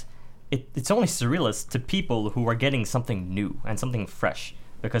that it's only surrealist to people who are getting something new and something fresh.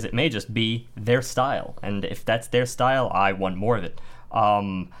 Because it may just be their style. And if that's their style, I want more of it.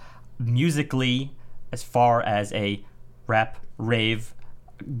 Musically, as far as a rap, rave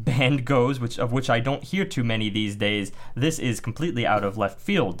band goes, which I don't hear too many these days, this is completely out of left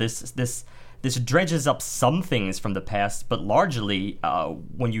field. This dredges up some things from the past, but largely,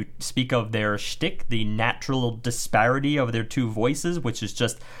 when you speak of their shtick, the natural disparity of their two voices, which is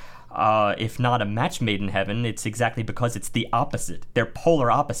just, if not a match made in heaven, it's exactly because it's the opposite. They're polar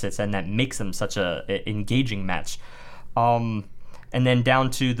opposites, and that makes them such a engaging match. And then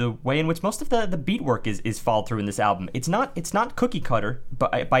down to the way in which most of the beat work is followed through in this album. It's not cookie cutter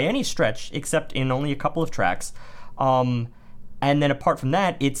by any stretch, except in only a couple of tracks. And then apart from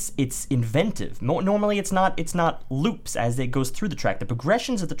that, it's inventive. Normally, it's not loops as it goes through the track. The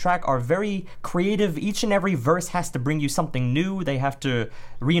progressions of the track are very creative. Each and every verse has to bring you something new. They have to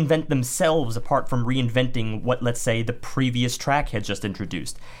reinvent themselves apart from reinventing what, let's say, the previous track had just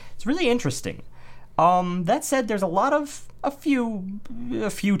introduced. It's really interesting. That said, there's a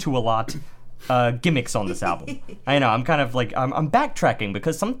few to a lot gimmicks on this album. I know, I'm kind of like, I'm backtracking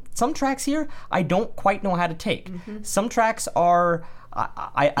because some tracks here I don't quite know how to take. Some tracks are,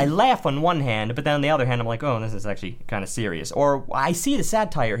 I laugh on one hand, but then on the other hand I'm like, oh, this is actually kind of serious. Or I see the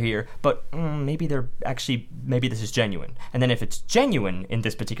satire here, but maybe this is genuine. And then if it's genuine in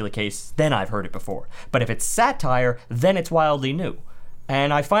this particular case, then I've heard it before. But if it's satire, then it's wildly new.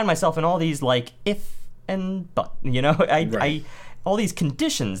 And I find myself in all these, like, if and but, you know? Right. All these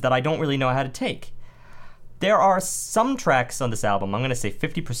conditions that I don't really know how to take. There are some tracks on this album, I'm going to say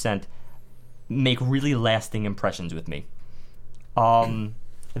 50%, make really lasting impressions with me.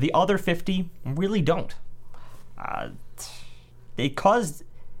 The other 50 really don't. They caused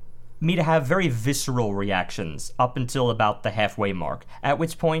me to have very visceral reactions up until about the halfway mark, at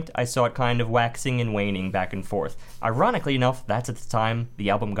which point I saw it kind of waxing and waning back and forth. Ironically enough, that's at the time the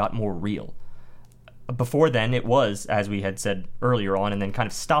album got more real. Before then, it was, as we had said earlier on, and then kind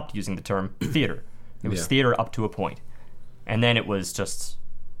of stopped using the term theater. It was theater up to a point. And then it was just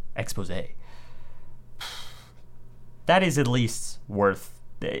exposé. That is at least worth...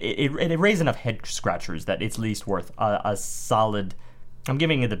 It raised enough head scratchers that it's at least worth a solid... I'm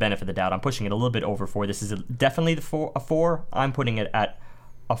giving it the benefit of the doubt. I'm pushing it a little bit over 4. This is definitely a 4. I'm putting it at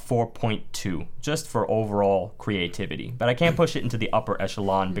a 4.2 just for overall creativity. But I can't push it into the upper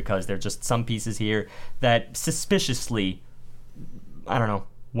echelon because there are just some pieces here that suspiciously, I don't know,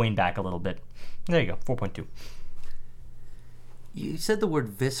 wane back a little bit. There you go, 4.2. You said the word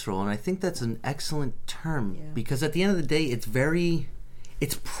visceral, and I think that's an excellent term because at the end of the day,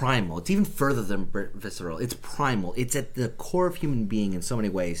 it's primal. It's even further than visceral. It's primal. It's at the core of human being in so many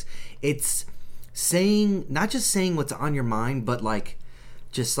ways. It's saying, not just saying what's on your mind, but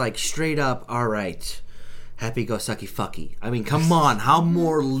just straight up, all right, happy go sucky fucky. I mean, come on, how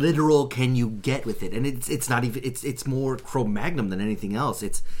more literal can you get with it? And it's not even, it's more Cro-Magnon than anything else.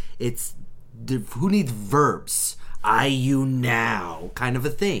 It's who needs verbs? I, you, now kind of a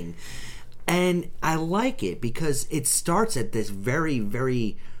thing. And I like it because it starts at this very,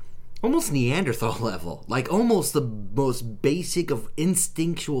 very almost Neanderthal level, almost the most basic of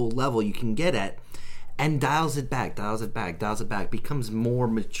instinctual level you can get at, and dials it back, becomes more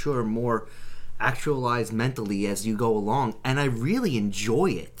mature, more actualized mentally as you go along, and I really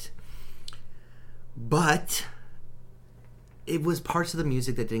enjoy it. But it was parts of the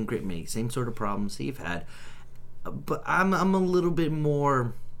music that didn't grip me. Same sort of problems Steve had. But I'm a little bit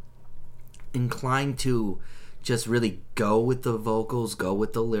more inclined to just really go with the vocals, go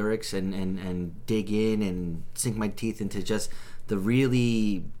with the lyrics, and dig in and sink my teeth into just the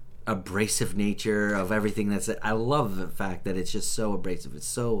really abrasive nature of everything. I love the fact that it's just so abrasive. It's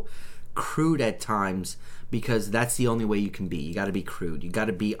so crude at times because that's the only way you can be. You got to be crude. You got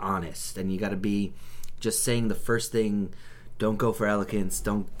to be honest, and you got to be just saying the first thing. Don't go for elegance.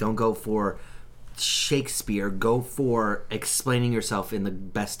 Don't go for Shakespeare. Go for explaining yourself in the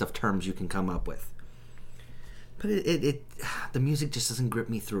best of terms you can come up with. But the music just doesn't grip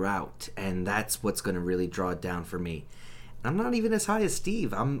me throughout, and that's what's going to really draw it down for me. I'm not even as high as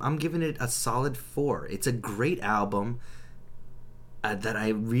Steve. I'm giving it a solid 4. It's a great album that I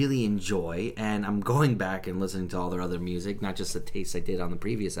really enjoy, and I'm going back and listening to all their other music, not just the taste I did on the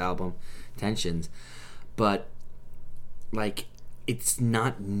previous album, Tensions, but it's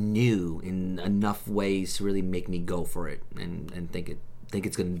not new in enough ways to really make me go for it and think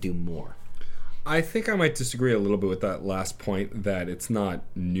it's going to do more. I think I might disagree a little bit with that last point that it's not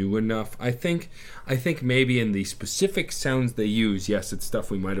new enough. I think maybe in the specific sounds they use, yes, it's stuff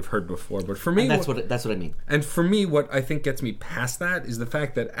we might have heard before. But for me, and that's what I mean. And for me, what I think gets me past that is the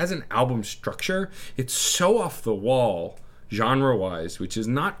fact that as an album structure, it's so off the wall genre-wise, which is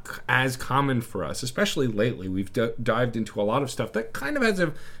not as common for us, especially lately. We've dived into a lot of stuff that kind of has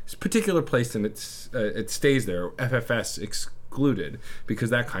a particular place and it stays there, FFS excluded, because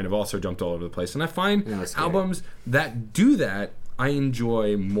that kind of also jumped all over the place. And I find albums that do that, I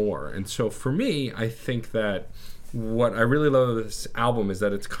enjoy more. And so for me, I think that what I really love of this album is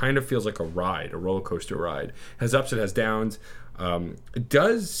that it kind of feels like a ride, a roller coaster ride. It has ups, it has downs. It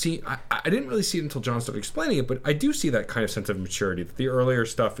does seem, I didn't really see it until John started explaining it, but I do see that kind of sense of maturity, that the earlier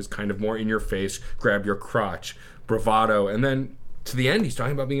stuff is kind of more in your face, grab your crotch, bravado, and then to the end he's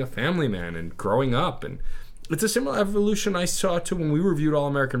talking about being a family man and growing up, and it's a similar evolution I saw to when we reviewed All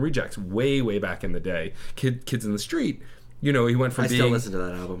American Rejects way back in the day, Kids in the Street. You know, he went from still listen to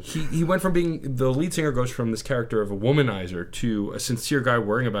that album. He went from being, the lead singer goes from this character of a womanizer to a sincere guy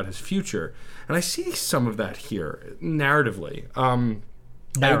worrying about his future. And I see some of that here, narratively.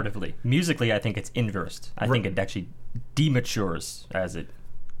 Musically, I think it's inversed. I think it actually dematures as it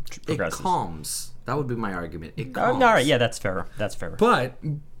progresses. It calms. That would be my argument. It calms. All right, yeah, that's fair. But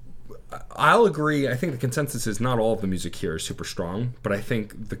I'll agree. I think the consensus is not all of the music here is super strong, but I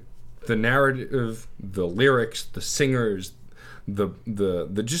think the narrative, the lyrics, the singers,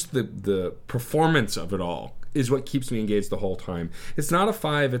 the performance of it all is what keeps me engaged the whole time. It's not a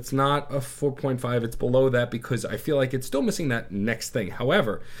 5, it's not a 4.5, it's below that because I feel like it's still missing that next thing.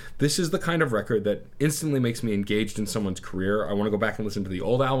 However, this is the kind of record that instantly makes me engaged in someone's career. I want to go back and listen to the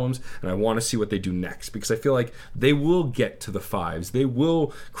old albums, and I want to see what they do next because I feel like they will get to the 5s. They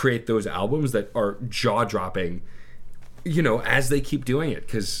will create those albums that are jaw-dropping, you know, as they keep doing it,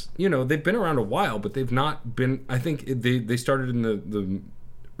 because, you know, they've been around a while, but they've not been, I think they started in the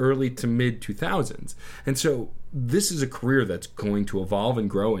early to mid 2000s, and so this is a career that's going to evolve and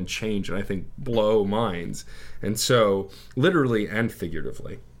grow and change, and I think blow minds, and so literally and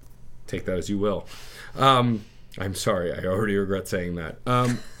figuratively, take that as you will. I'm sorry, I already regret saying that,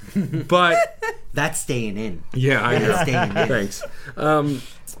 but that's staying in. Yeah, I know. Staying in. Thanks.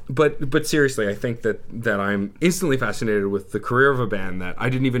 But seriously, I think that I'm instantly fascinated with the career of a band that I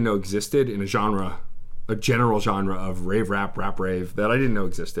didn't even know existed in a general genre of rave rap rave that I didn't know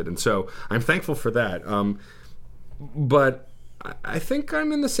existed, and so I'm thankful for that. But I think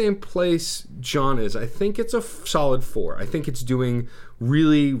I'm in the same place John is. I think it's a solid 4. I think it's doing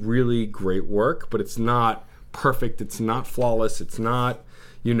really, really great work, but it's not perfect. It's not flawless. It's not,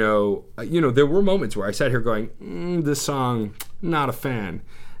 there were moments where I sat here going, this song, not a fan.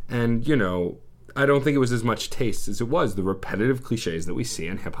 And, I don't think it was as much taste as it was the repetitive cliches that we see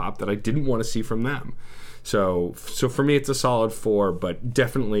in hip-hop that I didn't want to see from them. So for me, it's a solid 4, but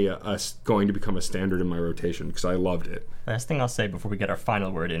definitely going to become a standard in my rotation because I loved it. Last thing I'll say before we get our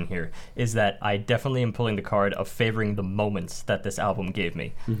final word in here is that I definitely am pulling the card of favoring the moments that this album gave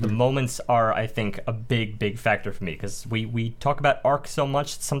me. The moments are, I think, a big, big factor for me because we talk about arc so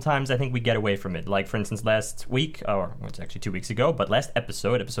much, sometimes I think we get away from it. Like, for instance, last week, or it's actually 2 weeks ago, but last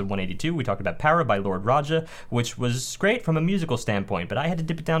episode 182, we talked about Para by Lord Raja, which was great from a musical standpoint, but I had to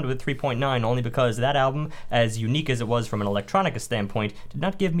dip it down to a 3.9 only because that album, as unique as it was from an electronica standpoint, did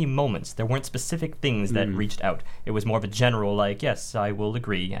not give me moments. There weren't specific things that reached out. It was more of a general, like, yes, I will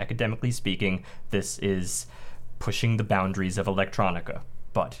agree, academically speaking, this is pushing the boundaries of electronica.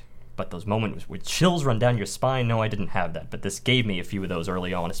 But those moments with chills run down your spine, no, I didn't have that. But this gave me a few of those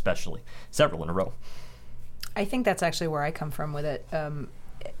early on, especially. Several in a row. I think that's actually where I come from with it.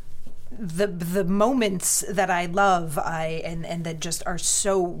 The moments that I love and that just are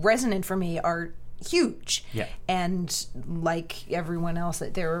so resonant for me are huge. Yeah. And like everyone else,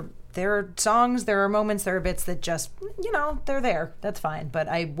 there are songs, there are moments, there are bits that just, they're there. That's fine. But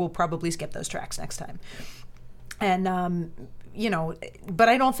I will probably skip those tracks next time. And, but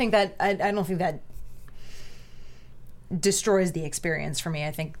I don't think that destroys the experience for me.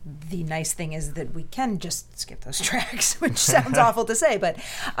 I think the nice thing is that we can just skip those tracks, which sounds awful to say, but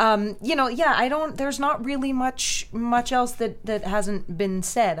there's not really much else that hasn't been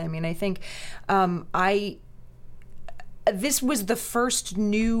said. I mean, I think this was the first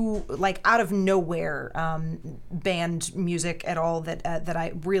new, like, out of nowhere band music at all that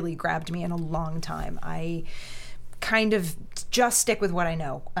I really grabbed me in a long time. I kind of just stick with what I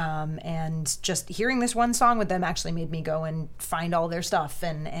know, and just hearing this one song with them actually made me go and find all their stuff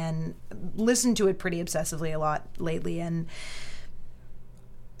and listen to it pretty obsessively a lot lately, and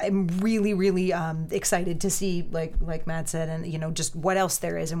I'm really, really excited to see, like Matt said, and just what else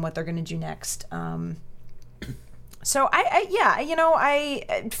there is and what they're going to do next. So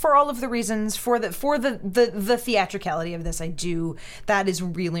I for all of the reasons, for the theatricality of this, that is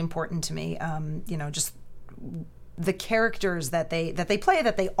really important to me. Just the characters that they play,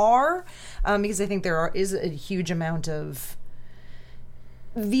 that they are, because I think is a huge amount of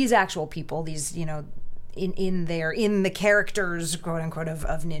these actual people, these, in the characters, quote unquote,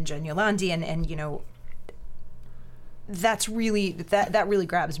 of Ninja and Yolandi, and that's really, that really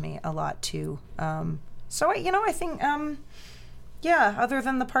grabs me a lot too. So I think, other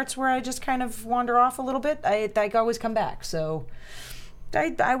than the parts where I just kind of wander off a little bit, I always come back. So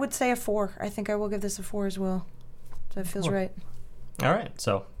I would say a 4. I think I will give this a 4 as well. That feels right. All right,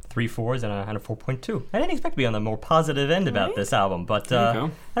 so 3 4s and a 4.2. I didn't expect to be on the more positive end about this album, but I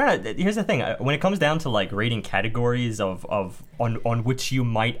don't know. Here's the thing: when it comes down to like rating categories on which you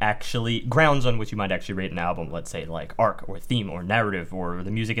might actually grounds on which you might actually rate an album, let's say like arc or theme or narrative or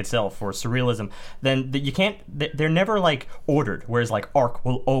the music itself or surrealism, then you can't. They're never like ordered. Whereas like arc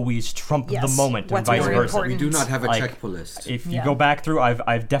will always trump the moment and vice versa. We do not have a check list. If you go back through,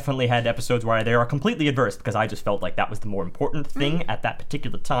 I've definitely had episodes where they are completely adverse because I just felt like that was the more important thing at that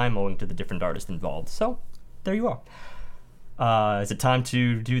particular time, owing to the different artists involved. So there you are. Is it time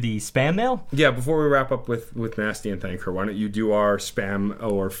to do the spam mail? Yeah, before we wrap up with Nasty and thank her, why don't you do our spam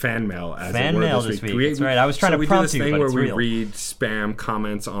or fan mail as fan it were mail this week? That's right. I was trying to prompt you, but it's real. we do this thing where we read spam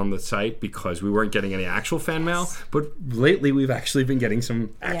comments on the site because we weren't getting any actual fan mail, but lately we've actually been getting some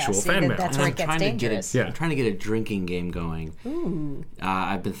actual fan mail. That's where it gets dangerous. I'm trying to get a drinking game going. Ooh.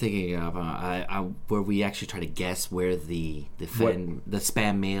 I've been thinking of where we actually try to guess where the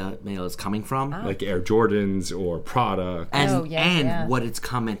spam mail is coming from, like Air Jordans or Prada. And what it's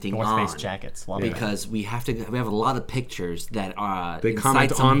commenting North on. Face jackets. Love because we have a lot of pictures that are they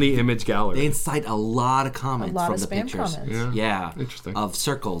comment on the image gallery. They incite a lot of comments from the pictures. Comments. Yeah. Interesting. Of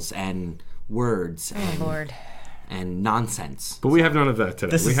circles and words and nonsense. But we have none of that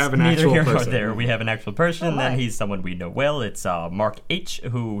today. This we is have an neither actual here nor person. there. We have an actual person, and he's someone we know well. It's Mark H.,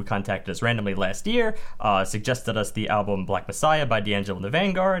 who contacted us randomly last year, suggested us the album Black Messiah by D'Angelo and the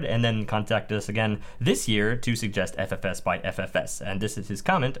Vanguard, and then contacted us again this year to suggest FFS by FFS. And this is his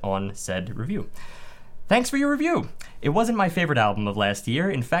comment on said review. Thanks for your review. It wasn't my favorite album of last year.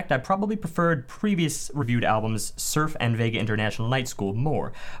 In fact, I probably preferred previous reviewed albums, Surf and Vega International Night School,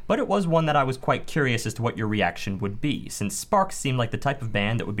 more. But it was one that I was quite curious as to what your reaction would be, since Sparks seemed like the type of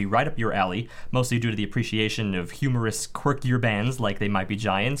band that would be right up your alley, mostly due to the appreciation of humorous, quirkier bands like They Might Be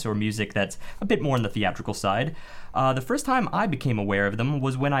Giants, or music that's a bit more on the theatrical side. The first time I became aware of them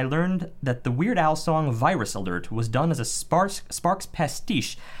was when I learned that the Weird Al song Virus Alert was done as a Sparks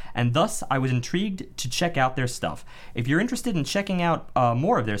pastiche, and thus I was intrigued to check out their stuff. If you're interested in checking out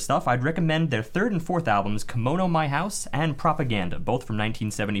more of their stuff, I'd recommend their third and fourth albums, Kimono My House and Propaganda, both from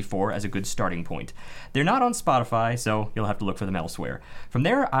 1974, as a good starting point. They're not on Spotify, so you'll have to look for them elsewhere. From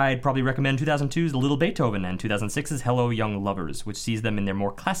there, I'd probably recommend 2002's Little Beethoven and 2006's Hello Young Lovers, which sees them in their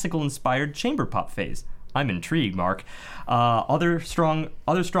more classical-inspired chamber pop phase. I'm intrigued, Mark. Other strong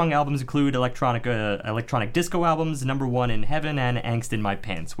albums include electronic disco albums, Number One in Heaven and Angst in My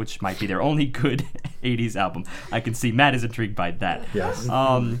Pants, which might be their only good 80s album. I can see Matt is intrigued by that. Yes.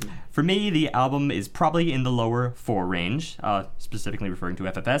 For me, the album is probably in the lower 4 range, specifically referring to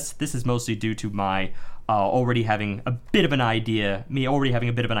FFS. This is mostly due to my already having a bit of an idea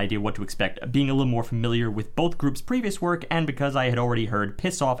what to expect, being a little more familiar with both groups' previous work, and because I had already heard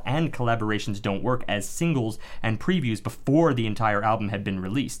Piss Off and Collaborations Don't Work as singles and previews before the entire album had been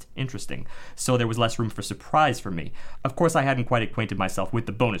released. Interesting. So there was less room for surprise for me. Of course, I hadn't quite acquainted myself with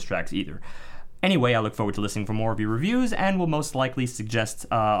the bonus tracks either. Anyway, I look forward to listening for more of your reviews, and will most likely suggest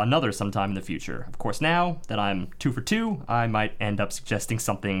another sometime in the future. Of course, now that I'm 2 for 2, I might end up suggesting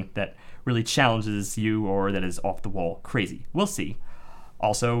something that really challenges you or that is off the wall crazy. We'll see.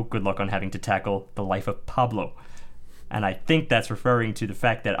 Also, good luck on having to tackle The Life of Pablo. And I think that's referring to the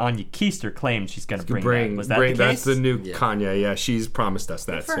fact that Anya Keister claimed she's going to bring that. Was that the case? That's the new Kanye. Yeah, she's promised us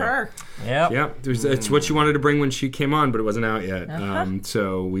that. For her. Yep. Yeah, it's what she wanted to bring when she came on, but it wasn't out yet.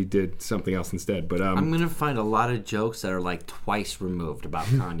 So we did something else instead. But I'm going to find a lot of jokes that are like twice removed about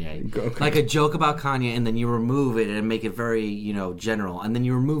Kanye. Okay. Like a joke about Kanye, and then you remove it and make it very, general. And then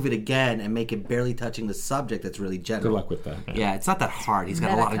you remove it again and make it barely touching the subject that's really general. Good luck with that. Yeah, it's not that hard. He's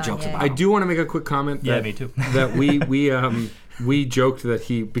got a lot of jokes about it. I do want to make a quick comment. Yeah, me too. That we joked that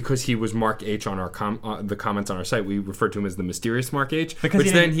because he was Mark H on our the comments on our site, we referred to him as the mysterious Mark H. Because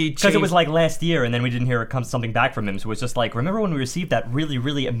it was like last year, and then we didn't hear something back from him. So it was just like, remember when we received that really,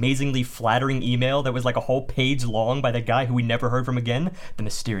 really amazingly flattering email that was like a whole page long by that guy who we never heard from again? The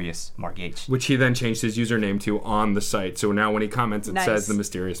mysterious Mark H. Which he then changed his username to on the site. So now when he comments, it says the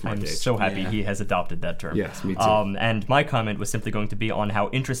mysterious Mark H. I'm so happy he has adopted that term. Yes, me too. And my comment was simply going to be on how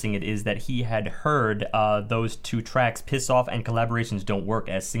interesting it is that he had heard those 2 tracks, Piss Off and Collaborations Don't Work,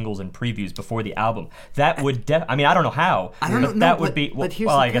 as singles and previews before the album. That would I don't know how. I don't know. That would be but here's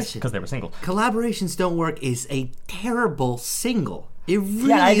I the guess question. because they were single. Collaborations Don't Work is a terrible single. It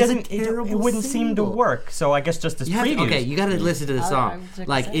really it wouldn't seem to work. So I guess just as previews. Okay, you got to listen to the song.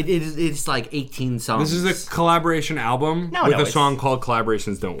 It's like 18 songs. This is a collaboration album with a song called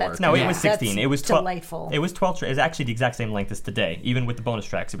Collaborations Don't Work. No, it was 16. It was 12. Delightful. It was 12. It's actually the exact same length as today. Even with the bonus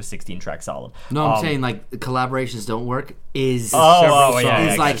tracks, it was 16 tracks solid. No, I'm saying like Collaborations Don't Work is several songs.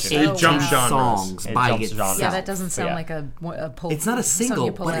 It's like 18 jumps genres. songs by jumps itself. genres. Yeah, that doesn't sound like a pull. It's not a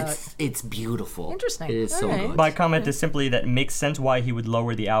single, but out. it's beautiful. Interesting. It is so Alright. good. My comment is simply that it makes sense why he would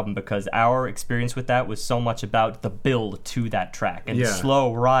lower the album, because our experience with that was so much about the build to that track and the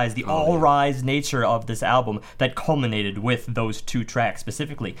slow rise, the all-rise nature of this album that culminated with those 2 tracks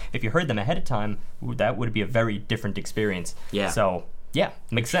specifically. If you heard them ahead of time, that would be a very different experience. Yeah. So, yeah,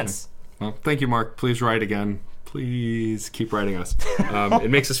 makes sense. Well, thank you, Mark. Please write again. Please keep writing us. It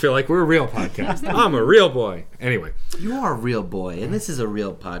makes us feel like we're a real podcast. I'm a real boy. Anyway. You are a real boy, and this is a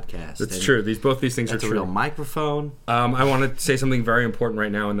real podcast. That's true. Both these things are That's true. a real microphone. I want to say something very important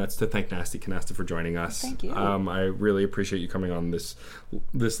right now, and that's to thank Nasty Canasta for joining us. Thank you. I really appreciate you coming on this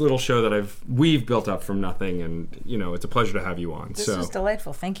little show that we've built up from nothing, and it's a pleasure to have you on. This was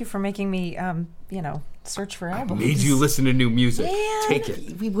delightful. Thank you for making me, search for albums. Made you listen to new music. Yeah. Take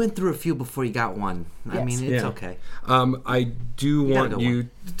it. We went through a few before you got one. Yes. I mean, it's okay. I do want you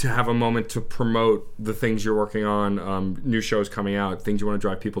to have a moment to promote the things you're working on, new shows coming out, things you want to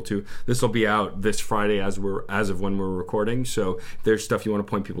drive people to. This will be out this Friday as of when we're recording. So if there's stuff you want to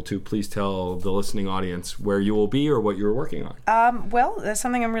point people to, please tell the listening audience where you will be or what you're working on. Well,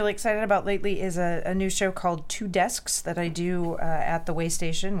 something I'm really excited about lately is a new show called Two Desks that I do at the Way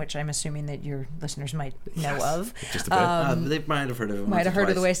Station, which I'm assuming that your listeners might know of. Just a bit. They might have heard of it. Might have heard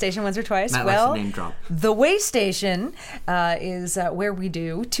of the Way Station once or twice. Matt well, likes to name drop. The Way Station is where we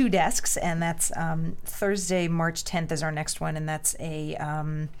do Two Desks, and that's Thursday, March 10th is our next one, and that's a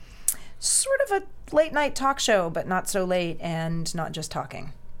sort of a late night talk show, but not so late and not just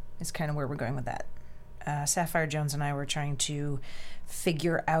talking. Is kind of where we're going with that. Sapphire Jones and I were trying to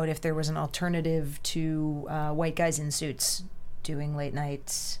figure out if there was an alternative to white guys in suits doing late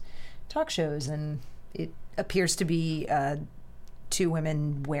night talk shows, and it appears to be 2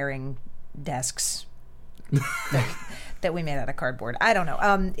 women wearing desks that we made out of cardboard. I don't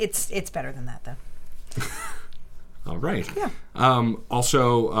know. It's better than that, though. All right. Yeah.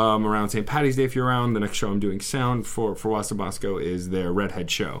 Also, around St. Paddy's Day, if you're around, the next show I'm doing sound for Wasabasco is their Redhead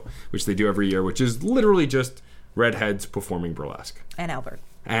show, which they do every year, which is literally just redheads performing burlesque. And Albert.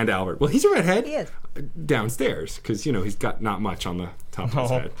 Well, he's a redhead. He is. Downstairs, because, he's got not much on the top of his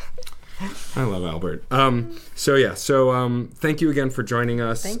head. I love Albert. So thank you again for joining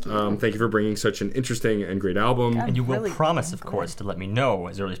us. Thank you. Thank you for bringing such an interesting and great album. And you will Really promise, of course, to let me know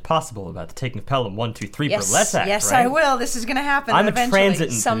as early as possible about the Taking of Pelham 1, 2, 3 burlesque act, yes, right? I will. This is going to happen I'm eventually, a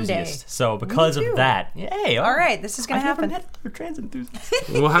transit someday. enthusiast, so because of too. that, hey, All right, this is going to happen. I've never met other transit enthusiasts.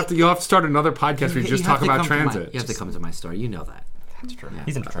 You'll have to start another podcast where you just talk about transit. You have to come to my store. You know that. That's true.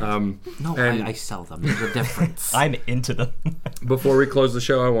 He's into transit. No, and- I sell them. There's a difference. I'm into them. Before we close the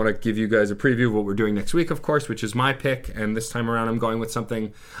show, I want to give you guys a preview of what we're doing next week, of course, which is my pick. And this time around, I'm going with a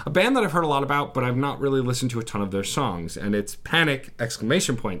band that I've heard a lot about, but I've not really listened to a ton of their songs. And it's Panic! At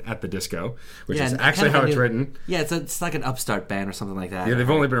the Disco, which is and actually kind of how a it's new- written. Yeah, it's like an upstart band or something like that. Yeah, they've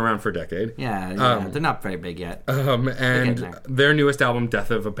only been around for a decade. Yeah, they're not very big yet. And there. their newest album,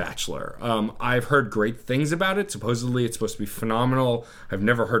 Death of a Bachelor. I've heard great things about it. Supposedly, it's supposed to be phenomenal. I've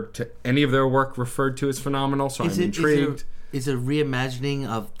never heard any of their work referred to as phenomenal, so I'm intrigued. Is it a reimagining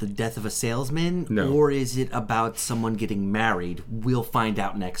of The Death of a Salesman? No. Or is it about someone getting married? We'll find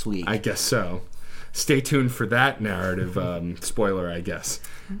out next week. I guess so. Stay tuned for that narrative spoiler, I guess.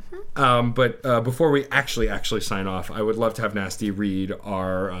 But before we actually sign off, I would love to have Nasty read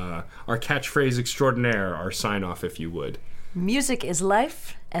our catchphrase extraordinaire, our sign off, if you would. Music is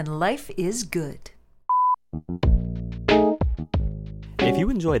life, and life is good. If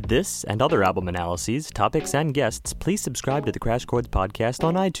you enjoyed this and other album analyses, topics, and guests, please subscribe to the Crash Chords podcast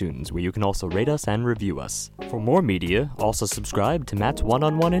on iTunes, where you can also rate us and review us. For more media, also subscribe to Matt's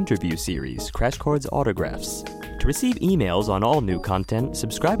one-on-one interview series, Crash Chords Autographs. To receive emails on all new content,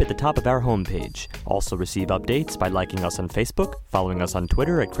 subscribe at the top of our homepage. Also receive updates by liking us on Facebook, following us on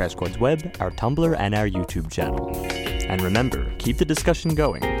Twitter at Crash Chords Web, our Tumblr, and our YouTube channel. And remember, keep the discussion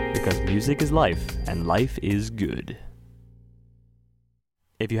going, because music is life, and life is good.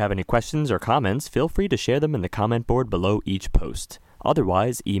 If you have any questions or comments, feel free to share them in the comment board below each post.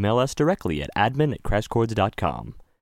 Otherwise, email us directly at admin@crashchords.com.